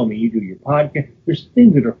guys know, I mean, you do your podcast, there's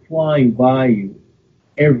things that are flying by you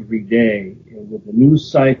every day, with the news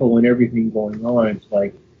cycle and everything going on. It's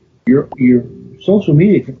like your social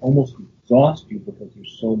media can almost exhaust you because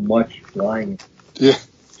there's so much flying. Yeah.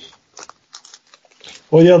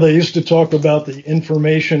 Well, yeah, they used to talk about the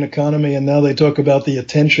information economy, and now they talk about the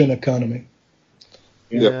attention economy.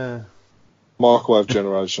 Yeah. Microwave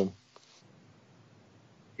generation.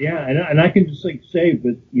 Yeah, and I can just say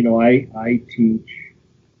that, I teach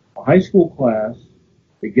a high school class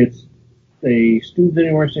that gets the students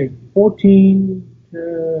anywhere, say 14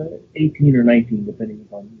 to 18 or 19, depending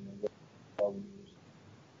upon what years.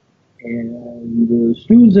 And the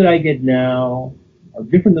students that I get now are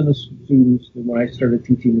different than the students that when I started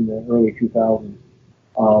teaching in the early 2000s.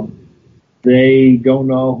 They don't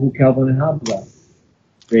know who Calvin and Hobbes are.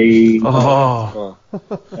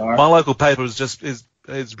 My local paper is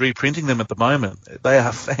is reprinting them at the moment. They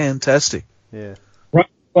are fantastic. Yeah. Right.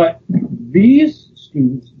 But these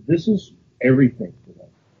students, this is everything for them.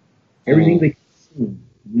 Everything they consume,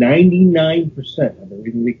 99% of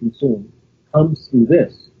everything they consume comes through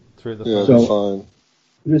this. Through the Yeah, phone. fine.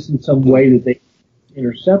 This in some way that they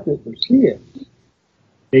intercept it or see it.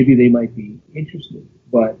 Maybe they might be interested,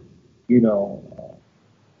 but,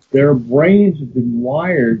 their brains have been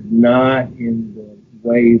wired not in the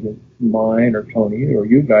way that mine or Tony or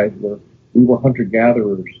you guys were. We were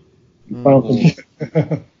hunter-gatherers. You found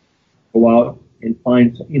something, go out and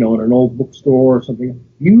find, in an old bookstore or something.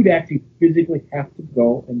 You'd actually physically have to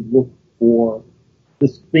go and look for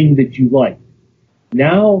this thing that you like.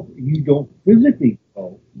 Now you don't physically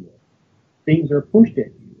go. Things are pushed at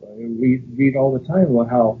you. We read all the time about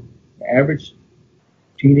how the average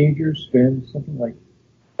teenagers spend something like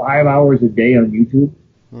 5 hours a day on YouTube.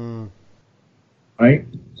 Right?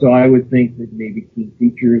 So I would think that maybe Keen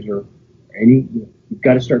Features or you've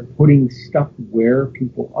got to start putting stuff where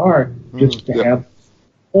people are just to have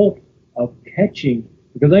hope of catching.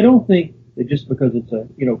 Because I don't think that just because it's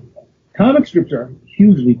comic strips are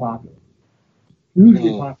hugely popular.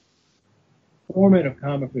 Hugely popular. Format of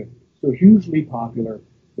comic strips. So hugely popular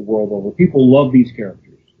the world over. People love these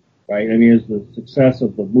characters, right? I mean, as the success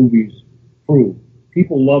of the movies prove,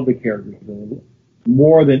 people love the characters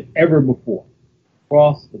more than ever before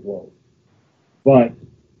across the globe. But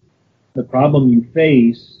the problem you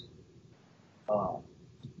face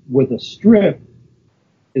with a strip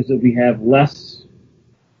is that we have less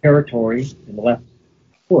territory and less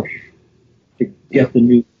push to get the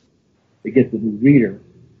new reader.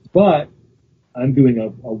 But I'm doing a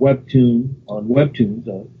webtoon on Webtoons,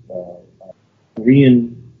 a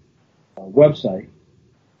Korean website.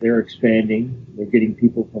 They're expanding. They're getting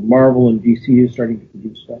people from Marvel and DC starting to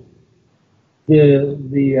produce stuff.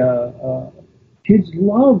 The kids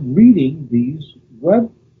love reading these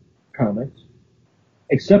web comics,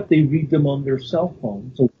 except they read them on their cell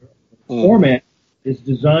phone. So the format is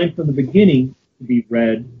designed from the beginning to be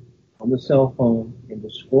read on the cell phone and to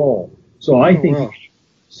scroll. So I think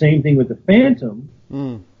same thing with the Phantom.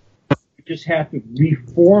 You just have to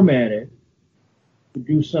reformat it to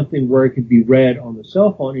do something where it could be read on the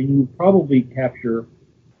cell phone, and you probably capture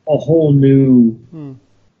a whole new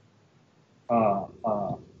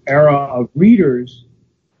era of readers.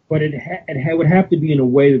 But it would have to be in a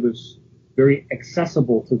way that was very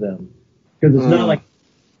accessible to them, because it's not like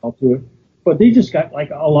I'll do it. But they just got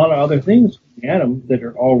like a lot of other things at them that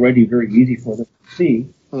are already very easy for them to see,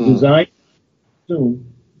 designed soon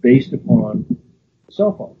based upon the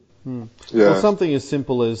cell phone. Well, something as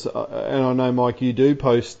simple as, and I know, Mike, you do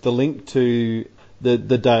post the link to the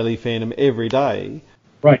Daily Phantom every day.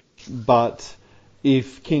 Right. But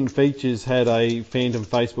if King Features had a Phantom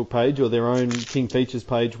Facebook page or their own King Features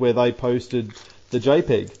page where they posted the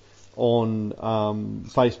JPEG on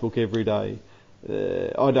Facebook every day,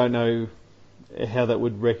 I don't know how that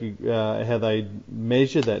would how they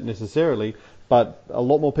measure that necessarily, but a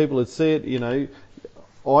lot more people would see it.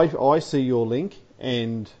 I see your link,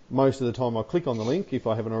 and most of the time I click on the link if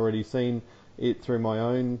I haven't already seen it through my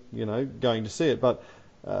own, going to see it. But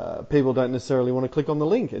people don't necessarily want to click on the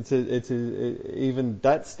link. Even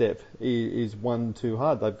that step is one too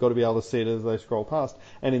hard. They've got to be able to see it as they scroll past.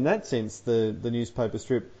 And in that sense, the newspaper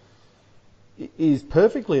strip is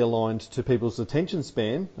perfectly aligned to people's attention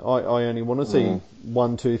span. I only want to see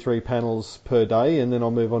 1, 2, 3 panels per day, and then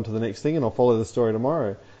I'll move on to the next thing, and I'll follow the story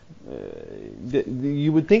tomorrow.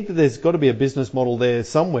 You would think that there's got to be a business model there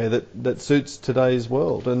somewhere that suits today's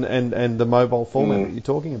world and the mobile format that you're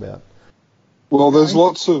talking about. Well, there's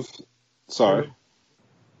lots of... Sorry.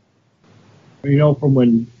 From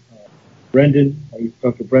when Brendan, I used to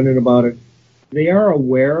talk to Brendan about it, they are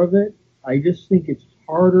aware of it. I just think it's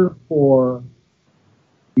harder for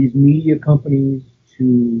these media companies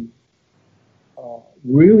to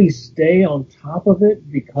really stay on top of it,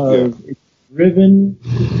 because it's driven.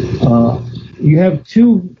 You have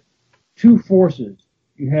two forces.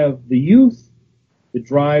 You have the youth that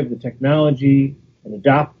drive the technology and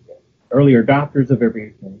early adopters of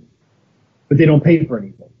everything, but they don't pay for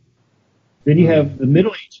anything. Then you have the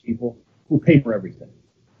middle-aged people who pay for everything,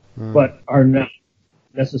 but are not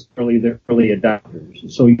necessarily the early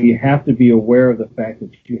adopters. So you have to be aware of the fact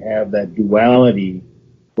that you have that duality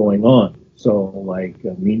going on. So like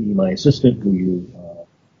me, my assistant, who you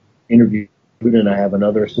interviewed, and I have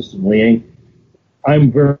another assistant, Liang,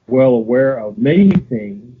 I'm very well aware of many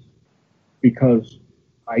things because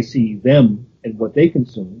I see them and what they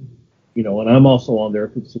consume, and I'm also on there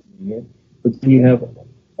consuming it. But then you have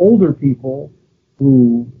older people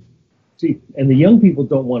who See, and the young people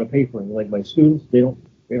don't want to pay for anything. Like my students, they don't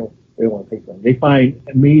want to pay for anything. They find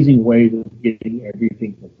amazing ways of getting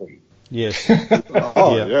everything for free. Yes.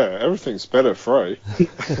 Yeah, everything's better free.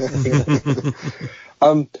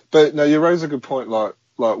 But no, you raise a good point. Like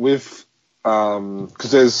with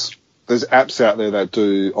because there's apps out there that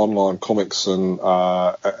do online comics and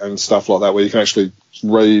stuff like that, where you can actually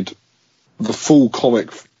read the full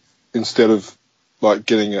comic instead of like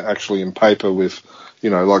getting it actually in paper with,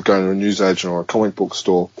 like going to a newsagent or a comic book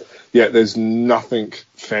store. Yet there's nothing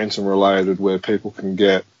Phantom related where people can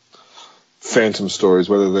get Phantom stories,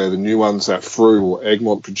 whether they're the new ones that Frew or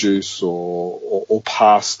Egmont produce or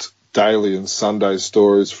past daily and Sunday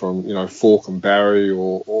stories from, Falk and Barry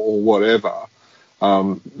or whatever.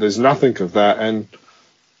 There's nothing of that, and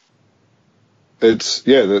there's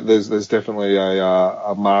definitely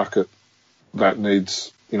a market that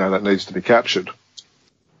needs to be captured.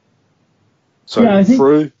 So I think,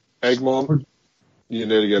 Frew, Egmont, you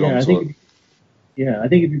need to get onto it. I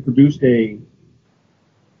think if you produced a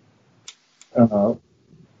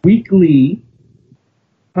weekly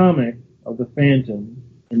comic of the Phantom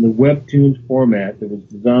in the webtoons format that was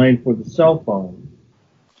designed for the cell phone,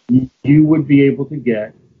 you would be able to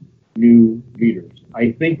get new readers.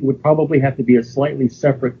 I think it would probably have to be a slightly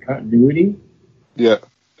separate continuity. Yeah.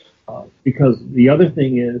 Because the other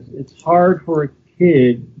thing is, it's hard for a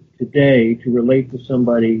kid today to relate to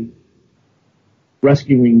somebody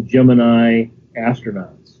rescuing Gemini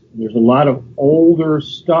astronauts. There's a lot of older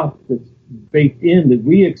stuff that's baked in that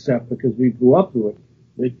we accept because we grew up with it.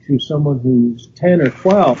 That to someone who's 10 or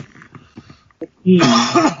 12, 15,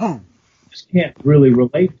 just can't really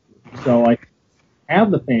relate to it. So I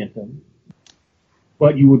have the Phantom,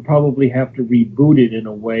 but you would probably have to reboot it in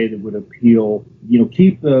a way that would appeal,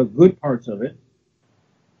 keep the good parts of it,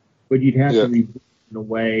 but you'd have to reboot it in a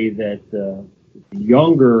way that the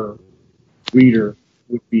younger reader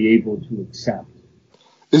would be able to accept.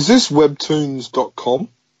 Is this webtoons.com?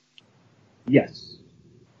 Yes.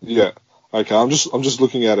 Yeah. Okay. I'm just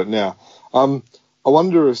looking at it now. I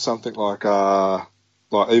wonder if something like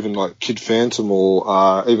even like Kid Phantom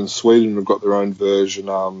or even Sweden have got their own version,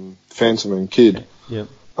 Phantom and Kid. Yep.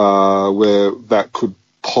 Where that could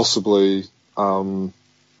possibly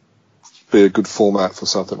be a good format for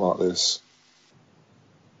something like this.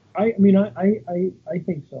 I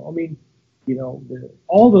think so. I mean,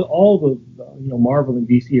 all the Marvel and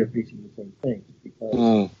DC are facing the same thing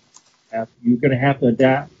because you're going to have to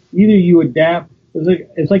adapt. Either you adapt.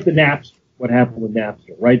 It's like the Napster. What happened with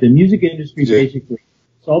Napster, right? The music industry basically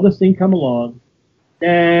saw this thing come along.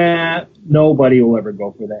 Nobody will ever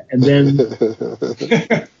go for that, and then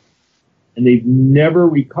and they've never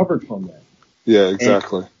recovered from that. Yeah,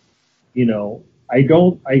 exactly. And, I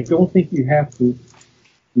don't think you have to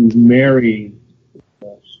marry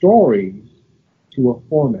stories to a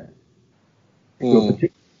format, to a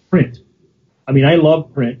particular print. I mean, I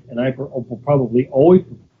love print, and I will probably always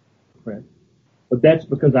prefer print, but that's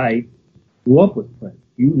because I grew up with print.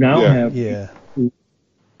 You now have people who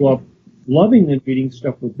grew up loving and reading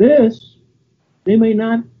stuff with this. They may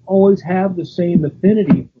not always have the same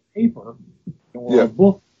affinity for paper or a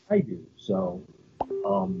book I do. So,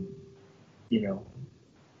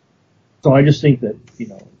 so I just think that,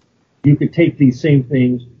 you could take these same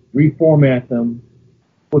things, reformat them,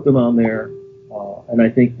 put them on there, and I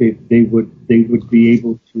think they would be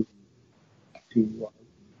able to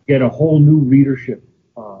get a whole new readership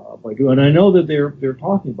by doing. And I know that they're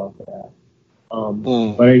talking about that,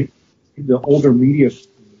 but the older media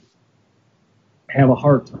have a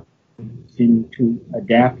hard time seeming to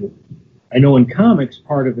adapt it. I know in comics,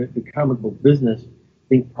 part of it, the comic book business, I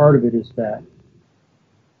think part of it is that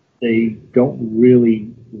they don't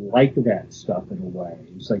really like that stuff in a way.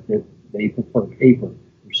 It's like they prefer paper.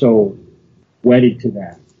 They're so wedded to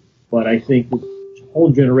that. But I think there's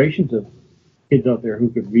whole generations of kids out there who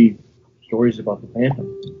could read stories about the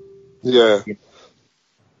Phantom. Yeah.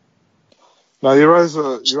 No, you raise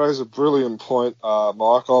a brilliant point,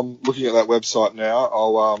 Mike. I'm looking at that website now.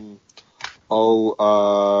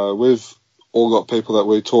 We've all got people that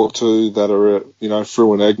we talk to that are at,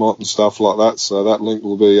 Frew and Egmont and stuff like that. So that link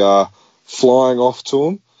will be flying off to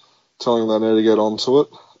them, telling them they need to get onto it.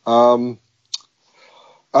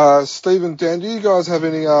 Steve and Dan, do you guys have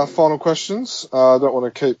any final questions? I don't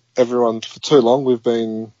want to keep everyone for too long. We've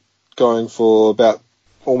been going for about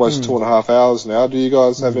almost 2.5 hours now. Do you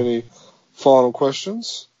guys have any final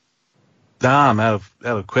questions? Nah, I'm out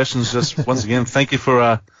of questions. Just once again, thank you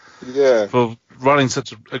for writing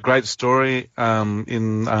such a great story in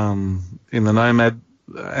the Nomad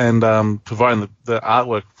and providing the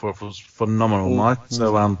artwork for phenomenal, Mike.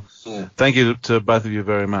 So thank you to both of you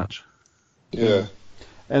very much. Yeah.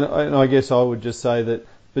 And I guess I would just say that,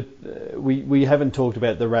 but we haven't talked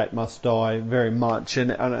about the rat must die very much,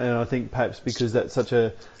 and I think perhaps because that's such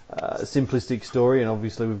a simplistic story, and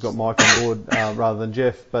obviously we've got Mike on board rather than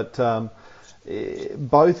Jeff, but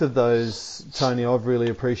both of those, Tony, I've really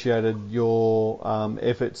appreciated your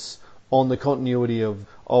efforts on the continuity of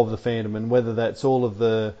the fandom, and whether that's all of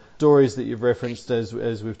the stories that you've referenced as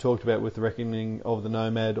we've talked about with the Reckoning of the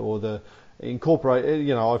Nomad, or the incorporate.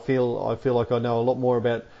 I feel like I know a lot more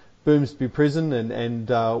about Boomsby Prison, and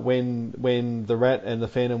when the Rat and the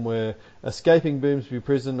Phantom were escaping Boomsby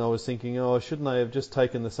Prison, I was thinking, shouldn't they have just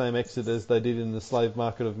taken the same exit as they did in the slave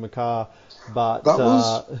market of Makar? But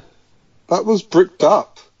that was bricked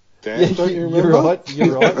up. Dan, don't you remember?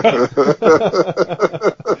 You're right.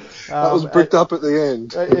 That was bricked up at the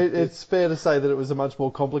end. It's fair to say that it was a much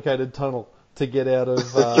more complicated tunnel to get out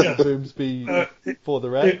of Boomsby for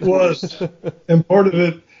the Rat. It was, and part of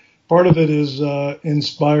it is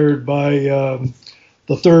inspired by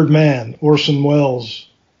The Third Man, Orson Welles,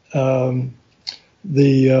 the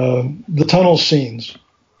tunnel scenes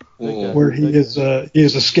where he is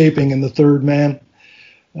escaping in The Third Man.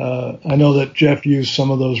 I know that Jeff used some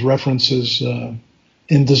of those references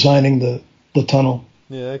in designing the tunnel.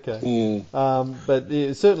 Yeah, okay. But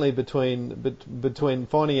certainly between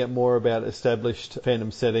finding out more about established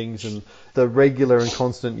fandom settings and the regular and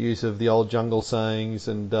constant use of the old jungle sayings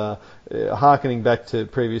and harkening back to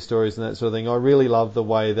previous stories and that sort of thing, I really love the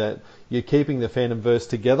way that you're keeping the fandom verse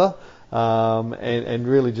together and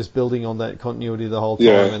really just building on that continuity the whole time.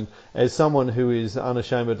 Yeah. And as someone who is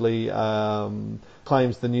unashamedly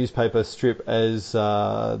claims the newspaper strip as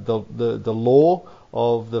the law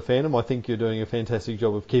of the fandom, I think you're doing a fantastic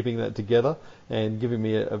job of keeping that together and giving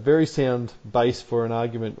me a very sound base for an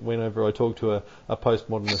argument whenever I talk to a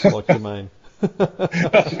postmodernist like Jermaine.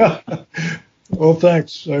 Well,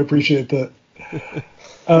 thanks. I appreciate that.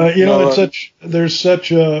 There's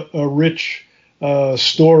such a rich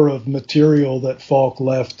store of material that Falk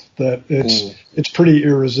left that it's pretty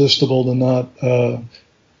irresistible to not.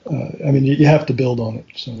 You have to build on it.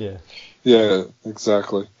 So. Yeah,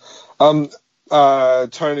 exactly.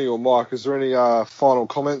 Tony or Mike, is there any final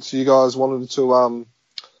comments you guys wanted to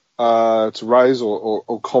raise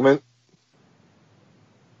or comment?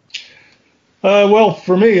 Well,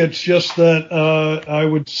 for me, it's just that I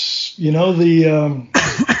would,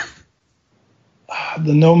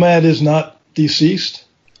 the Nomad is not deceased,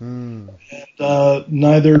 and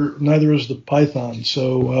neither is the Python.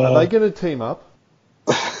 So are they going to team up?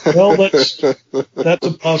 Well, that's a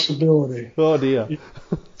possibility. Oh dear.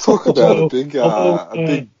 Talk about a big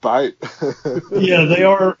bite. Yeah, they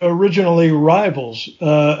are originally rivals.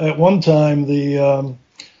 At one time, the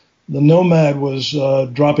Nomad was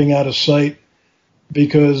dropping out of sight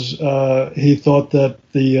because he thought that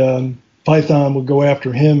the Python would go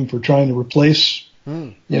after him for trying to replace,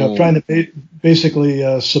 trying to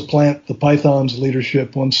basically supplant the Python's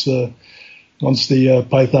leadership once the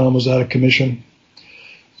Python was out of commission.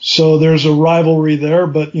 So there's a rivalry there,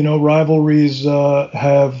 but rivalries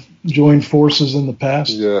have joined forces in the past.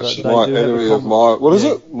 Yeah, my enemy of my what is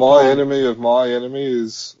it? My enemy of my enemy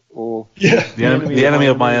is the enemy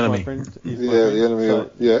of my enemy. The enemy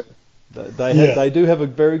of They do have a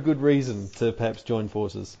very good reason to perhaps join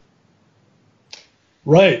forces.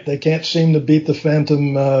 Right, they can't seem to beat the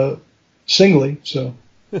Phantom singly, so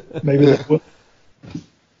maybe they will.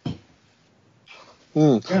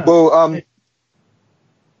 Well,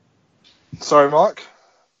 sorry, Mike.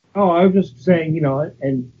 Oh, I was just saying,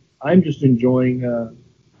 and I'm just enjoying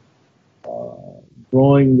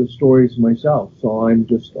drawing the stories myself. So I'm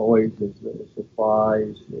just always as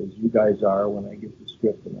surprised as you guys are when I get the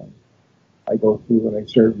script and I go through and I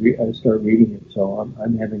start reading it. So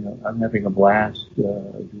I'm having a blast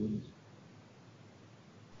doing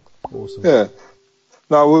this. Awesome. Yeah.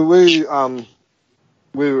 No, we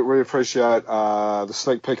appreciate the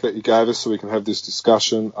sneak peek that you gave us so we can have this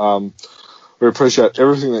discussion. We appreciate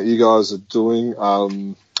everything that you guys are doing. I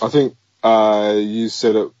think you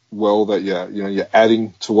said it well that you're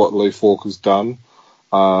adding to what Lee Falk has done.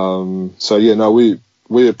 We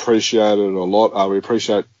appreciate it a lot. We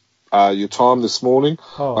appreciate your time this morning.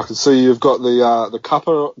 I can see you've got the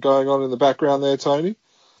cuppa going on in the background there, Tony.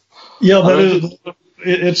 Yeah,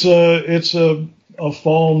 it's a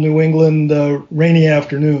fall New England rainy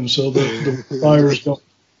afternoon, so the fire's going.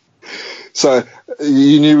 So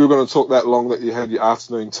you knew we were going to talk that long that you had your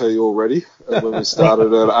afternoon tea already when we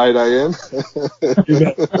started at 8 a.m.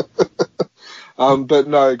 But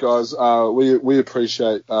no, guys, we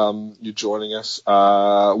appreciate you joining us.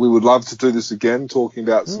 We would love to do this again, talking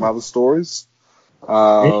about some other stories.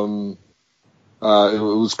 It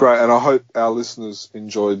was great, and I hope our listeners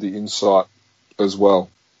enjoyed the insight as well.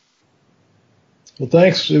 Well,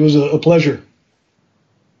 thanks. It was a pleasure.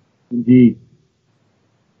 Indeed.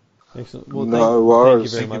 Excellent. Well, No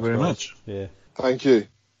worries. Thank you very much. Yeah. Thank you.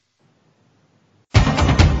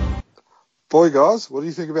 Boy, guys, what do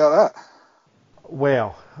you think about that?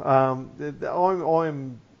 Wow.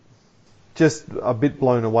 I'm just a bit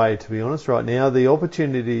blown away, to be honest, right now. The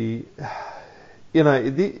opportunity,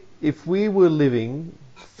 if we were living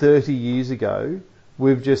 30 years ago,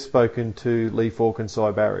 we've just spoken to Lee Falk and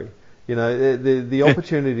Cy Barry. The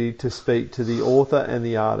opportunity to speak to the author and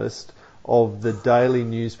the artist of the daily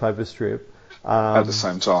newspaper strip At the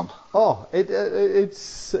same time. Oh,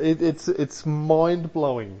 it's mind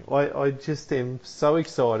blowing. I just am so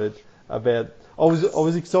excited about. I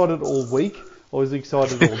was excited all week. I was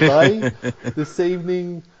excited all day. This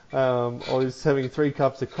evening, I was having 3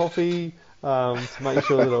 cups of coffee to make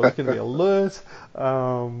sure that I was going to be alert.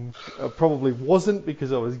 I probably wasn't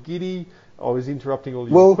because I was giddy. I was interrupting all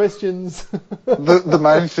your questions. The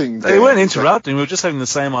main thing... They weren't interrupting, we were just having the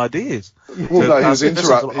same ideas. Well, no, he was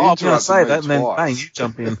interrupting me say that, and then twice. bang, you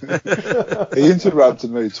jump in. He interrupted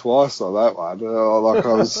me twice like that one. Like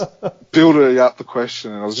I was building up the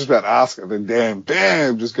question, and I was just about to ask it, and then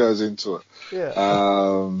bam, just goes into it. Yeah.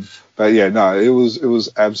 But yeah, no, it was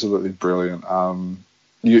absolutely brilliant.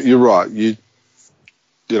 You're right.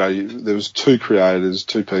 There was 2 creators,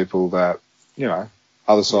 2 people that,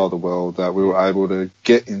 other side of the world, that we were able to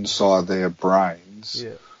get inside their brains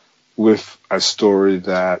with a story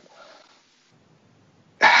that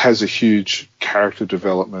has a huge character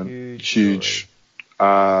development, huge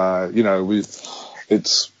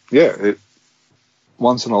it's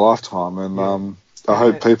once in a lifetime, and I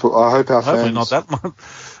hope our Hopefully fans. not that much.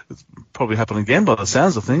 It's probably happen again by the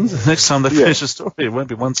sounds of things. The next time they finish a story, it won't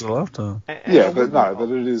be once in a lifetime. But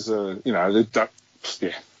it is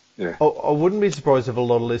Yeah. I wouldn't be surprised if a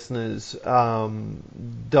lot of listeners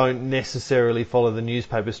don't necessarily follow the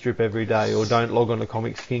newspaper strip every day, or don't log on to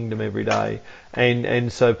Comics Kingdom every day,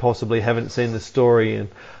 and so possibly haven't seen the story. And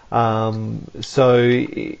so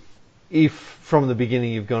if from the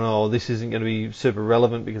beginning you've gone, oh, this isn't going to be super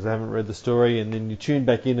relevant because I haven't read the story, and then you tune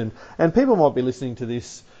back in, and people might be listening to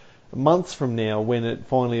this months from now when it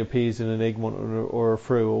finally appears in an Egmont or a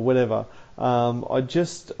Frew or whatever. I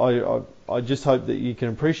just hope that you can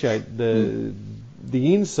appreciate the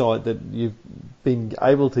insight that you've been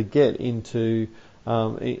able to get into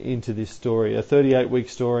this story, a 38-week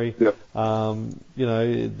story. Yep.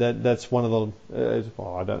 That's one of the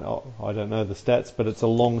I don't know the stats, but it's a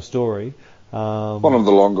long story. One of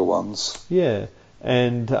the longer ones. Yeah.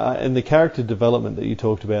 And the character development that you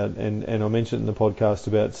talked about, and I mentioned in the podcast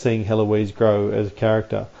about seeing Heloise grow as a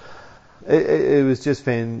character, it was just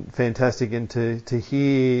fantastic, and to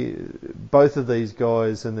hear both of these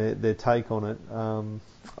guys and their take on it,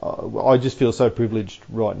 I just feel so privileged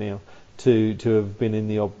right now to have been in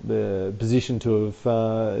the position to have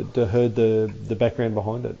heard the background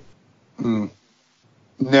behind it. Mm.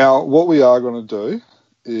 Now, what we are going to do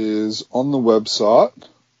is on the website,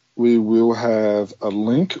 we will have a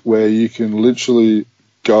link where you can literally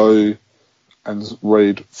go and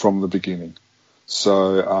read from the beginning.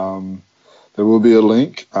 So there will be a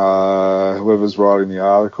link. Whoever's writing the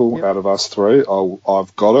article out of us 3,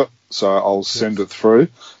 I've got it, so I'll send it through.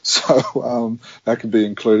 So that can be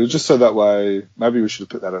included, just so that way. Maybe we should have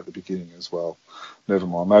put that at the beginning as well. Never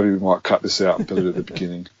mind. Maybe we might cut this out and put it at the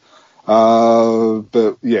beginning.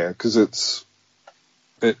 But yeah, because it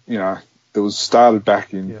was started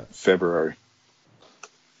back in February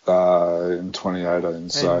in 2018.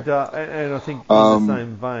 So, and I think in the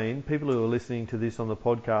same vein, people who are listening to this on the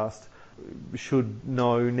podcast should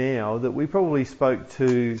know now that we probably spoke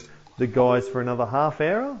to the guys for another half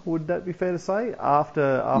hour. Would that be fair to say?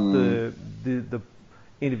 After the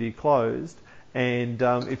interview closed, and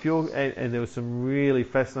if you're and there was some really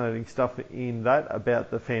fascinating stuff in that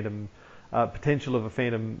about the Phantom. Potential of a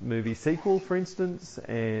Phantom movie sequel, for instance,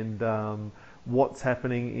 and what's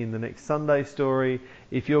happening in the next Sunday story.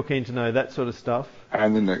 If you're keen to know that sort of stuff,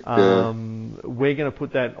 and we're going to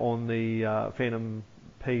put that on the Phantom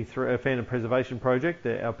P3, Phantom Preservation Project,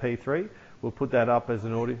 our P3. We'll put that up as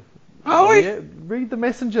an audio. Read the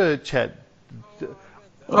messenger chat.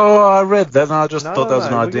 Oh, I read that, and I just thought that was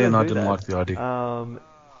an idea, and I didn't like the idea.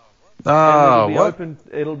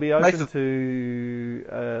 It'll be open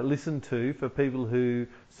to listen to for people who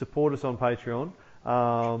support us on Patreon.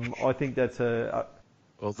 I think that's well,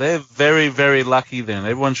 they're very, very lucky then.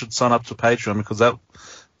 Everyone should sign up to Patreon, because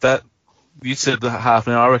that you said the half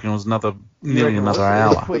an hour, I reckon it was another nearly another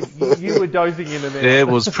hour. You were dozing in and out. Yeah, it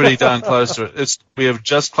was pretty darn close to it. We have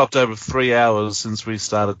just clocked over 3 hours since we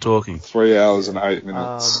started talking. 3 hours and 8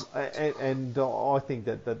 minutes. And I think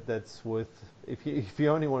that's worth. If you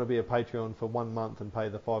only want to be a Patreon for 1 month and pay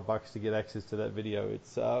the $5 to get access to that video,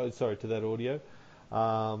 it's to that audio,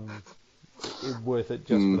 it's worth it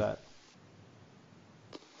just for that.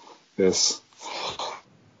 Yes.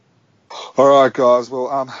 All right, guys.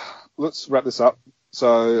 Well, let's wrap this up.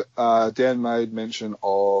 So Dan made mention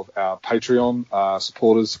of our Patreon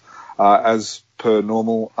supporters. As per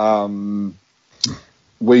normal,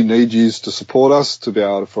 we need you to support us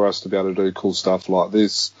for us to be able to do cool stuff like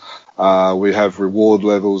this. We have reward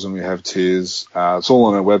levels and we have tiers. It's all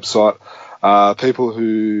on our website. People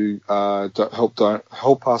who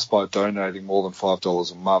help us by donating more than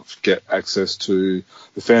 $5 a month get access to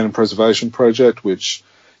the Phantom Preservation Project, which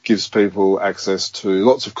gives people access to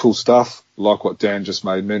lots of cool stuff, like what Dan just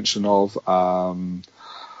made mention of. Friends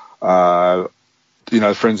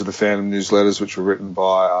of the Phantom newsletters, which were written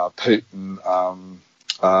by Pete and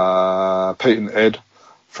Ed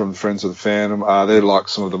from Friends of the Phantom. They're like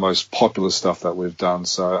some of the most popular stuff that we've done,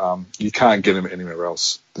 so you can't get them anywhere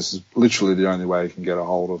else. This is literally the only way you can get a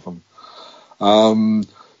hold of them.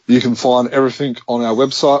 You can find everything on our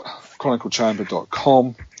website,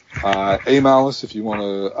 chroniclechamber.com. Email us if you want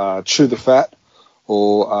to chew the fat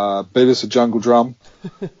or beat us a jungle drum.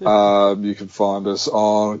 You can find us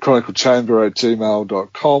on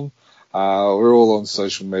chroniclechamber@gmail.com. We're all on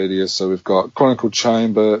social media, so we've got Chronicle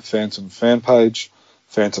Chamber Phantom fan page,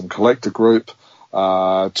 Phantom Collector group,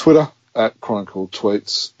 Twitter @Chronicle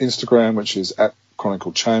Tweets, Instagram, which is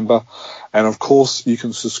 @Chronicle Chamber, and of course you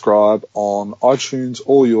can subscribe on iTunes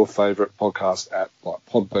or your favourite podcast app like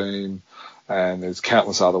Podbean, and there's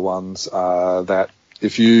countless other ones that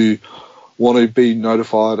if you want to be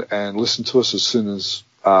notified and listen to us as soon as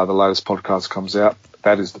the latest podcast comes out,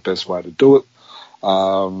 that is the best way to do it.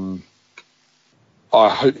 I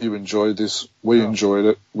hope you enjoyed this. We enjoyed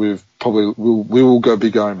it. We will be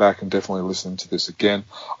going back and definitely listening to this again.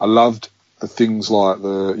 I loved the things like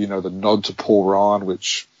the nod to Paul Ryan,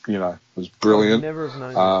 which was brilliant. Never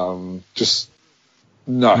have known.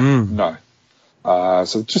 No.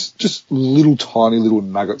 So just little tiny little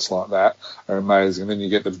nuggets like that are amazing. And then you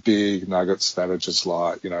get the big nuggets that are just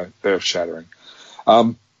like, earth shattering.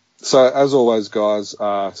 So as always, guys,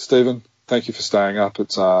 Stephen, thank you for staying up.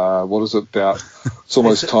 It's what is it about? It's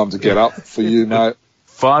almost time to get up for you, mate.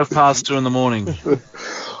 2:05 in the morning.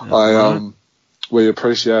 We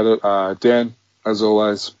appreciate it. Dan, as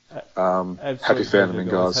always, happy Phantoming,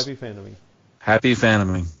 guys. Happy Phantoming. Happy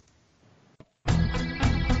Phantoming.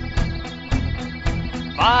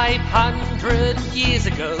 500 years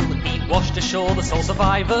ago, he washed ashore the sole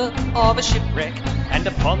survivor of a shipwreck, and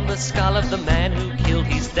upon the skull of the man who killed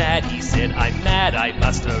his dad, he said, "I'm mad, I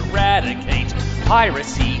must eradicate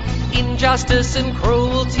piracy, injustice and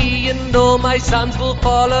cruelty, and all my sons will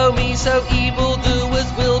follow me, so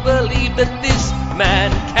evildoers will believe that this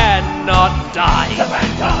man cannot die." The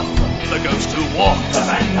Phantom! The ghost who walks. The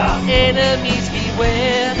Phantom! Enemies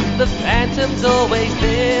beware, the Phantom's always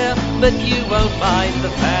there, but you won't find the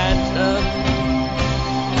Phantom.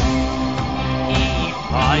 He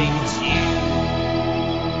finds you